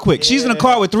 this real quick. She's in a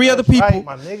car with 3 other That's people. right,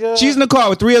 my nigga. She's in a car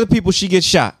with 3 other people. She gets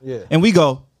shot. Yeah. And we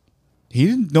go,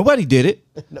 nobody did it.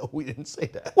 No, we didn't say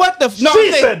that. What the? No, She I'm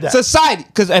saying said that. society.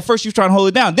 Because at first she was trying to hold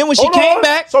it down. Then when she Hold came on.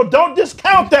 back, So don't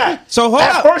discount that. So hold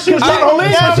At up. first she was trying to hold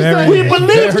it down. Very- We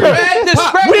believed very- her. Mad We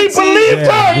discrepancies. believed her,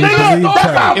 Yeah, we nigga. believed That's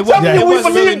her. how I'm It telling wasn't- you. it We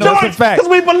wasn't really believed no- Joyce That's a fact.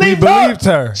 because we believed We her. believed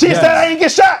her. She Yes. said I ain't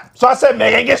get shot. So I said,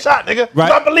 Meg ain't get shot, nigga.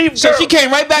 Right. I believe So girl. she came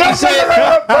right back and said,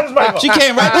 she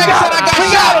came right back and said, I got We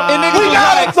shot. got And him. niggas We was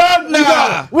got like, him, son.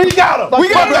 nah. We got him. We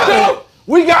got him, Joe.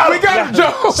 We got him. We got him,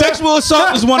 Joe. Sexual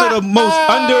assault is one of the most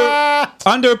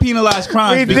under penalized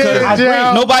crimes We did because it,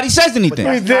 Joe. nobody says anything.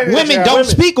 We did it, Women Joe. don't Women.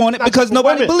 speak on it Not because just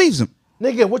nobody women. believes them.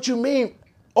 Nigga, what you mean?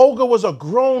 Olga was a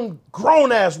grown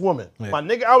ass woman. My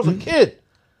nigga, I was a kid.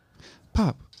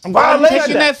 Pop. I'm Why are you violating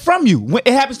taking that from you?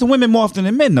 It happens to women more often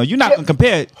than men, though. You're not going to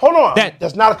compare it. Hold on. That-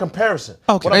 That's not a comparison.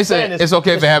 Okay. What I'm They say saying is it's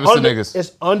okay if it happens to niggas.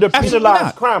 It's under Absolutely penalized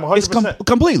not. crime, 100%. It's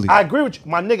completely. I agree with you.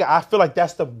 My nigga, I feel like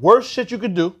that's the worst shit you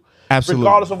could do. Absolutely.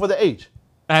 Regardless of what the age.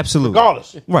 Absolutely.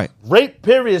 Regardless. Right. Rape,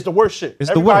 period, is the worst shit. It's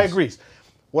the Everybody worst. agrees.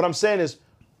 What I'm saying is,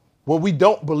 what we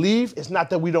don't believe, it's not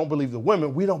that we don't believe the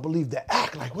women, we don't believe the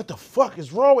act. Like, what the fuck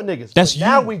is wrong with niggas? That's But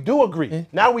now you. we do agree.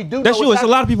 Now we do That's know you. what's It's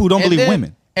a lot of people who don't And believe then-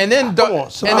 women. And then,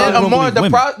 Amar,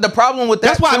 the problem with that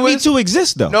That's why too Me is, Too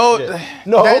exists, though.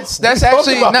 No, that's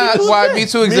actually not why Me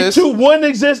Too exists. Me Too wouldn't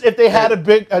exist if they had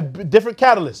a different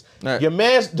catalyst. Right. Your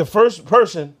man's the first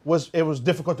person was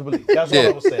difficult to believe. That's what I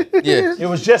was saying. Yeah. It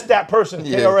was just that person.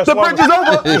 KRS The bridge is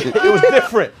over. It was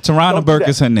different. Tarana Burke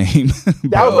is her name.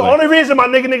 That was the only reason my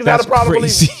niggas had a problem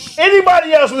believing it.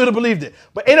 Anybody else would have believed it.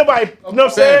 But anybody, you know what I'm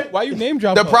saying? Why you name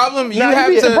dropping? The problem you Nah, have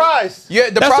you'd be to. surprised. Yeah,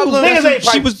 the problem niggas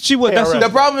ain't She was. That's the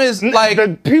problem is like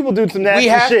The people do some nasty we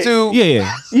have shit. to.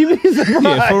 yeah. You be surprised.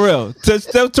 Yeah, for real.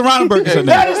 Tarana Burke is her name.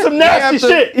 That is some nasty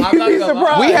shit. I'm not be gonna lie.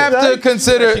 surprised. We have to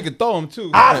consider. She could throw him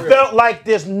too. I felt like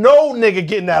there's no nigga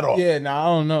getting that off. Yeah, nah, I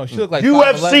don't know. She looked like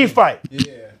UFC 5'11". fight.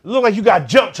 Yeah, Look like you got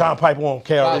jump trying to pipe on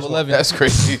KRS. 5'11". That's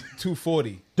crazy.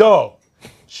 240. Dog,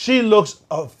 she looks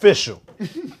official.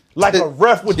 Like a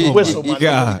ref with the whistle, my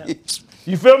God. nigga.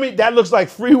 You feel me? That looks like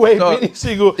Freeway Benny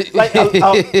Siegel, like a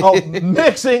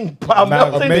mixing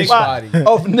melting mixed pot body.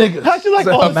 of niggas. How'd you like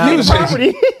all state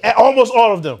property? And almost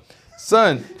all of them.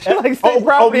 Son, Like state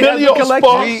property has a Emilio collection.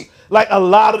 Sparks, like a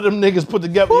lot of them niggas put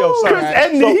together. Yo, son. Chris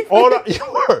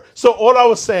Edney. So all I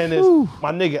was saying is,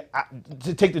 my nigga,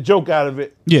 to take the joke out of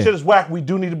it, Yeah. shit is whack. We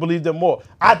do need to believe them more.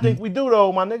 I think we do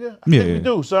though, my nigga. I think we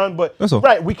do, son. But That's all.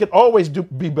 right, we can always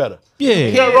be better.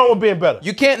 Yeah. Nothing wrong with being better.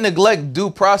 you can't neglect due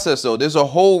process though. There's a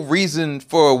whole reason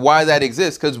for why that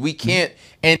exists because we can't,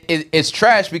 and it's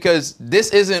trash because this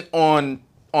isn't on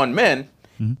men.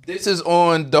 This is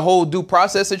on the whole due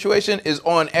process situation is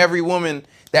on every woman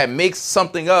that makes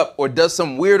something up or does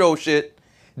some weirdo shit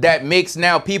that makes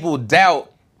now people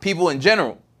doubt people in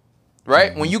general,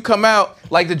 right? When you come out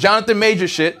like the Jonathan Major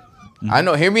shit, I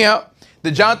know, hear me out. The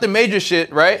Jonathan Major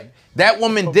shit, right? That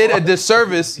woman did a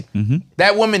disservice.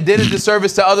 That woman did a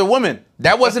disservice to other women.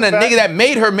 That wasn't a nigga that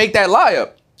made her make that lie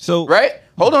up. So Right?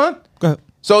 Hold on. Go ahead.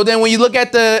 So then when you look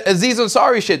at the Aziz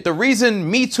Ansari shit, the reason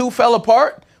Me Too fell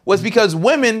apart was because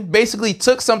women basically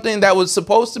took something that was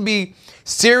supposed to be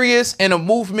serious and a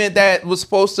movement that was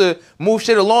supposed to move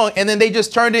shit along, and then they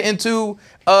just turned it into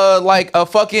like a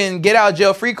fucking get out of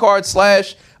jail free card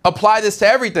 / apply this to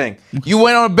everything. You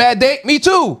went on a bad date? Me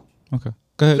too. Okay.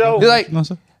 Go ahead. So- You're like, No,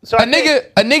 sir. So a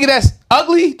nigga that's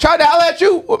ugly tried to holler at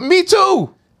you? Me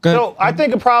too. Go ahead. So I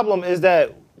think a problem is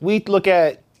that we look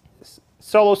at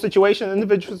solo situations,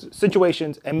 individual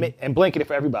situations, and blanket it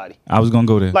for everybody. I was gonna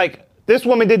go there. Like this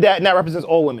woman did that, and that represents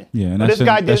all women. Yeah, and But that this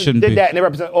guy shouldn't- that did shouldn't be. that, and it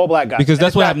represents all black guys. because And that's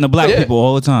it's what not- happened to black people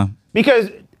all the time. Because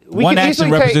we One can action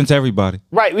easily represents take, everybody.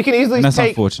 right. We can easily And that's take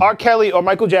unfortunate. R. Kelly or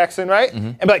Michael Jackson, right,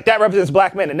 and be like that represents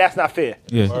black men, and that's not fair.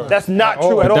 Yeah. That's not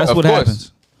true at all. That's what course.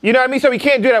 happens. You know what I mean? So we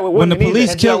can't do that with When women. the police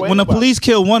either. kill, when the police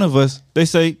kill one of us, they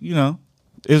say, you know,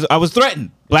 I was threatened.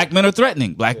 Black men are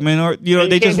threatening. Black men are, you know, you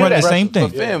they can't just do run the that. same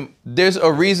But thing. fam, there's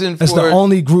a reason That's for the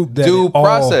only group that due it all-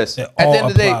 process. it At the all end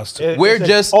of the day, applies to. we're It's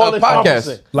just all a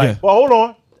encompassing. podcast. Like- Well, hold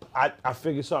on. I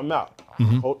figured something out.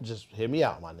 Just hear me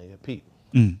out, my nigga. Pete.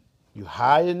 You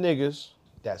hire niggas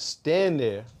that stand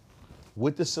there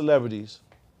with the celebrities.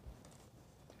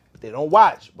 They don't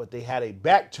watch, but they had a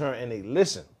back turn and they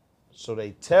listen. So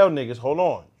they tell niggas, hold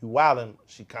on, you wildin'.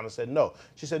 She kind of said no.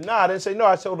 She said, nah, I didn't say no.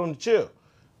 I told them to chill.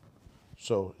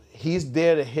 So he's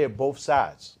there to hear both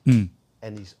sides.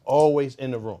 And he's always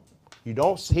in the room. He's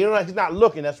not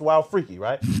looking, that's wild freaky,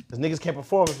 right? Because niggas can't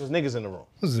perform if there's niggas in the room.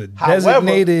 This is a However,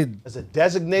 designated as a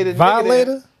designated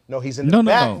violator? nigga there. No, he's in the No,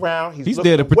 no, no. background. He's looking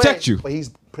there to protect away, you. But he's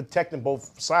protecting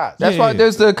both sides. That's why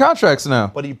there's the contracts now.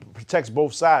 But he protects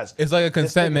both sides. It's like a This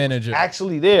consent nigga manager.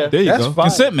 Actually there. There you That's go. fine.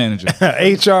 Consent manager.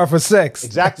 HR for sex.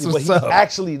 Exactly. That's But he's what's up.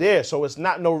 actually there. So it's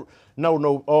not no,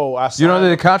 oh, I signed You don't need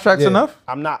the contracts Yeah. enough?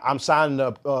 I'm signing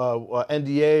a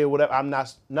NDA or whatever.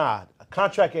 A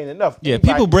contract ain't enough. Yeah,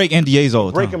 Anybody people break NDAs all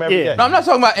the break time. them every day. No, I'm not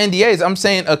talking about NDAs. I'm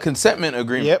saying a consentment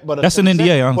agreement. Yeah, but That's an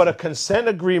NDA, honestly. But a consent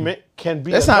agreement can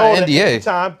be That's not an annulled at NDA any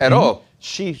time. at all.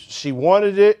 She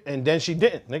wanted it and then she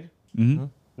didn't, nigga.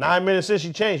 9 minutes in,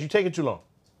 she changed. You take it too long.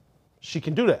 She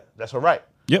can do that. That's her right.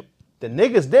 Yep. The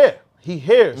nigga's there. He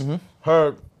hears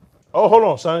her. Oh, hold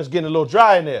on, son. It's getting a little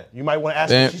dry in there. You might want to ask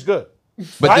her Damn. if she's good.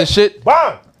 But right? this shit,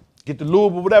 Bond. Get the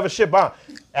lube or whatever shit, bond.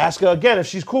 Ask her again if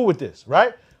she's cool with this,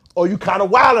 right? Or you kind of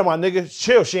wildin', my nigga.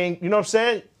 Chill. She ain't, you know what I'm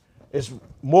saying? It's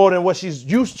more than what she's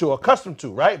used to, accustomed to,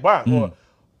 right? Bond. Or,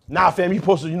 nah, fam, you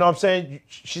supposed to, you know what I'm saying?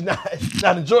 She's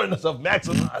not enjoying herself.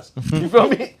 Maximize. You feel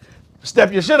me?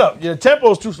 Step your shit up. Your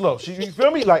tempo's too slow. You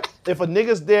feel me? Like, if a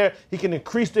nigga's there, he can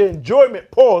increase the enjoyment,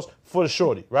 pause, for the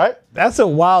shorty, right? That's a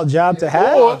wild job to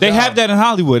have. They have that in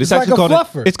Hollywood. It's like actually a called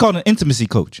fluffer. it's called an intimacy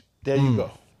coach. There you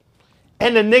go.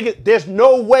 And the nigga, there's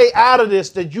no way out of this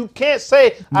that you can't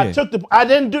say I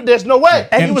didn't do. There's no way.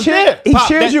 And he was there. He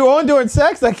cheers you on during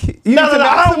sex. Like no.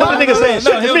 I don't want the nigga saying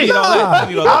shit to me. I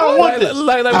don't want this.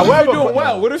 Like what if you're doing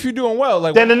well? What if you're doing well?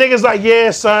 Like then the nigga's like,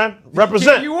 yeah, son,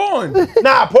 represent. You on?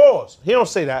 Nah, pause. He don't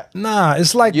say that. Nah,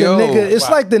 it's like the nigga. It's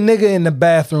like the nigga in the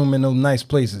bathroom in those nice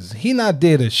places. He not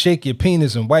there to shake your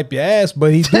penis and wipe your ass,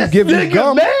 but he do give you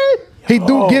gum. He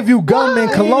do give you gum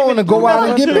and cologne to go out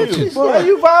and get bitches. Why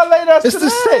you violate us? It's the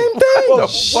same thing.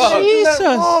 Jesus.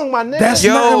 Wrong, my nigga. That's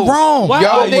nothing wrong.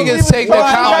 Y'all niggas take the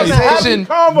conversation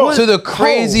to the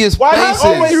craziest places.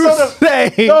 Why you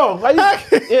say? Yo, why you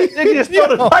nigga just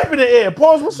throw the pipe in the air?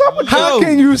 Pause. What's up with you? How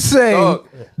can you say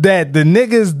that the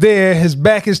nigga's there, his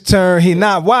back is turned, he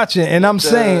not watching? And I'm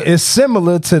saying it's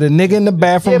similar to the nigga in the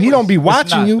bathroom. He don't be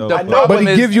watching you, but he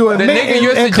give you a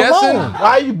minute and cologne.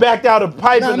 Why you backed out a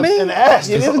pipe in the ass?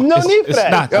 There's no need for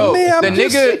that. Yo, the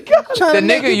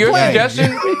nigga,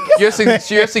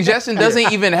 your suggestion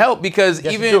doesn't even help because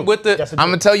even with the, I'm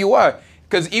gonna tell you why.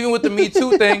 Because even with the Me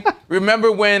Too thing,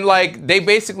 remember when like they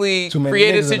basically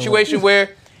created a situation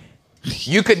where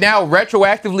you could now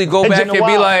retroactively go back and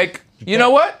be like, you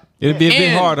know what? It'd be a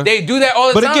bit harder. They do that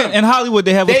all the time. But again, in Hollywood,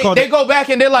 they have what's called... They go back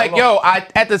and they're like, yo,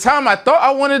 at the time I thought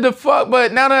I wanted to fuck,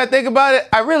 but now that I think about it,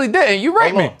 I really didn't. You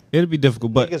right me. It'd be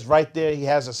difficult, but... Nigga's right there. He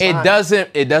has a sign.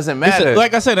 It doesn't matter.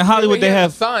 Like I said, in Hollywood, they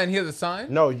have... He has a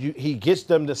sign? No, he gets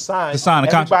them to sign.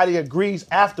 Everybody agrees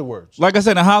afterwards. Like I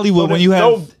said, in Hollywood, when you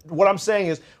have... What I'm saying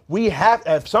is we have,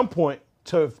 at some point,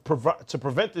 to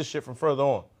prevent this shit from further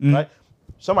on, right?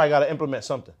 Somebody got to implement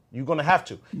something. You're going to have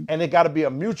to. And it got to be a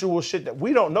mutual shit that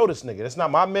we don't know this nigga. It's not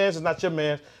my man's. It's not your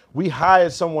man's. We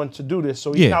hired someone to do this,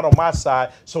 so he's not on my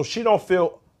side. So she don't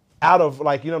feel out of,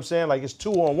 like, you know what I'm saying? Like, it's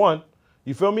 2-on-1.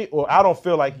 You feel me? Or I don't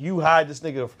feel like you hired this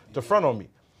nigga to front on me.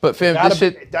 But fam, that's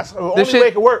the only way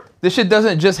it can work. This shit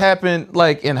doesn't just happen,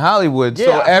 like, in Hollywood. Yeah,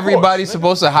 so everybody's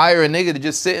supposed to hire a nigga to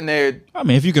just sit in there. I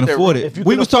mean, if you can afford it.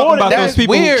 We was talking about those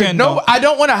people weird. who can. No, I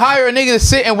don't want to hire a nigga to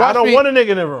sit and watch I don't want a nigga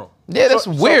in the room. Yeah, that's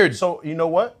weird. So you know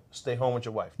what? Stay home with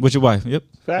your wife. With your wife, yep.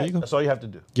 There you go. That's all you have to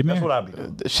do. That's what I be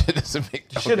doing. This shit doesn't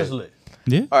make shit is lit.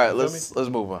 Yeah. All right, let's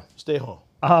move on. Stay home.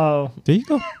 There you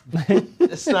go.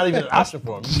 It's not even an option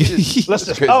for him. Let's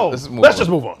just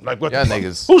move on. Like what? Y'all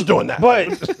niggas. Who's doing that? But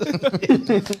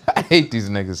I hate these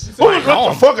niggas. What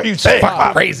the fuck are you saying?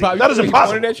 Crazy. That is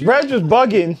impossible. Reg was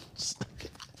bugging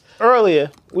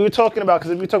earlier. We were talking about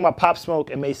Pop Smoke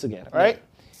and Mace again, right?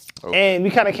 Okay. And we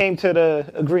kind of came to the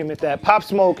agreement that Pop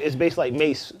Smoke is basically like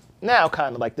Mace now,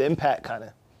 kind of like the impact kind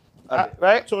of,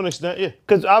 right? To an extent, yeah.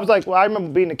 Because I was like, well, I remember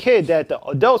being a kid that the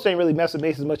adults ain't really mess with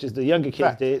Mace as much as the younger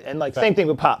kids did, and like same thing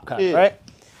with Pop, kind of, right?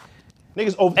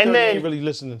 Niggas over 30 ain't really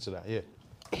listening to that, yeah.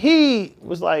 He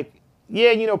was like, yeah,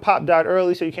 you know, Pop died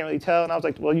early, so you can't really tell. And I was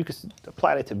like, well, you could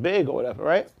apply that to Big or whatever,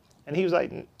 right? And he was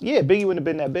like, yeah, Biggie wouldn't have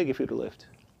been that big if he'd have lived.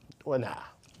 Well, nah.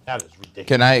 That is ridiculous.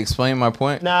 Can I explain my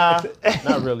point? Nah,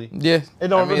 not really. Yeah. It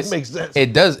don't really make sense.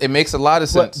 It does. It makes a lot of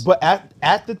sense. But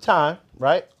at the time,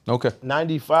 right? Okay.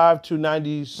 95 to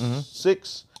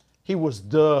 96, he was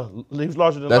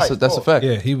larger than life. That's a fact.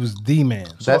 Yeah, he was the man.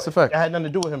 So that's a fact. It had nothing to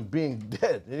do with him being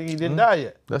dead. He didn't die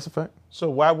yet. That's a fact.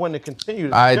 So why wouldn't it continue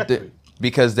the trajectory?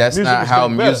 Because that's Music not is how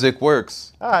getting better. music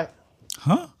works. All right.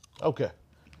 Huh?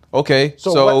 Okay.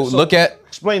 So look at...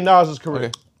 Explain Nas's career.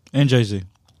 Okay. And Jay-Z.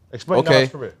 Explain Nas'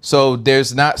 career. So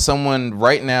there's not someone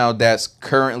right now that's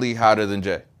currently hotter than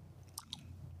Jay.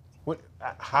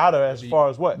 Hotter as far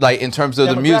as what? Like in terms of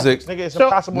the music. Nigga, it's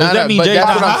impossible. No, but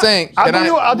that's what I'm saying. Can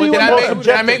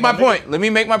I make my point? Let me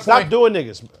make my point. Stop doing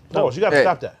niggas. Pause. You got to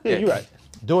stop that. Yeah, you're right.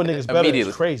 Doing niggas better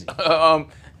is crazy.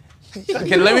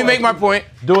 Okay, let me make my point.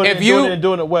 Doing it and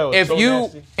doing it well.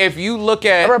 If you look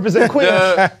at... I represent Queens.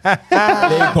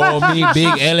 They call me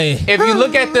Big Ellie. If you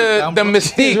look at the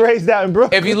mystique... raised out in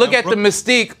Brooklyn. If you look at the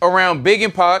mystique around Big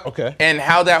and Pac and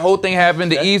how that whole thing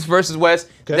happened, the East versus West,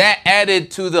 that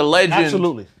added to the legend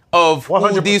of who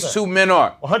 100%. these two men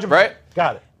are. 100%. Right?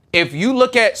 Got it. If you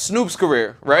look at Snoop's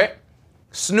career, right?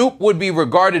 Snoop would be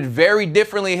regarded very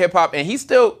differently in hip-hop, and he's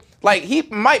still... Like, he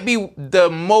might be the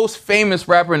most famous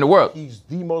rapper in the world. He's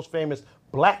the most famous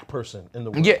black person in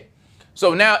the world. Yeah.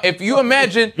 So now, if you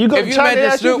imagine,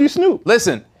 Snoop,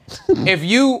 listen, if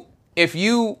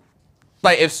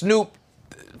Snoop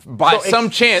by some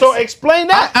chance, so explain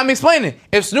that. I'm explaining.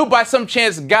 If Snoop by some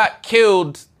chance got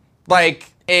killed,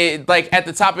 like at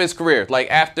the top of his career,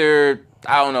 like after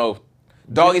I don't know,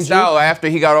 Doggy Style, or after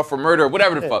he got off for murder, or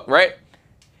whatever the fuck, right?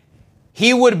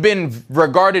 He would have been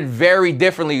regarded very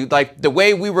differently. Like the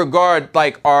way we regard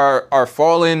like our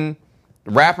fallen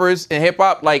rappers in hip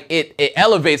hop, like it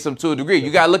elevates them to a degree.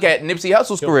 You gotta look at Nipsey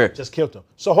Hussle's career. Just killed him.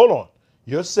 So hold on.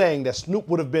 You're saying that Snoop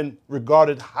would have been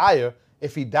regarded higher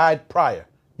if he died prior.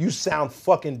 You sound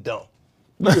fucking dumb.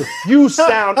 You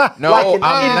sound like an I'm idiot.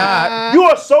 not. You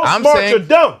are so I'm smart, saying- you're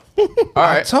dumb. All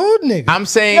right. Told niggas. I'm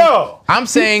saying. Yo, I'm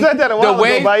saying you said that a while the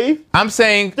way. ago, Baif. I'm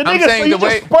saying. The I'm nigga, so saying you the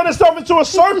way. just spun yourself into a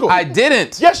circle. I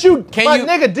didn't. Yes, you. Can my you-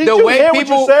 nigga, did the you way hear what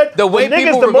people- you said? the way nigga's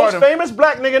people the regard most him- famous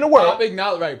black nigga in the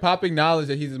world. Pop acknowledged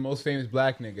that he's the most famous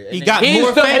black nigga. He got He's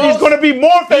more the And he's going to be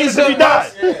more famous if he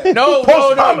dies. No,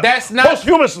 that's not.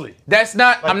 Posthumously. That's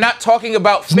not. I'm not talking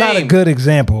about It's fame. not a good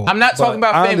example. I'm not talking but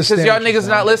about I fame because understand y'all what you're niggas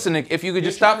not saying. listening. If you could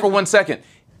just stop for 1 second.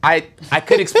 I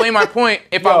could explain my point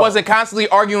if I wasn't constantly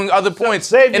arguing other points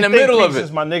Save in your the middle think of pieces,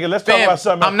 it. my nigga. Let's talk Fam, about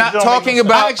something I'm else, not 'cause you don't talking make no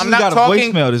about. I actually I'm not got a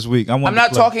talking. voicemail this week. I'm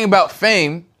not talking about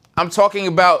fame. I'm talking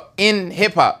about in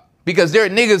hip hop because there are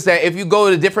niggas that if you go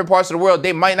to different parts of the world,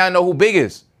 they might not know who Big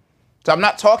is. So I'm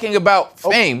not talking about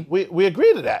fame. We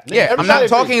agree to that. Yeah, I'm Everybody not agrees.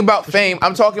 talking about fame.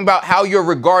 I'm talking about how you're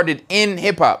regarded in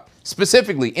hip hop,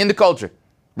 specifically in the culture,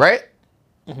 right?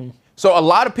 So a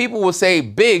lot of people will say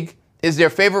Big is their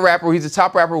favorite rapper. He's the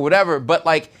top rapper, whatever. But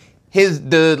like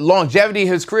the longevity of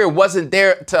his career wasn't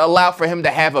there to allow for him to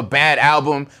have a bad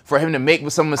album, for him to make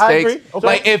some mistakes. agree. Okay.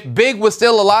 Like if Big was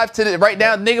still alive right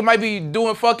now, nigga might be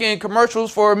doing fucking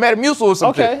commercials for Metamucil or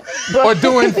something, Okay. or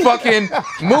doing fucking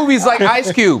movies like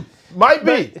Ice Cube. Might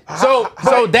be. So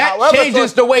that however,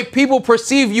 changes the way people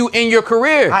perceive you in your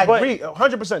career. I agree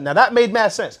 100%. Now that made mad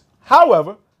sense.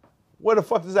 However, where the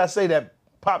fuck does that say that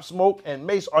Pop Smoke and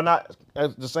Mace are not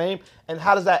the same? And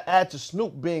how does that add to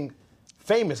Snoop being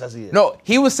famous as he is? No,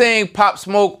 he was saying Pop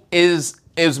Smoke is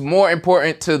more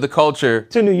important to the culture,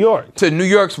 To New York. to New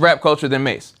York's rap culture than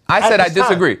Mace. I At said I this time.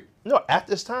 disagree. No, at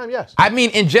this time, yes. I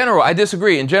mean, in general, I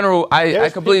disagree. In general, I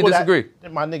There's completely people that- disagree.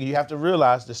 my nigga, you have to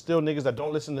realize there's still niggas that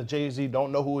don't listen to Jay-Z,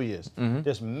 don't know who he is. Mm-hmm.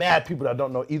 There's mad people that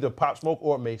don't know either Pop Smoke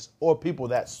or Mace, or people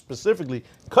that specifically,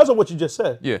 because of what you just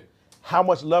said, Yeah. how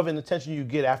much love and attention you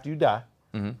get after you die,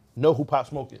 know who Pop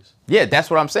Smoke is. Yeah, that's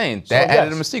what I'm saying. That So,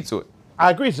 added a yes. mystique to it. I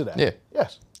agree to that. Yeah.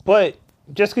 Yes. But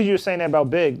just because you were saying that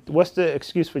about Big, what's the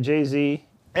excuse for Jay-Z,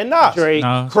 And Nas. Drake,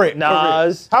 Nas.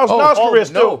 Nas? How's Oh, Nas' oh, career no.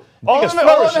 still? All of them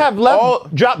have left, All-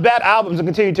 drop bad albums and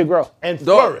continue to grow. And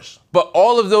Dog, flourish. but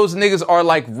all of those niggas are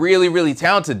like really, really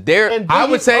talented. They're, And I Biggie-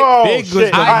 would say, oh, Big was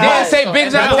shit. the- I didn't Alright. say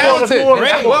Big's not Let's move on, let's talented. move on,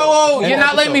 let's move on. Whoa, you're And not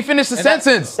that's letting me finish the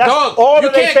sentence. That's Dog, all you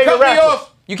of their can't cut favorite me rappers. off.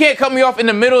 You can't cut me off in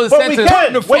the middle of the But we sentence.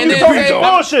 can. When and you then talking say,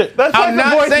 bullshit. Let's I'm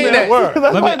not saying that. Word.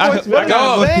 Let's Let me- play voicemail.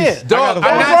 Dog, saying. dog, I'm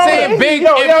What's not wrong saying with Big it?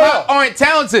 and Yo. Pop aren't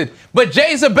talented, but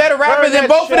Jay's a better rapper Turn than that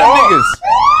both of shit them off.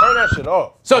 niggas. Turn that shit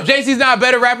off. So Jay-Z's not a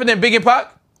better rapper than Big and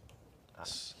Pac?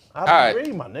 I Alright.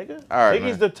 agree, my nigga. All right,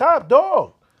 Biggie's man. the top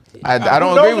dog. I don't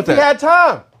Who agree knows with if he that. had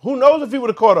time? Who knows if he would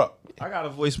have caught up? I got a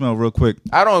voicemail real quick.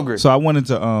 I don't agree. So I wanted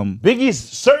to Biggie's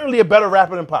certainly a better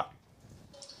rapper than Pac.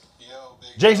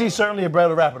 Jay-Z's certainly a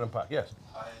better rapper than Pac, yes.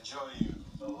 I enjoy you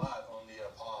a lot on the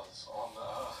pause.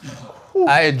 On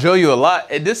the, I enjoy you a lot.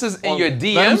 And this is in your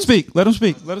DMs. let him speak. Let him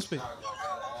speak. Let him speak.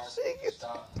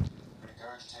 Stop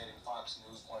regurgitating Fox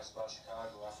News points about Chicago.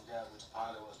 I forgot which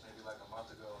pod it was, maybe like a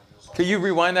month ago. And he was like, Can you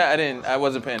rewind that? I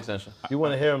wasn't paying attention. You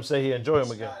want to hear him say he enjoy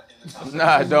him again? Nah,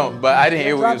 I don't. But I didn't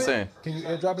hear what you were saying. Can you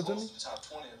airdrop it to me?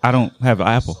 I don't have an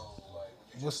Apple.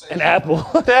 An apple.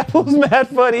 Apple's mad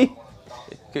funny.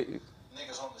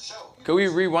 Can we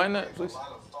rewind that, please?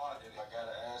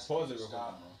 Pause it real quick.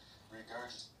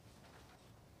 Regurgitating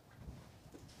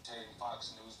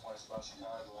Fox News points about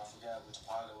Chicago. I forgot which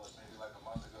pod it was, maybe like a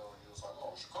month ago. And he was like,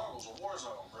 oh, Chicago's a war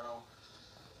zone, bro.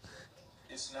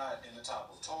 It's not in the top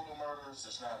of total murders.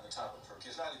 It's not in the top of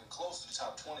it's not even close to the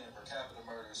top 20 in per capita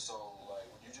murders. So, like,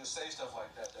 when you just say stuff like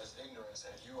that, that's ignorance,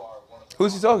 and you are one of the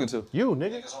Who's he talking to? You,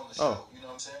 nigga. niggas on the show. You know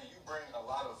what I'm saying? You bring a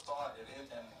lot of thought and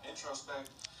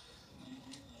introspect.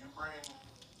 You bring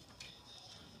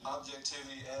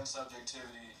objectivity and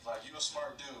subjectivity. Like, you a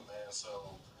smart dude, man. So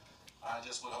I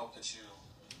just would hope that you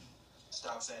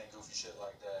stop saying goofy shit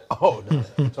like that. Oh, no.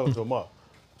 Talk to him up.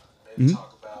 Maybe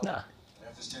talk about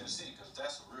Memphis, Tennessee, because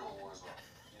that's a real war zone.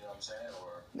 You know what I'm saying?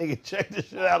 Or Nigga, check this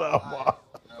shit out of him. you know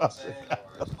what I'm saying? Or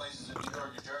there's places in New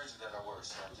York, New Jersey that are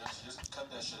worse. So just cut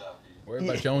that shit out, dude. Worry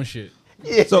about your own shit.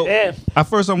 So Damn. I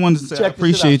wanted to say I Check this shit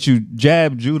appreciate you.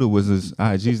 Jab Judah was his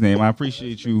IG's name. I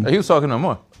appreciate you. He was talking no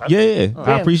more. Yeah,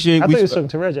 I appreciate. I thought you was talking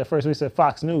to Reg at first. We said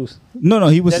Fox News. No,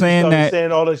 he was Then he saying started that.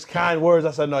 saying all those kind words.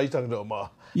 I said, no, he's talking to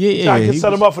Omar. Yeah, Trying to he set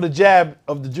was- him up for the jab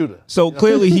of the Judah. So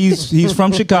clearly he's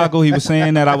from Chicago. He was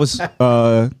saying that I was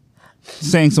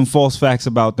saying some false facts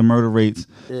about the murder rates,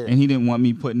 and he didn't want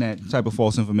me putting that type of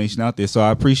false information out there. So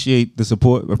I appreciate the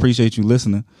support. Appreciate you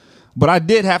listening. But I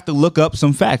did have to look up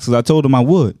some facts because I told him I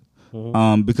would,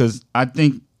 because I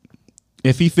think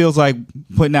if he feels like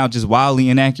putting out just wildly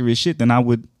inaccurate shit, then I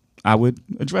would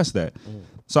address that.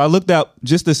 So I looked up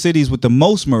just the cities with the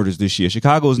most murders this year.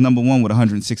 Chicago is number 1 with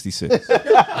 166.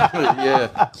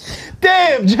 Yeah.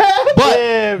 Damn,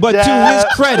 Jab. But to his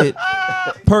credit,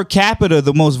 per capita,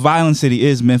 the most violent city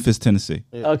is Memphis, Tennessee.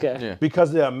 Okay. Yeah.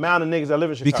 Because the amount of niggas that live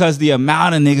in Chicago. Because the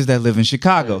amount of niggas that live in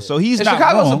Chicago. So he's And not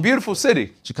Chicago's wrong. a beautiful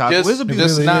city. Chicago just, is a beautiful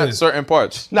just city. not certain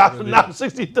parts. Not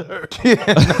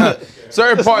 63rd.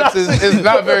 Certain parts is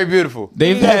not very beautiful.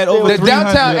 They've had over the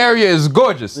downtown 300 area is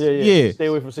gorgeous. Yeah. Stay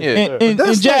away from 63rd. And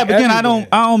Jab, like again, I everywhere.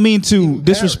 don't mean to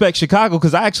disrespect Chicago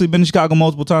because I actually been to Chicago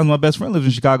multiple times. My best friend lives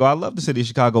in Chicago. I love the city of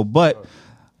Chicago, but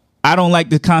I don't like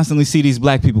to constantly see these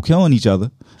black people killing each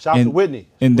other. Shout out to Whitney.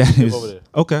 And that Over is there.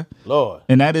 okay. Lord.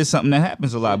 And that is something that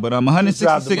happens a lot. But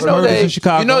 166 You know murders in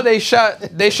Chicago. You know they shot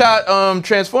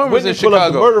Transformers Whitney in pull up the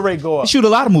Chicago. murder rate go They up. shoot a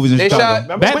lot of movies in They Chicago.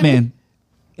 shot- Batman.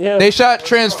 Yeah. They shot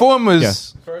Transformers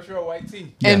Yes. First row white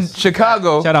tee. in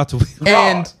Chicago. Shout out to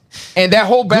and that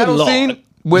whole battle Lord. scene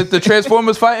with the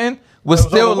Transformers fighting was It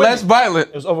was still over less Whitney. violent.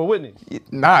 It was over Whitney.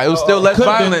 Nah, it was still less It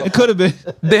violent could have been.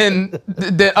 than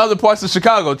other parts of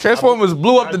Chicago. Transformers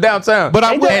blew up the downtown, But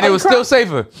I will- and it was still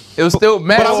safer. It was still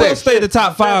mad But I will safe. say the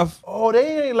top 5. Oh,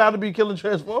 they ain't allowed to be killing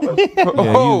Transformers.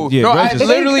 Oh, yeah, no, I Reg is-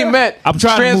 literally met I'm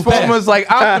trying to move Transformers past. like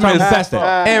trying to move Optimus past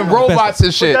that. and robots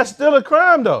and shit. That's still a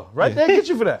crime, though. Right there, get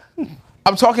you for that.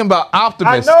 I'm talking about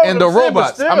Optimus I know, and the but I'm saying, but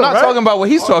robots. still, I'm not right? talking about what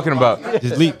he's talking about.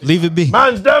 Just leave it be.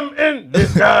 Mine's them in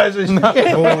disguise. I'm not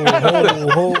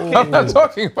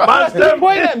talking about Mine's them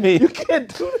Point at me. You can't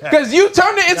do that. because you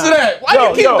turned it into that. Why Yo,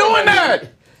 you keep yo. doing that?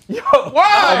 Yo,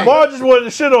 Why? Mar just wanted to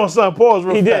shit on son. Pause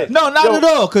real He fast. did. No, not Yo, at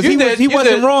all. Because you did, he you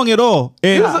wasn't did. wrong at all.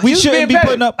 And was- we you was shouldn't be being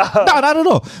putting up. No, not at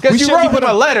all. We Because you shouldn't wrote be him putting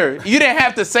a up. letter. You didn't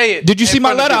have to say it. Did you see in my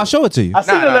front of letter? people. I'll show it to you. I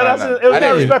seen Nah, the letter. nah, I seen nah. it. It was I not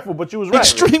didn't. respectful, but you was right.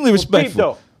 Extremely Well, respectful. Peep,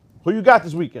 though. Who you got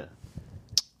this weekend?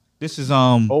 This is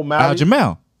O'Malley? Al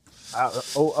Jamal.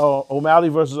 O'Malley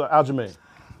versus Aljamain.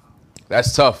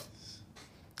 That's tough.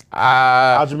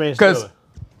 Aljamain Because Steeler.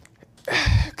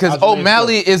 Because Aljamain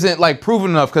O'Malley isn't like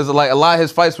proven enough because like a lot of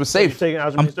his fights were You safe. taking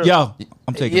Aljamain Steeler?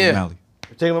 I'm taking Yeah. O'Malley.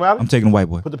 You taking O'Malley? I'm taking the white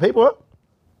boy. Put the paper up.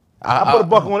 I put a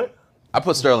buck on it. I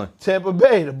put Sterling. Tampa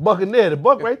Bay, the buck in there, the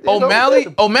buck right there. O'Malley's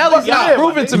The buck not there,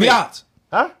 proven my to nigga. me.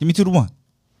 Huh? Give me 2-1.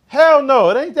 Hell no,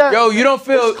 it ain't that. Yo, you don't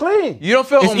feel It's clean. You don't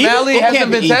feel It's even. O'Malley It can't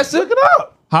hasn't be been even. tested? Look it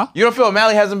up. Huh? You don't feel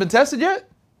O'Malley hasn't been tested yet?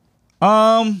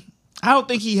 I don't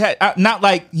think he had. Not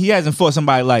like he hasn't fought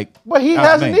somebody like. But he Aljamain.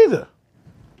 hasn't either.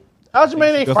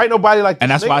 Aljamain ain't fight nobody like this.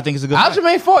 And that's nigga. why I think it's a good fight.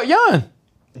 Aljamain fought Jan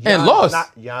and Jan is lost.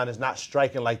 Jan is not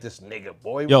striking like this nigga,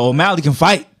 boy. Yo, O'Malley can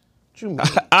fight. What you mean?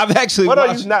 I've actually What are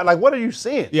watched. you not like? What are you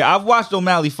seeing? Yeah, I've watched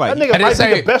O'Malley fight. That nigga might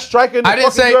be the best striker in the I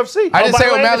didn't fucking say- UFC. I didn't by say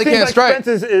the way, O'Malley it seems can't like strike.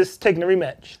 Spence is taking the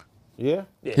rematch. Yeah.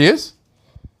 He is?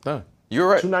 No. You're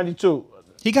right. 292.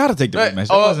 He got to take the Right. rematch.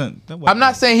 Oh, That wasn't I'm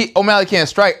not saying O'Malley can't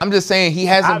strike. I'm just saying he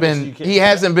hasn't Obviously been you can't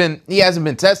he hasn't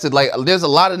been tested. Like there's a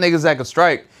lot of niggas that can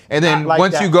strike, and then Not like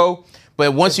once that. you go Not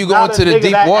into a the nigga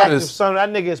deep that active, waters, son, that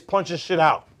nigga is punching shit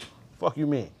out. Fuck you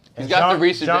mean? He's got the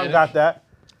reach John advantage. got that.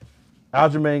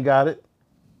 Aljamain got it.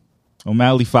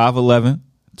 O'Malley 5'11",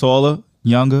 taller,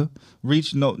 younger,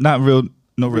 reach no real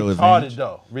Retarded advantage.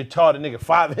 though. Retarded nigga.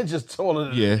 5 inches taller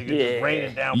than Yeah. the nigga. Just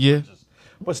raining down Yeah. punches.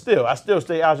 But still, I still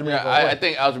say Aljamain. yeah, gonna win. I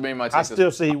think Aljamain might take I still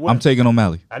this. say he wins. I'm taking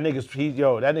O'Malley. That nigga's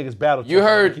battle. You tested.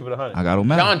 heard- Keep it 100. I got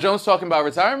O'Malley. John Jones talking about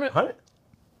retirement. 100.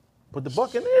 Put the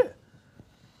buck in there.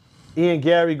 Ian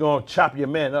Gary gonna chop your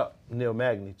man up. Neil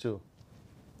Magny too.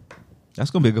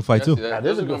 That's gonna be a good fight too. That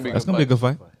is a good fight. That's gonna be a good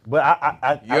fight. But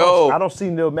I Yo. don't see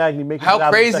Neil Magny making it How out of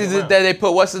the crazy second is it round. that they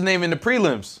put what's his name in the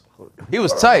prelims? He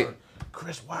was tight.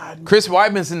 Chris Weidman? Chris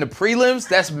Weidman's in the prelims.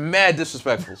 That's mad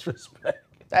disrespectful.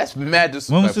 That's mad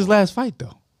disrespectful. When was his last fight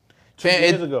though? Man,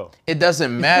 years ago. It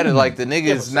doesn't matter. Like the Yeah,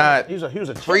 nigga's but not he was a champion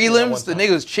at one prelims. The time.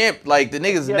 nigga's champ. Like the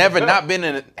nigga's Yeah, never the not been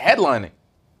in headlining.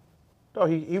 No,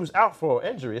 he was out for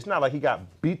an injury. It's not like he got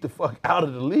beat the fuck out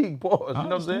of the league, boys. You know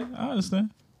what I'm saying? I understand.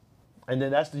 And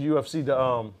then that's the UFC,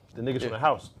 the niggas from the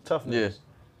house, tough niggas. Yeah.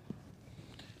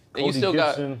 And you Cody still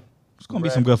got. Gibson. It's gonna be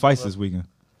some good fights this weekend.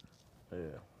 Yeah.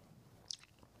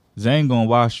 Zane gonna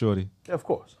watch Shorty. Yeah, of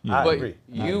course. Yeah. I But agree.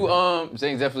 you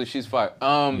Zane definitely she's fire.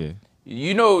 Yeah.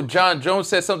 You know John Jones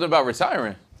said something about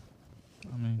retiring.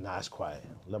 Nah, it's quiet.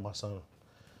 Let my son.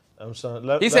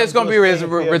 He said it's gonna be his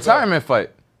retirement fight.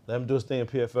 Let him do his thing in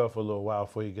PFL for a little while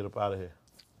before you get up out of here.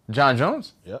 John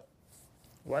Jones. Yep.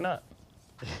 Why not?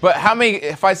 But how many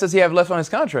fights does he have left on his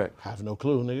contract? I have no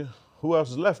clue, nigga. Who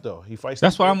else is left though? He fights.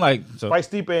 That's Stipe. why I'm like. So Fight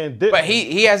Stipe and Dip. But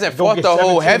he hasn't Don't fought get the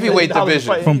whole $17 heavyweight million to division.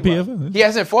 fight from anybody. PFL. He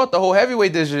hasn't fought the whole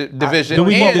heavyweight division. Do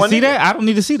we And- want to see that? I don't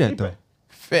need to see that though.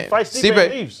 Fight Stipe Stipe-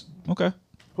 and leaves. Okay.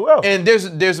 Who else? And there's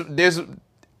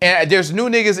new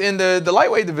niggas in the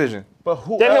lightweight division. But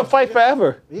who Then else? he'll fight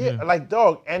forever. Yeah, like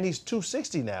dog, and he's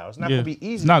 260 now. It's not gonna be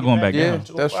easy. It's not to going get back Yeah, down.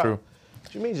 to that's 205. true.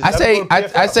 What you mean? Just I let say him go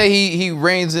to I PFL. say he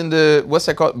reigns in the what's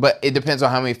that called? But it depends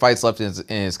on how many fights left in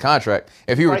his contract.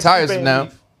 If he Price retires keep paying now,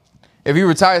 leave. if he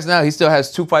retires now, he still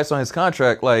has 2 fights on his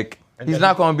contract. Like he's then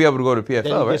not going to be able to go to Then he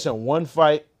PFL, gets right? in one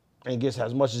fight and gets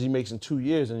as much as he makes in 2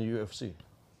 years in the UFC.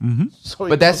 Mm-hmm. So he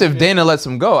But that's goes if to Dana lets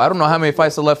him go. I don't know how many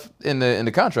fights are left in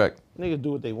the contract. niggas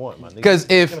do what they want, man. Because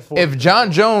if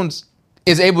John Jones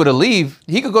is able to leave,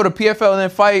 he could go to PFL and then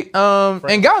fight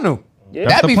Ngannou. Yeah. That'd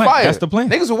That's the be plan. fire. That's the plan.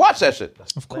 Niggas will watch that shit.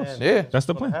 Of course. Yeah. That's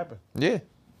the plan. happen. Yeah.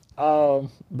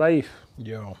 Baif.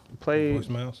 Yo, Play.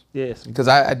 voicemails. Yes. Because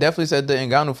I definitely said the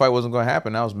Ngannou fight wasn't going to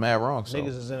happen. I was mad wrong. So. Niggas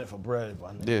is in it for bread,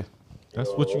 my nigga. Yeah. That's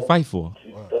what you fight for.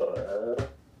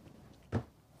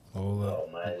 Hold up.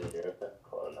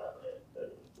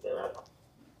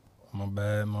 My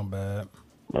bad.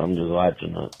 I'm just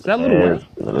watching it. That little one?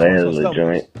 The last little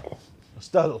joint.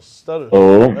 Stutter.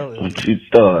 Oh, what you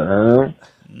thought,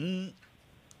 huh?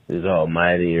 It's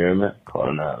almighty, you hear me?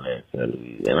 Calling out last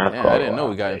Saturday. And I Yeah, called I didn't know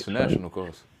we got international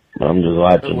calls. I'm just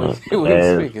watching What it. what The he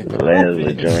last speaking?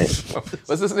 little joint.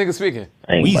 What's this nigga speaking?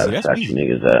 I ain't about to That's shut you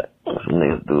Weezy. niggas out. What some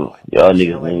niggas do. Y'all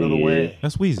niggas know who you is.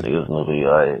 That's Weezy. Niggas know who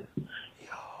y'all is.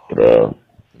 But,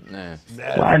 Nah.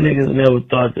 why niggas never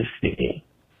thought to see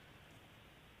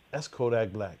That's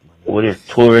Kodak Black, man. what if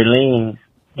Tory Lanez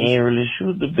ain't really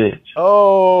shoot the bitch?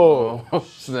 Oh.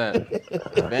 Snap.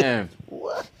 Damn.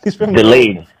 The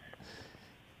lady.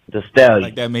 The stallion.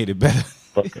 Like that made it better.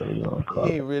 Fuck it, we gonna call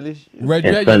He it. ain't really. Red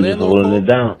And Jet, your Sun just landlord holding it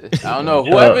down. I don't know.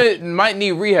 Whoever might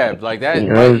need rehab, like that, You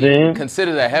know what I'm might saying?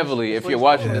 consider that heavily if you're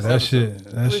watching Yeah, this that episode. shit.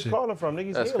 That Where's shit. calling from?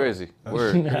 Niggas That's healing. crazy.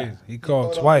 Word. Crazy. He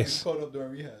called twice.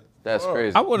 That's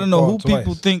crazy. I want to know who Called twice.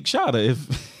 people think shot her.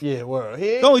 If Yeah, word. He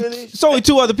ain't only, really. it's only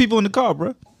 2 other people in the car,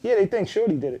 bro. Yeah, they think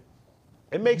Shorty did it.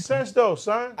 It makes sense though,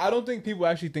 son. I don't think people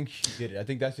actually think she did it. I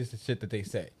think that's just the shit that they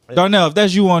say. Darnell, if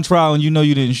that's you on trial and you know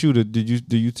you didn't shoot her, do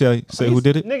you say who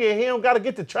did it? Nigga, he don't got to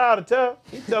get the trial to tell.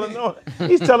 He's telling no.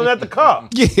 He's telling at the car.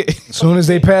 Yeah. As soon as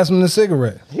they pass him the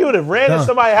cigarette. He would have ran in Done.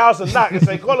 somebody's house and knocked and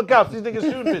say, "Call the cops. These niggas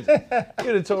shooting bitches." He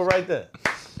would have told right there.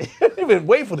 He didn't even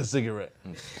wait for the cigarette.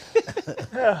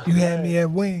 You had me at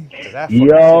wing.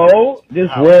 Yo, this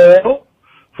Will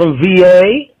from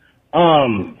VA.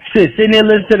 Sitting there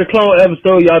listening to the Clone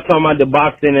episode, y'all talking about the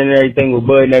boxing and everything with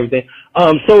Bud and everything.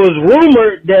 So it's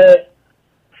rumored that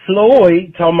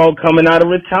Floyd talking about coming out of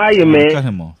retirement Cut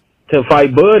him off. to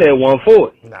fight Bud at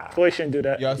 140. Floyd shouldn't do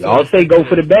that. Y'all say go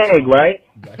for the bag, right?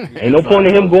 Ain't no point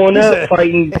in him going up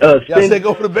fighting Y'all Spence. say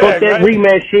go for the Fuck bag, that right?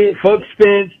 rematch shit. Fuck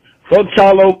Spence. Fuck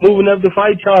Charlo. Moving up to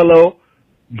fight Charlo.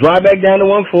 Drive back down to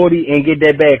 140 and get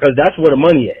that bag because that's where the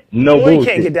money at. No Floyd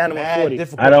bullshit. can't get down to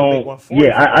 140. I don't.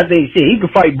 Yeah, I think shit. He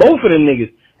could fight both of them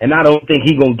niggas, and I don't think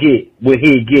he gonna get what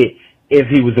he'd get if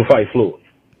he was to fight Floyd.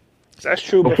 That's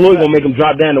true. But Floyd gonna make him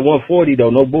drop down to 140 though.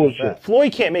 No bullshit.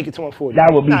 Floyd can't make it to 140.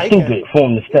 That would be stupid for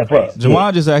him to step up.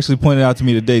 Jawan just actually pointed out to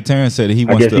me today. Terrence said that he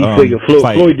I wants guess to he figured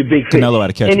fight Floyd the big fish, Canelo at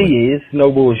a catch and weight. he is. No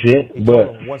bullshit. He But told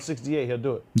him 168, he'll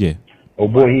do it. Yeah. oh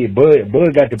boy,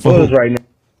 Bud got the For buzz who? right now.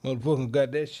 Motherfucker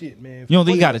got that shit, man. You don't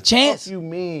think he got a chance? What you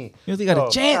mean? You don't think he got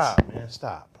a chance?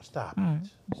 Stop, man. Stop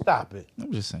it. Stop it.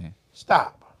 I'm just saying.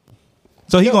 Stop.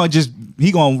 So he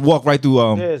gonna walk right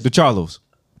through Yes. the Charlos.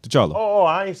 The Charlo. Oh,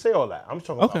 I ain't say all that. I'm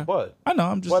talking Okay. about Bud. I know,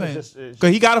 I'm just Bud saying. is just- Cause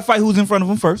he gotta fight who's in front of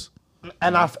him first.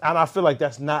 And I feel like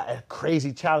that's not a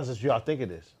crazy challenge as y'all think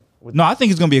it is. With, No, I think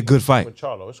it's gonna be a good fight. with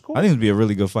Charlo, it's cool. I think it's gonna be a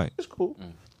really good fight. It's cool.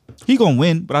 He gonna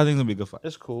win, but I think it's gonna be a good fight.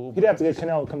 It's cool. He'd have to get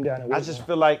Canelo to come down and I win. just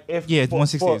feel like if Yeah,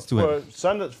 168 is too heavy.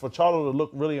 for Charlo to look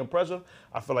really impressive,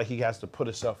 I feel like he has to put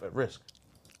himself at risk.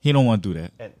 He don't want to do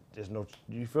that. And there's no,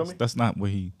 you feel me? That's not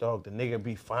what he. Dog, the nigga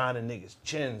be finding niggas'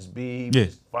 chins, be Yeah.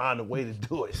 just find a way to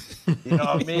do it. You know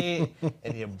what I mean?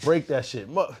 And you break that shit.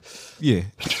 Yeah.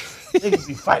 Niggas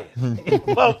be fighting.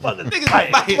 Motherfuckers be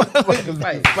fighting.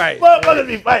 Motherfuckers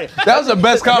be fighting. That was the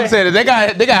best commentator. They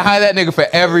got hire that nigga for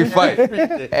every fight.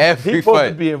 Every He supposed to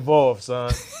fight. be involved,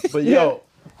 son. But yo,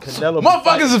 Canelo be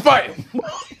Motherfuckers is fighting.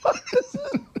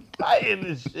 fighting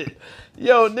this shit.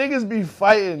 Yo, niggas be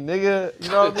fighting, nigga. You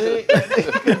know what I mean?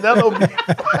 Canelo be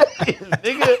fighting,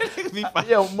 nigga.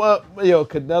 Yo,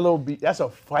 Canelo be. That's a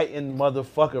fighting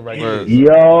motherfucker right there.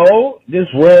 Yo, this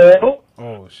Will.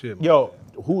 Oh shit. Yo,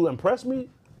 who impressed me?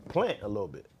 Plant a little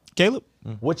bit. Caleb?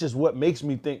 Which is what makes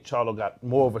me think Charlo got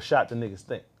more of a shot than niggas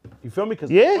think. You feel me? Because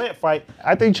Yeah. the Plant fight,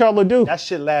 I think Charlo do. that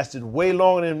shit lasted way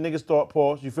longer than niggas thought,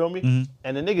 pause. You feel me?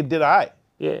 And the nigga did all right.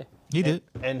 Yeah. He did.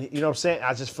 And you know what I'm saying?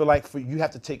 I just feel like you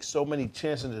have to take so many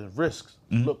chances and risks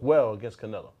to look well against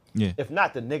Canelo. Yeah. If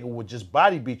not, the nigga would just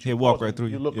body beat you. He'll walk right through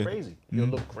you. You look Yeah. crazy. You'll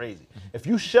look crazy. If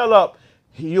you shell up,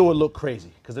 you will look crazy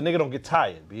because the nigga don't get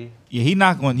tired, B. Yeah,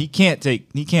 he can't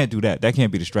do that. That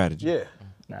can't be the strategy. Yeah.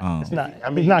 It's not. I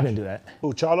mean, he's not gonna do that.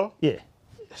 Who, Charlo? Yeah.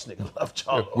 This nigga love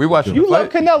Charlo. We watching You the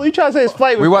love fight. Canelo. You try to say his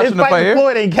fight with We watching the fight here?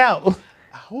 Floyd ain't count.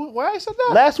 Why I said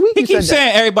that? Last week He you keeps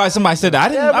said saying somebody said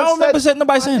that. I don't remember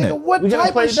nobody saying that. What We gotta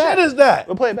type play of it back. shit is that?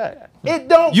 We'll play it back. It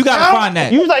don't You gotta count. find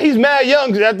that. You was like he's mad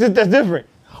young. That's different.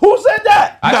 Who said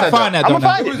that? You gotta find that. I'm though,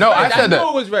 gonna find now. it. No, I said knew that.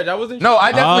 it was Reg. I wasn't. No,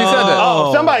 I definitely said that.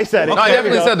 Oh, somebody said it. No, I There we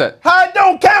definitely go. said that. How it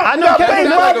don't count? I know You gotta it pay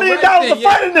sounds $5 like a million Red to thing,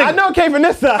 fight a I nigga. know it came from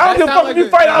this I side. don't give a fuck if you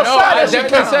fight No, outside. I That shit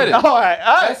definitely count. said it. All right.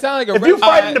 That sound like a If you Red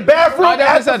fight in the bathroom I definitely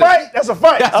after said the it. fight, that's a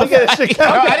fight. Look at that shit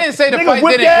count. No, I didn't say the Nigga fight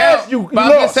whip didn't your ass, count. you But I'm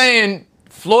just lost. saying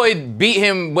Floyd beat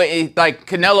him. Like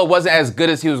Canelo wasn't as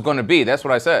good as he was going to be. That's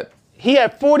what I said. He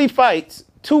had 40 fights,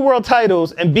 2 world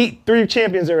titles, and beat 3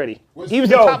 champions already. He was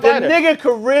the Yo, top the fighter. nigga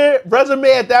career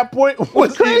resume at that point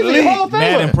was crazy. elite. Hall of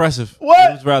Mad Famer. impressive. What?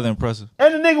 It was rather impressive.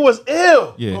 And the nigga was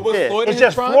ill. Yeah. Yeah. Floyd in It's his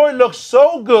just prime? Floyd looks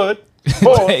so good.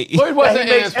 Hey. Floyd wasn't he in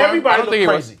makes his prime. I everybody don't look think he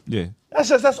was. crazy. Yeah.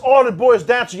 That's all it boils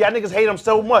down to. Y'all niggas hate him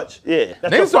so much. Yeah.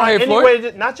 That's Niggas your don't fine hate anyway.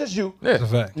 Floyd. Not just you. Yeah. That's a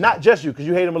fact. Not just you, because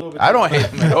you hate him a little bit. I don't hate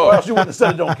him at Or all. else you wouldn't have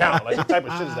said it don't count. Like, what type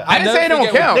of shit is that? I didn't say it don't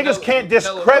count. Niggas can't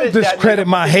discredit that. Discredit nigga.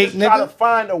 my They hate, just try nigga. to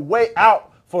find a way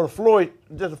out for the Floyd.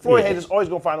 The Floyd haters always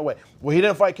gonna find a way. Well, he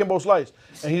didn't fight Kimbo Slice,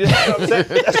 and he didn't. You know what I'm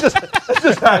saying? That's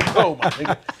just how it go, my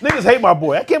nigga. Niggas hate my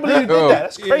boy. I can't believe he did that.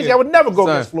 That's crazy. I would never go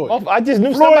Son. against Floyd. I just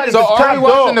knew Floyd somebody. is So the are top we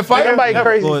watching dog. the fight? Everybody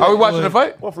crazy. Are we watching the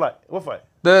fight? What fight? What fight?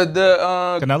 The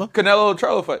Canelo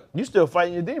Charlo fight. You still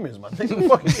fighting your demons, my nigga.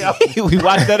 Fucking We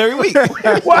watch that every week.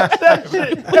 watch that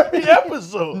shit every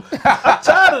episode. I'm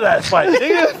tired of that fight.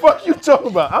 Nigga, what the fuck you talking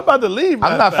about? I'm about to leave.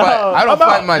 I'm not fighting. I don't I'm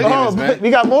fight out. my demons, man. We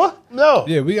got more? No.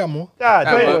 Yeah, we got more. God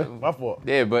Nah, damn. but- My fault.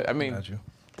 Yeah, but I mean,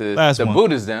 the Last one.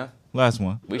 Buddha's down. Last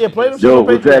one. We Yeah, should play them just- shit Yo, on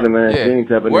what's Patreon. happening, man? Yeah. King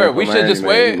tapping Word, in we from should just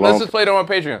Miami, wait. man. Let's Long- just play it on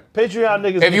Patreon. Patreon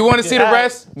niggas. If you want to see the Yeah,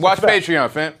 rest, it's a watch fact. Patreon,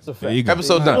 fam. It's a fact. There you go.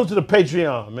 Episode Go done. to the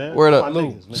Patreon, man. Word up. My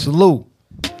niggas, man. Salute.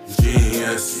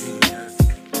 Genius.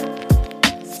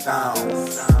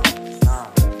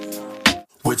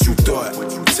 What you thought?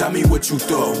 Tell me what you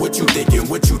thought. What you thinking?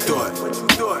 What you thought?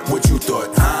 What you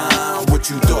thought? What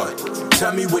you thought?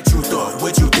 Tell me what you thought.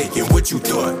 What you thinking? What you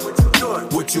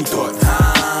thought? What you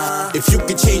thought? If you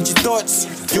could change your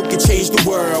thoughts, you could change the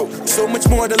world. So much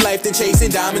more to life than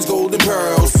chasing diamonds, gold, and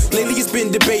pearls. Lately it's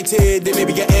been debated that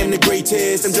maybe I am the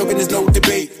greatest. I'm joking, there's no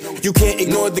debate. You can't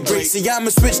ignore the great. See, I'ma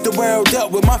switch the world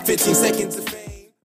up with my 15 seconds of fame.